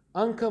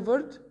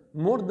uncovered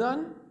more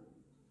than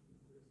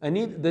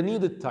the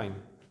needed time.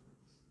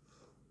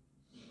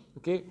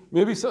 Okay?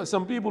 Maybe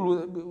some people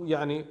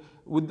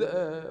with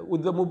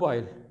the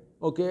mobile,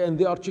 okay, and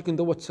they are checking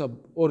the WhatsApp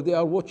or they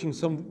are watching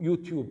some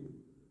YouTube.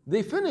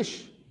 They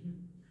finish.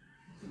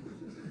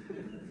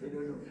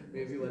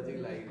 Maybe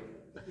watching live.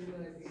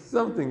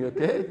 Something,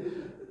 okay?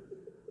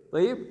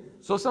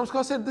 So some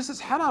scholars said this is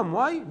haram.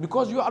 Why?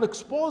 Because you are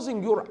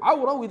exposing your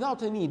awra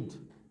without a need.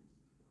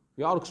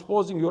 You are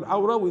exposing your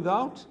awra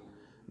without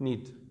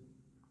need.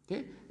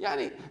 Okay?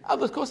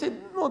 Other scholars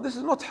said, no, this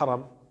is not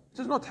haram.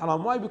 This is not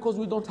haram. Why? Because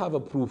we don't have a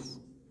proof.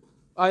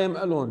 I am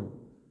alone.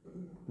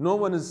 No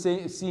one is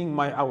seeing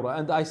my awra.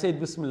 And I said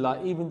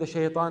Bismillah. Even the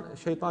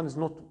shaitan is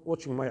not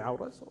watching my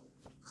awra. So,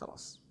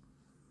 خلاص.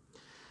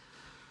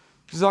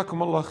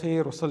 جزاكم الله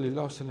خير وصلى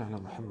الله وسلم على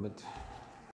محمد.